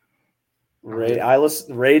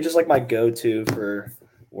 Rage is my go-to for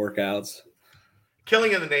workouts.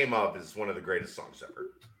 Killing in the Name of is one of the greatest songs ever.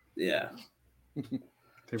 Yeah. They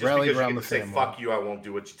Just rallied because you around get the to say family. "fuck you," I won't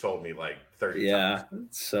do what you told me 30 Yeah.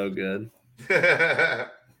 It's so good. times.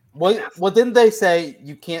 Well, didn't they say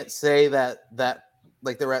you can't say that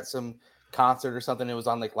they were at some concert or something. It was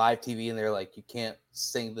on like live TV, and they're like, you can't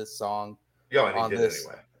sing this song. Yo, and he on did this.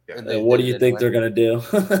 anyway. Yeah. And What do you think they're gonna do?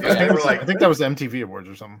 They were like, I think that was MTV Awards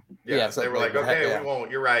or something. yeah, Yeah, they something were like, like that, okay, yeah. we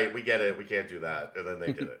won't. You're right. We get it. We can't do that. And then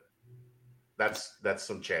they did it. That's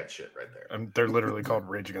some Chad shit right there. And they're literally called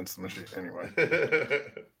Rage Against the Machine. Anyway,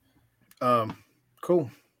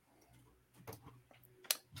 cool.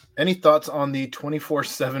 Any thoughts on the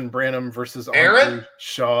 24/7 Branham versus Aaron? Andre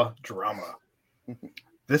Shaw drama?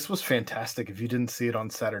 This was fantastic. If you didn't see it on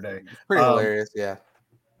Saturday, Pretty hilarious, yeah.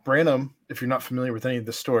 Branham, if you're not familiar with any of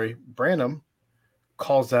the story, Branham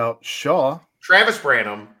calls out Shaw. Travis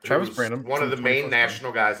Branham, one of the from main 24/7.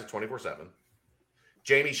 national guys at 24/7.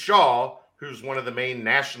 Jamie Shaw, who's one of the main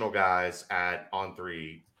national guys at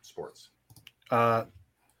On3 Sports.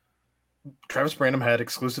 Travis Branham had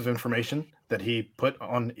exclusive information that he put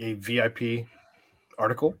on a VIP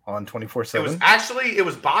article on 24/7. It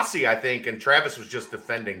was Bossy, I think, and Travis was just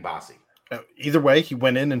defending Bossy. Either way, he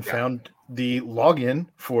went in and found the login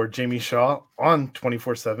for Jamie Shaw on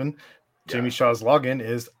 24/7. Jamie Shaw's login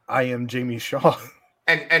is I am Jamie Shaw.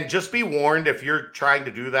 And just be warned, if you're trying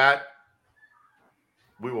to do that,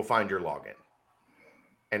 we will find your login.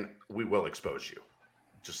 And we will expose you.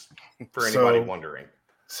 Just for anybody wondering.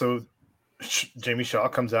 So Jamie Shaw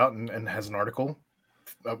comes out and has an article,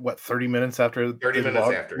 30 minutes after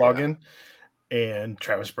login. And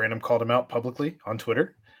Travis Branham called him out publicly on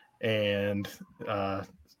Twitter and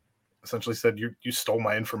essentially said, you stole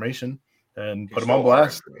my information and put him on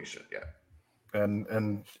blast. Yeah.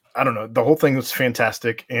 And I don't know, the whole thing was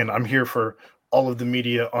fantastic. And I'm here for all of the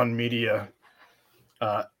media on media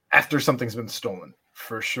after something's been stolen,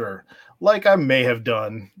 for sure. Like I may have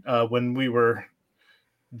done when we were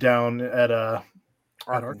down at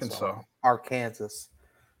Arkansas.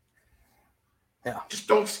 Yeah. Just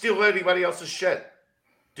don't steal anybody else's shit.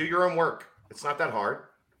 Do your own work. It's not that hard.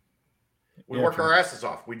 We work our asses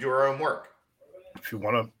off. We do our own work. If you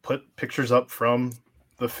want to put pictures up from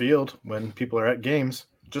the field when people are at games,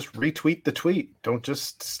 just retweet the tweet. Don't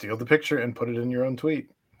just steal the picture and put it in your own tweet.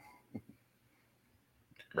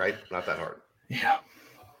 Right? Not that hard. Yeah.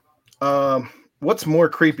 What's more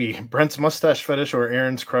creepy, Brent's mustache fetish or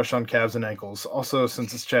Aaron's crush on calves and ankles? Also,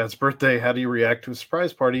 since it's Chad's birthday, how do you react to a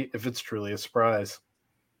surprise party if it's truly a surprise?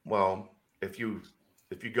 Well, if you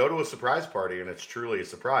go to a surprise party and it's truly a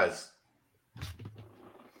surprise,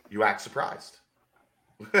 you act surprised.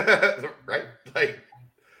 Right? Like,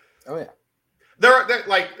 oh yeah. There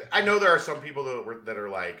like I know there are some people that are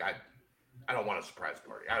like, I don't want a surprise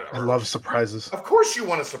party. I love surprises. Of course you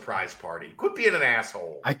want a surprise party. Quit being an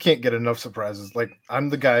asshole. I can't get enough surprises. Like I'm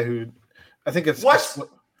the guy who I think I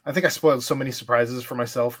spoiled so many surprises for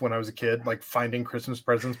myself when I was a kid, like finding Christmas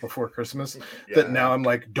presents before Christmas, that now I'm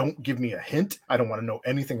like, don't give me a hint. I don't want to know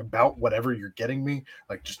anything about whatever you're getting me.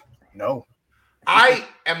 Like, just no. I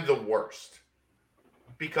am the worst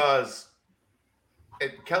because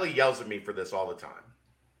Kelly yells at me for this all the time.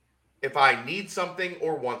 If I need something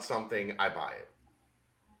or want something, I buy it.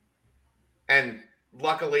 And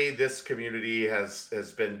luckily, this community has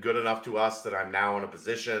been good enough to us that I'm now in a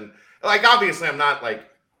position. Like, obviously, I'm not like,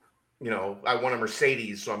 I want a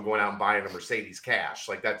Mercedes, so I'm going out and buying a Mercedes cash.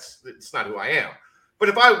 Like, it's not who I am. But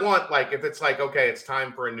if I want, like, if it's like, okay, it's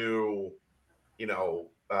time for a new,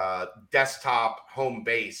 desktop home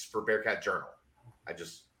base for Bearcat Journal, I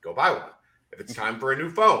just go buy one. If it's time for a new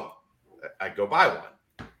phone, I go buy one.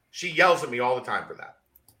 She yells at me all the time for that.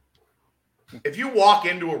 If you walk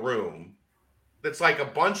into a room that's like a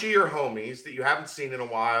bunch of your homies that you haven't seen in a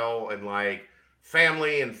while and like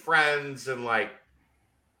family and friends and like,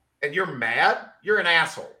 and you're mad, you're an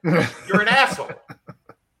asshole. You're an asshole.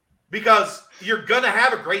 Because you're going to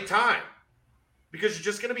have a great time. Because you're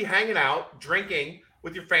just going to be hanging out, drinking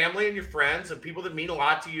with your family and your friends and people that mean a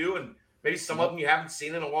lot to you. And maybe some of them you haven't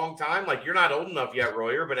seen in a long time. Like, you're not old enough yet,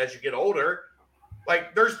 Royer, but as you get older,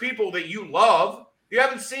 like, there's people that you love you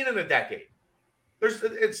haven't seen in a decade. There's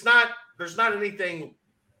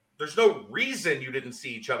no reason you didn't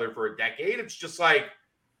see each other for a decade. It's just like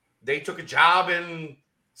they took a job in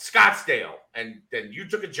Scottsdale and then you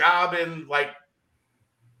took a job in like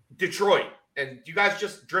Detroit and you guys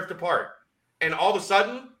just drift apart. And all of a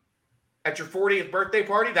sudden at your 40th birthday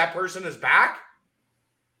party, that person is back.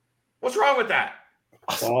 What's wrong with that?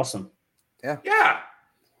 Awesome. Yeah.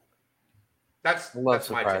 That's my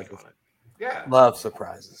take on it. Yeah. Love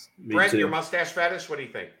surprises. Brent, your mustache fetish, what do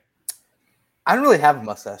you think? I don't really have a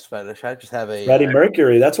mustache fetish. I just have a Freddie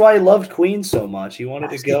Mercury. That's why he loved Queen so much. He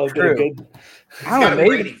wanted to go get a good. I don't know.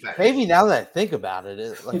 Maybe now that I think about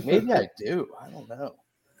it, like maybe I do. I don't know.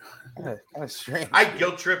 Kind of strange. I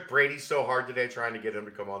guilt tripped Brady so hard today trying to get him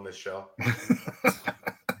to come on this show.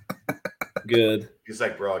 Good. He's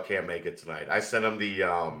like, bro, I can't make it tonight. I sent him the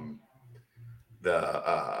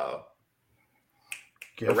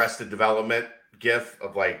Arrested Development gif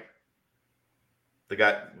of like the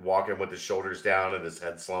guy walking with his shoulders down and his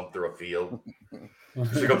head slumped through a field.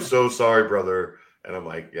 He's like, I'm so sorry, brother. And I'm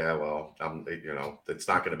like, yeah, well, it's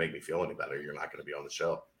not going to make me feel any better. You're not going to be on the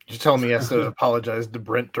show. You're telling me he has to apologize to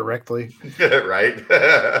Brent directly? Right?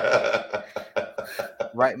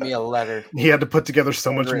 Write me a letter. He had to put together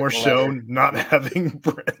so much more show not having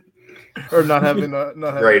Brent or not having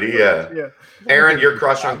Brady. Yeah. Aaron, your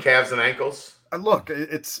crush on calves and ankles? Look,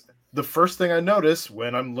 it's the first thing I notice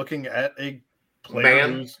when I'm looking at a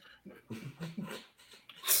player.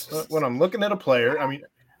 When I'm looking at a player, I mean,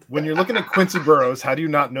 when you're looking at Quincy Burrows, how do you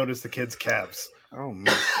not notice the kid's calves? Oh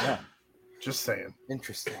man, yeah. Just saying.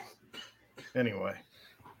 Interesting. Anyway.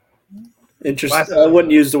 Interesting. I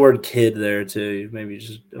wouldn't use the word kid there too. Maybe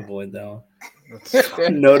just avoid that one.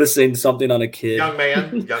 Noticing something on a kid. Young man.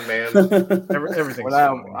 Everything. When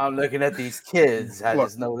I'm looking at these kids, I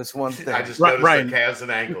just notice one thing. I just noticed their calves and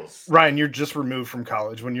ankles. Ryan, you're just removed from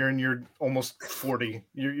college. When you're in your almost 40,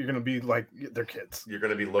 you're going to be like, they're kids. You're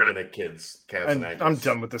going to be looking at kids' calves and ankles. I'm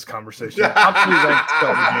done with this conversation.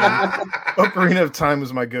 Ocarina of Time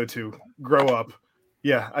was my go-to. Grow up.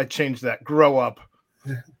 Yeah, I changed that. Grow up.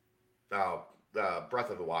 Now, Breath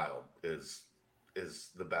of the Wild is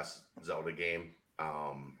the best Zelda game.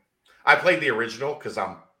 I played the original because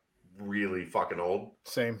I'm really fucking old.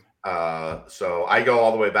 Same. So I go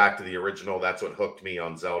all the way back to the original. That's what hooked me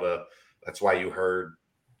on Zelda. That's why you heard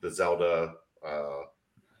the Zelda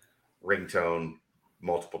ringtone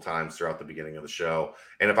multiple times throughout the beginning of the show.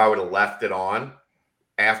 And if I would have left it on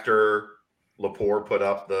after Lepore put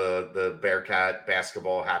up the Bearcat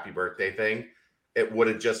basketball happy birthday thing, it would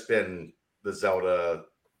have just been the Zelda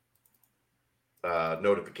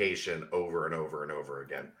notification over and over and over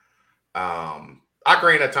again.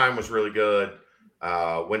 Ocarina of Time was really good.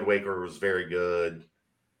 Wind Waker was very good.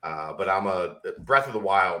 But I'm a Breath of the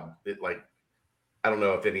Wild. I don't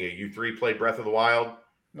know if any of you three played Breath of the Wild.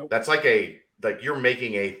 Nope. That's like you're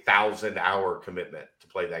making 1,000-hour commitment to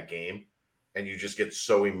play that game, and you just get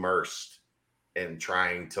so immersed in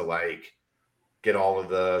trying to get all of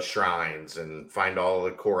the shrines and find all the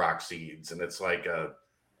Korok seeds, and it's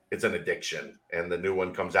it's an addiction. And the new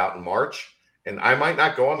one comes out in March, and I might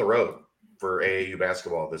not go on the road for AAU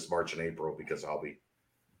basketball this March and April because I'll be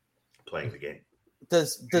playing the game.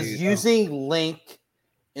 Does using Link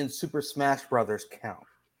in Super Smash Brothers count?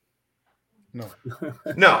 No.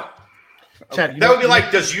 Chad, that would be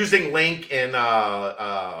does using Link in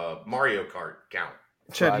Mario Kart count?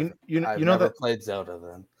 Chad, I've you know never that played Zelda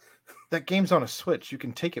then. That game's on a Switch. You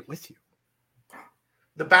can take it with you.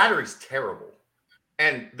 The battery's terrible.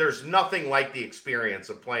 And there's nothing like the experience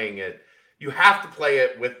of playing it. You have to play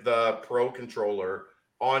it with the Pro controller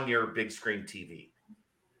on your big screen TV.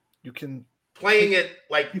 You can playing it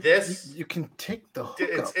like this. You can take the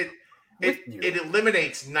hookup. It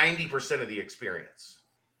eliminates 90% of the experience.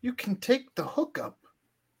 You can take the hookup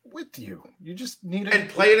with you. You just need and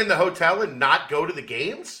play it in the hotel and not go to the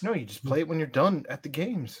games. No, you just play it when you're done at the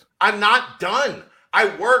games. I'm not done.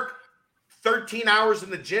 I work 13 hours in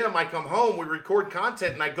the gym. I come home, we record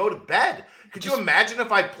content, and I go to bed. Could you imagine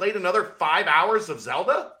if I played another 5 hours of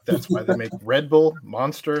Zelda? That's why they make Red Bull,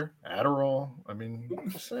 Monster, Adderall. I mean, I'm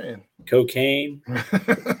just saying. Cocaine.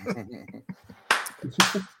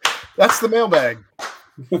 That's the mailbag.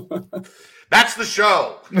 That's the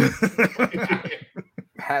show.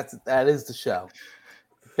 That is the show.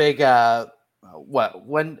 Big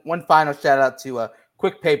one final shout out to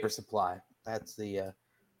Quick Paper Supply. That's the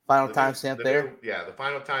final timestamp there. The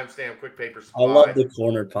final timestamp, Quick Paper Supply. I love the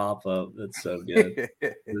corner pop up. That's so good.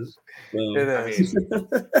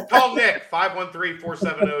 Call Nick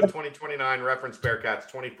 513-470-2029. Reference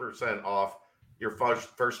Bearcats, 20% off your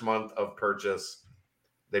first month of purchase.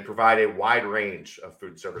 They provide a wide range of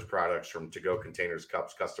food service products from to-go containers,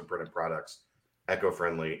 cups, custom printed products,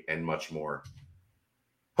 eco-friendly, and much more.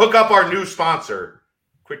 Hook up our new sponsor,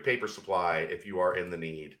 Quick Paper Supply, if you are in the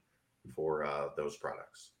need for those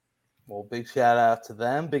products. Well, big shout out to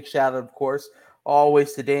them. Big shout out, of course,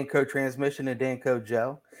 always to Danco Transmission and Danco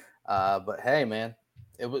Joe. But hey, man,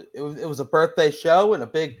 it was a birthday show and a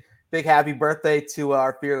big happy birthday to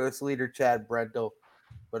our fearless leader, Chad Brendel.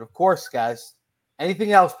 But of course, guys,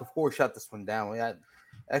 anything else before we shut this one down? We got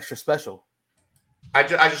extra special. I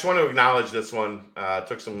just want to acknowledge this one.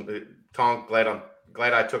 Took some Tonk. Glad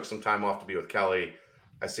I took some time off to be with Kelly.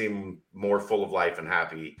 I seem more full of life and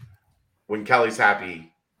happy. When Kelly's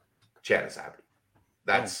happy, Chad is happy.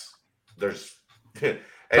 That's the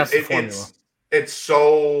formula. It's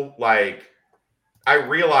so I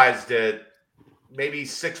realized it maybe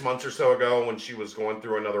 6 months or so ago when she was going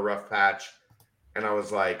through another rough patch. And I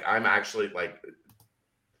was like, I'm actually like,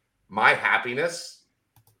 my happiness,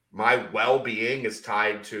 my well-being is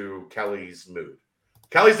tied to Kelly's mood.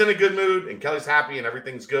 Kelly's in a good mood and Kelly's happy and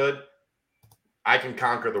everything's good. I can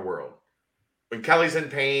conquer the world. When Kelly's in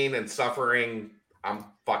pain and suffering, I'm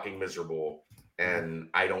fucking miserable. And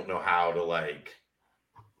I don't know how to like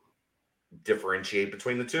differentiate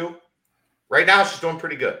between the two. Right now, she's doing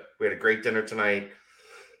pretty good. We had a great dinner tonight.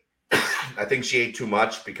 I think she ate too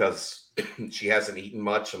much because she hasn't eaten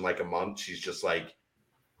much in like a month. She's just like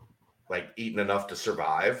eating enough to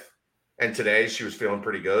survive. And today she was feeling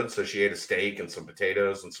pretty good. So she ate a steak and some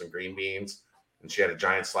potatoes and some green beans. And she had a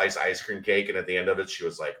giant slice of ice cream cake. And at the end of it, she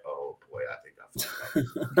was like, oh boy, I think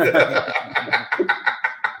I'm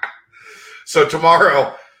So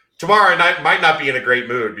tomorrow I might not be in a great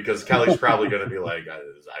mood because Kelly's probably going to be like,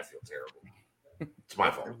 I feel terrible. It's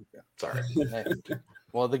my fault. Sorry.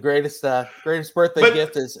 Well, the greatest birthday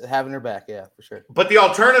gift is having her back. Yeah, for sure. But the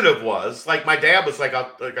alternative was like my dad was like,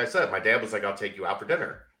 like I said, my dad was like, I'll take you out for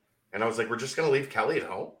dinner. And I was like, we're just going to leave Kelly at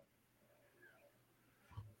home?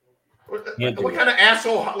 What kind of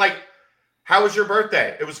asshole? Like, how was your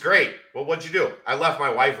birthday? It was great. Well, what'd you do? I left my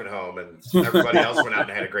wife at home and everybody else went out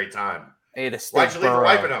and had a great time. Ate a steak. Why'd you leave your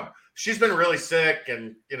wife at home? She's been really sick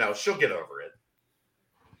and, she'll get over it.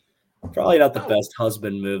 Probably not the best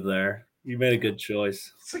husband move there. You made a good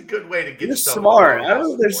choice. It's a good way to get You're smart.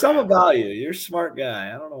 There's something about you. You're a smart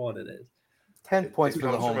guy. I don't know what it is. 10 points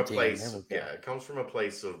for the home team. It comes from a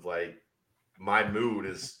place of like my mood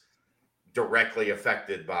is directly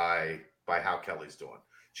affected by how Kelly's doing.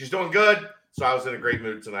 She's doing good, so I was in a great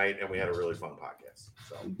mood tonight, and we had a really fun podcast.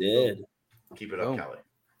 So you did. Keep it up, Kelly.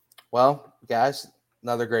 Well, guys,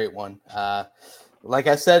 another great one. Like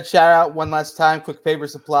I said, shout out one last time, Quick Paper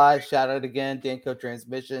Supply. Shout out again, Danco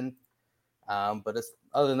Transmission. But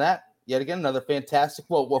other than that, yet again, another fantastic.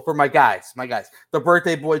 Well, for my guys, the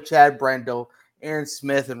birthday boy, Chad Brendel, Aaron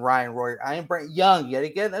Smith, and Ryan Royer. I am Brent Young. Yet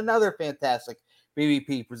again, another fantastic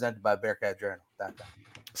BBP presented by BearcatJournal.com.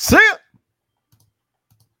 See ya.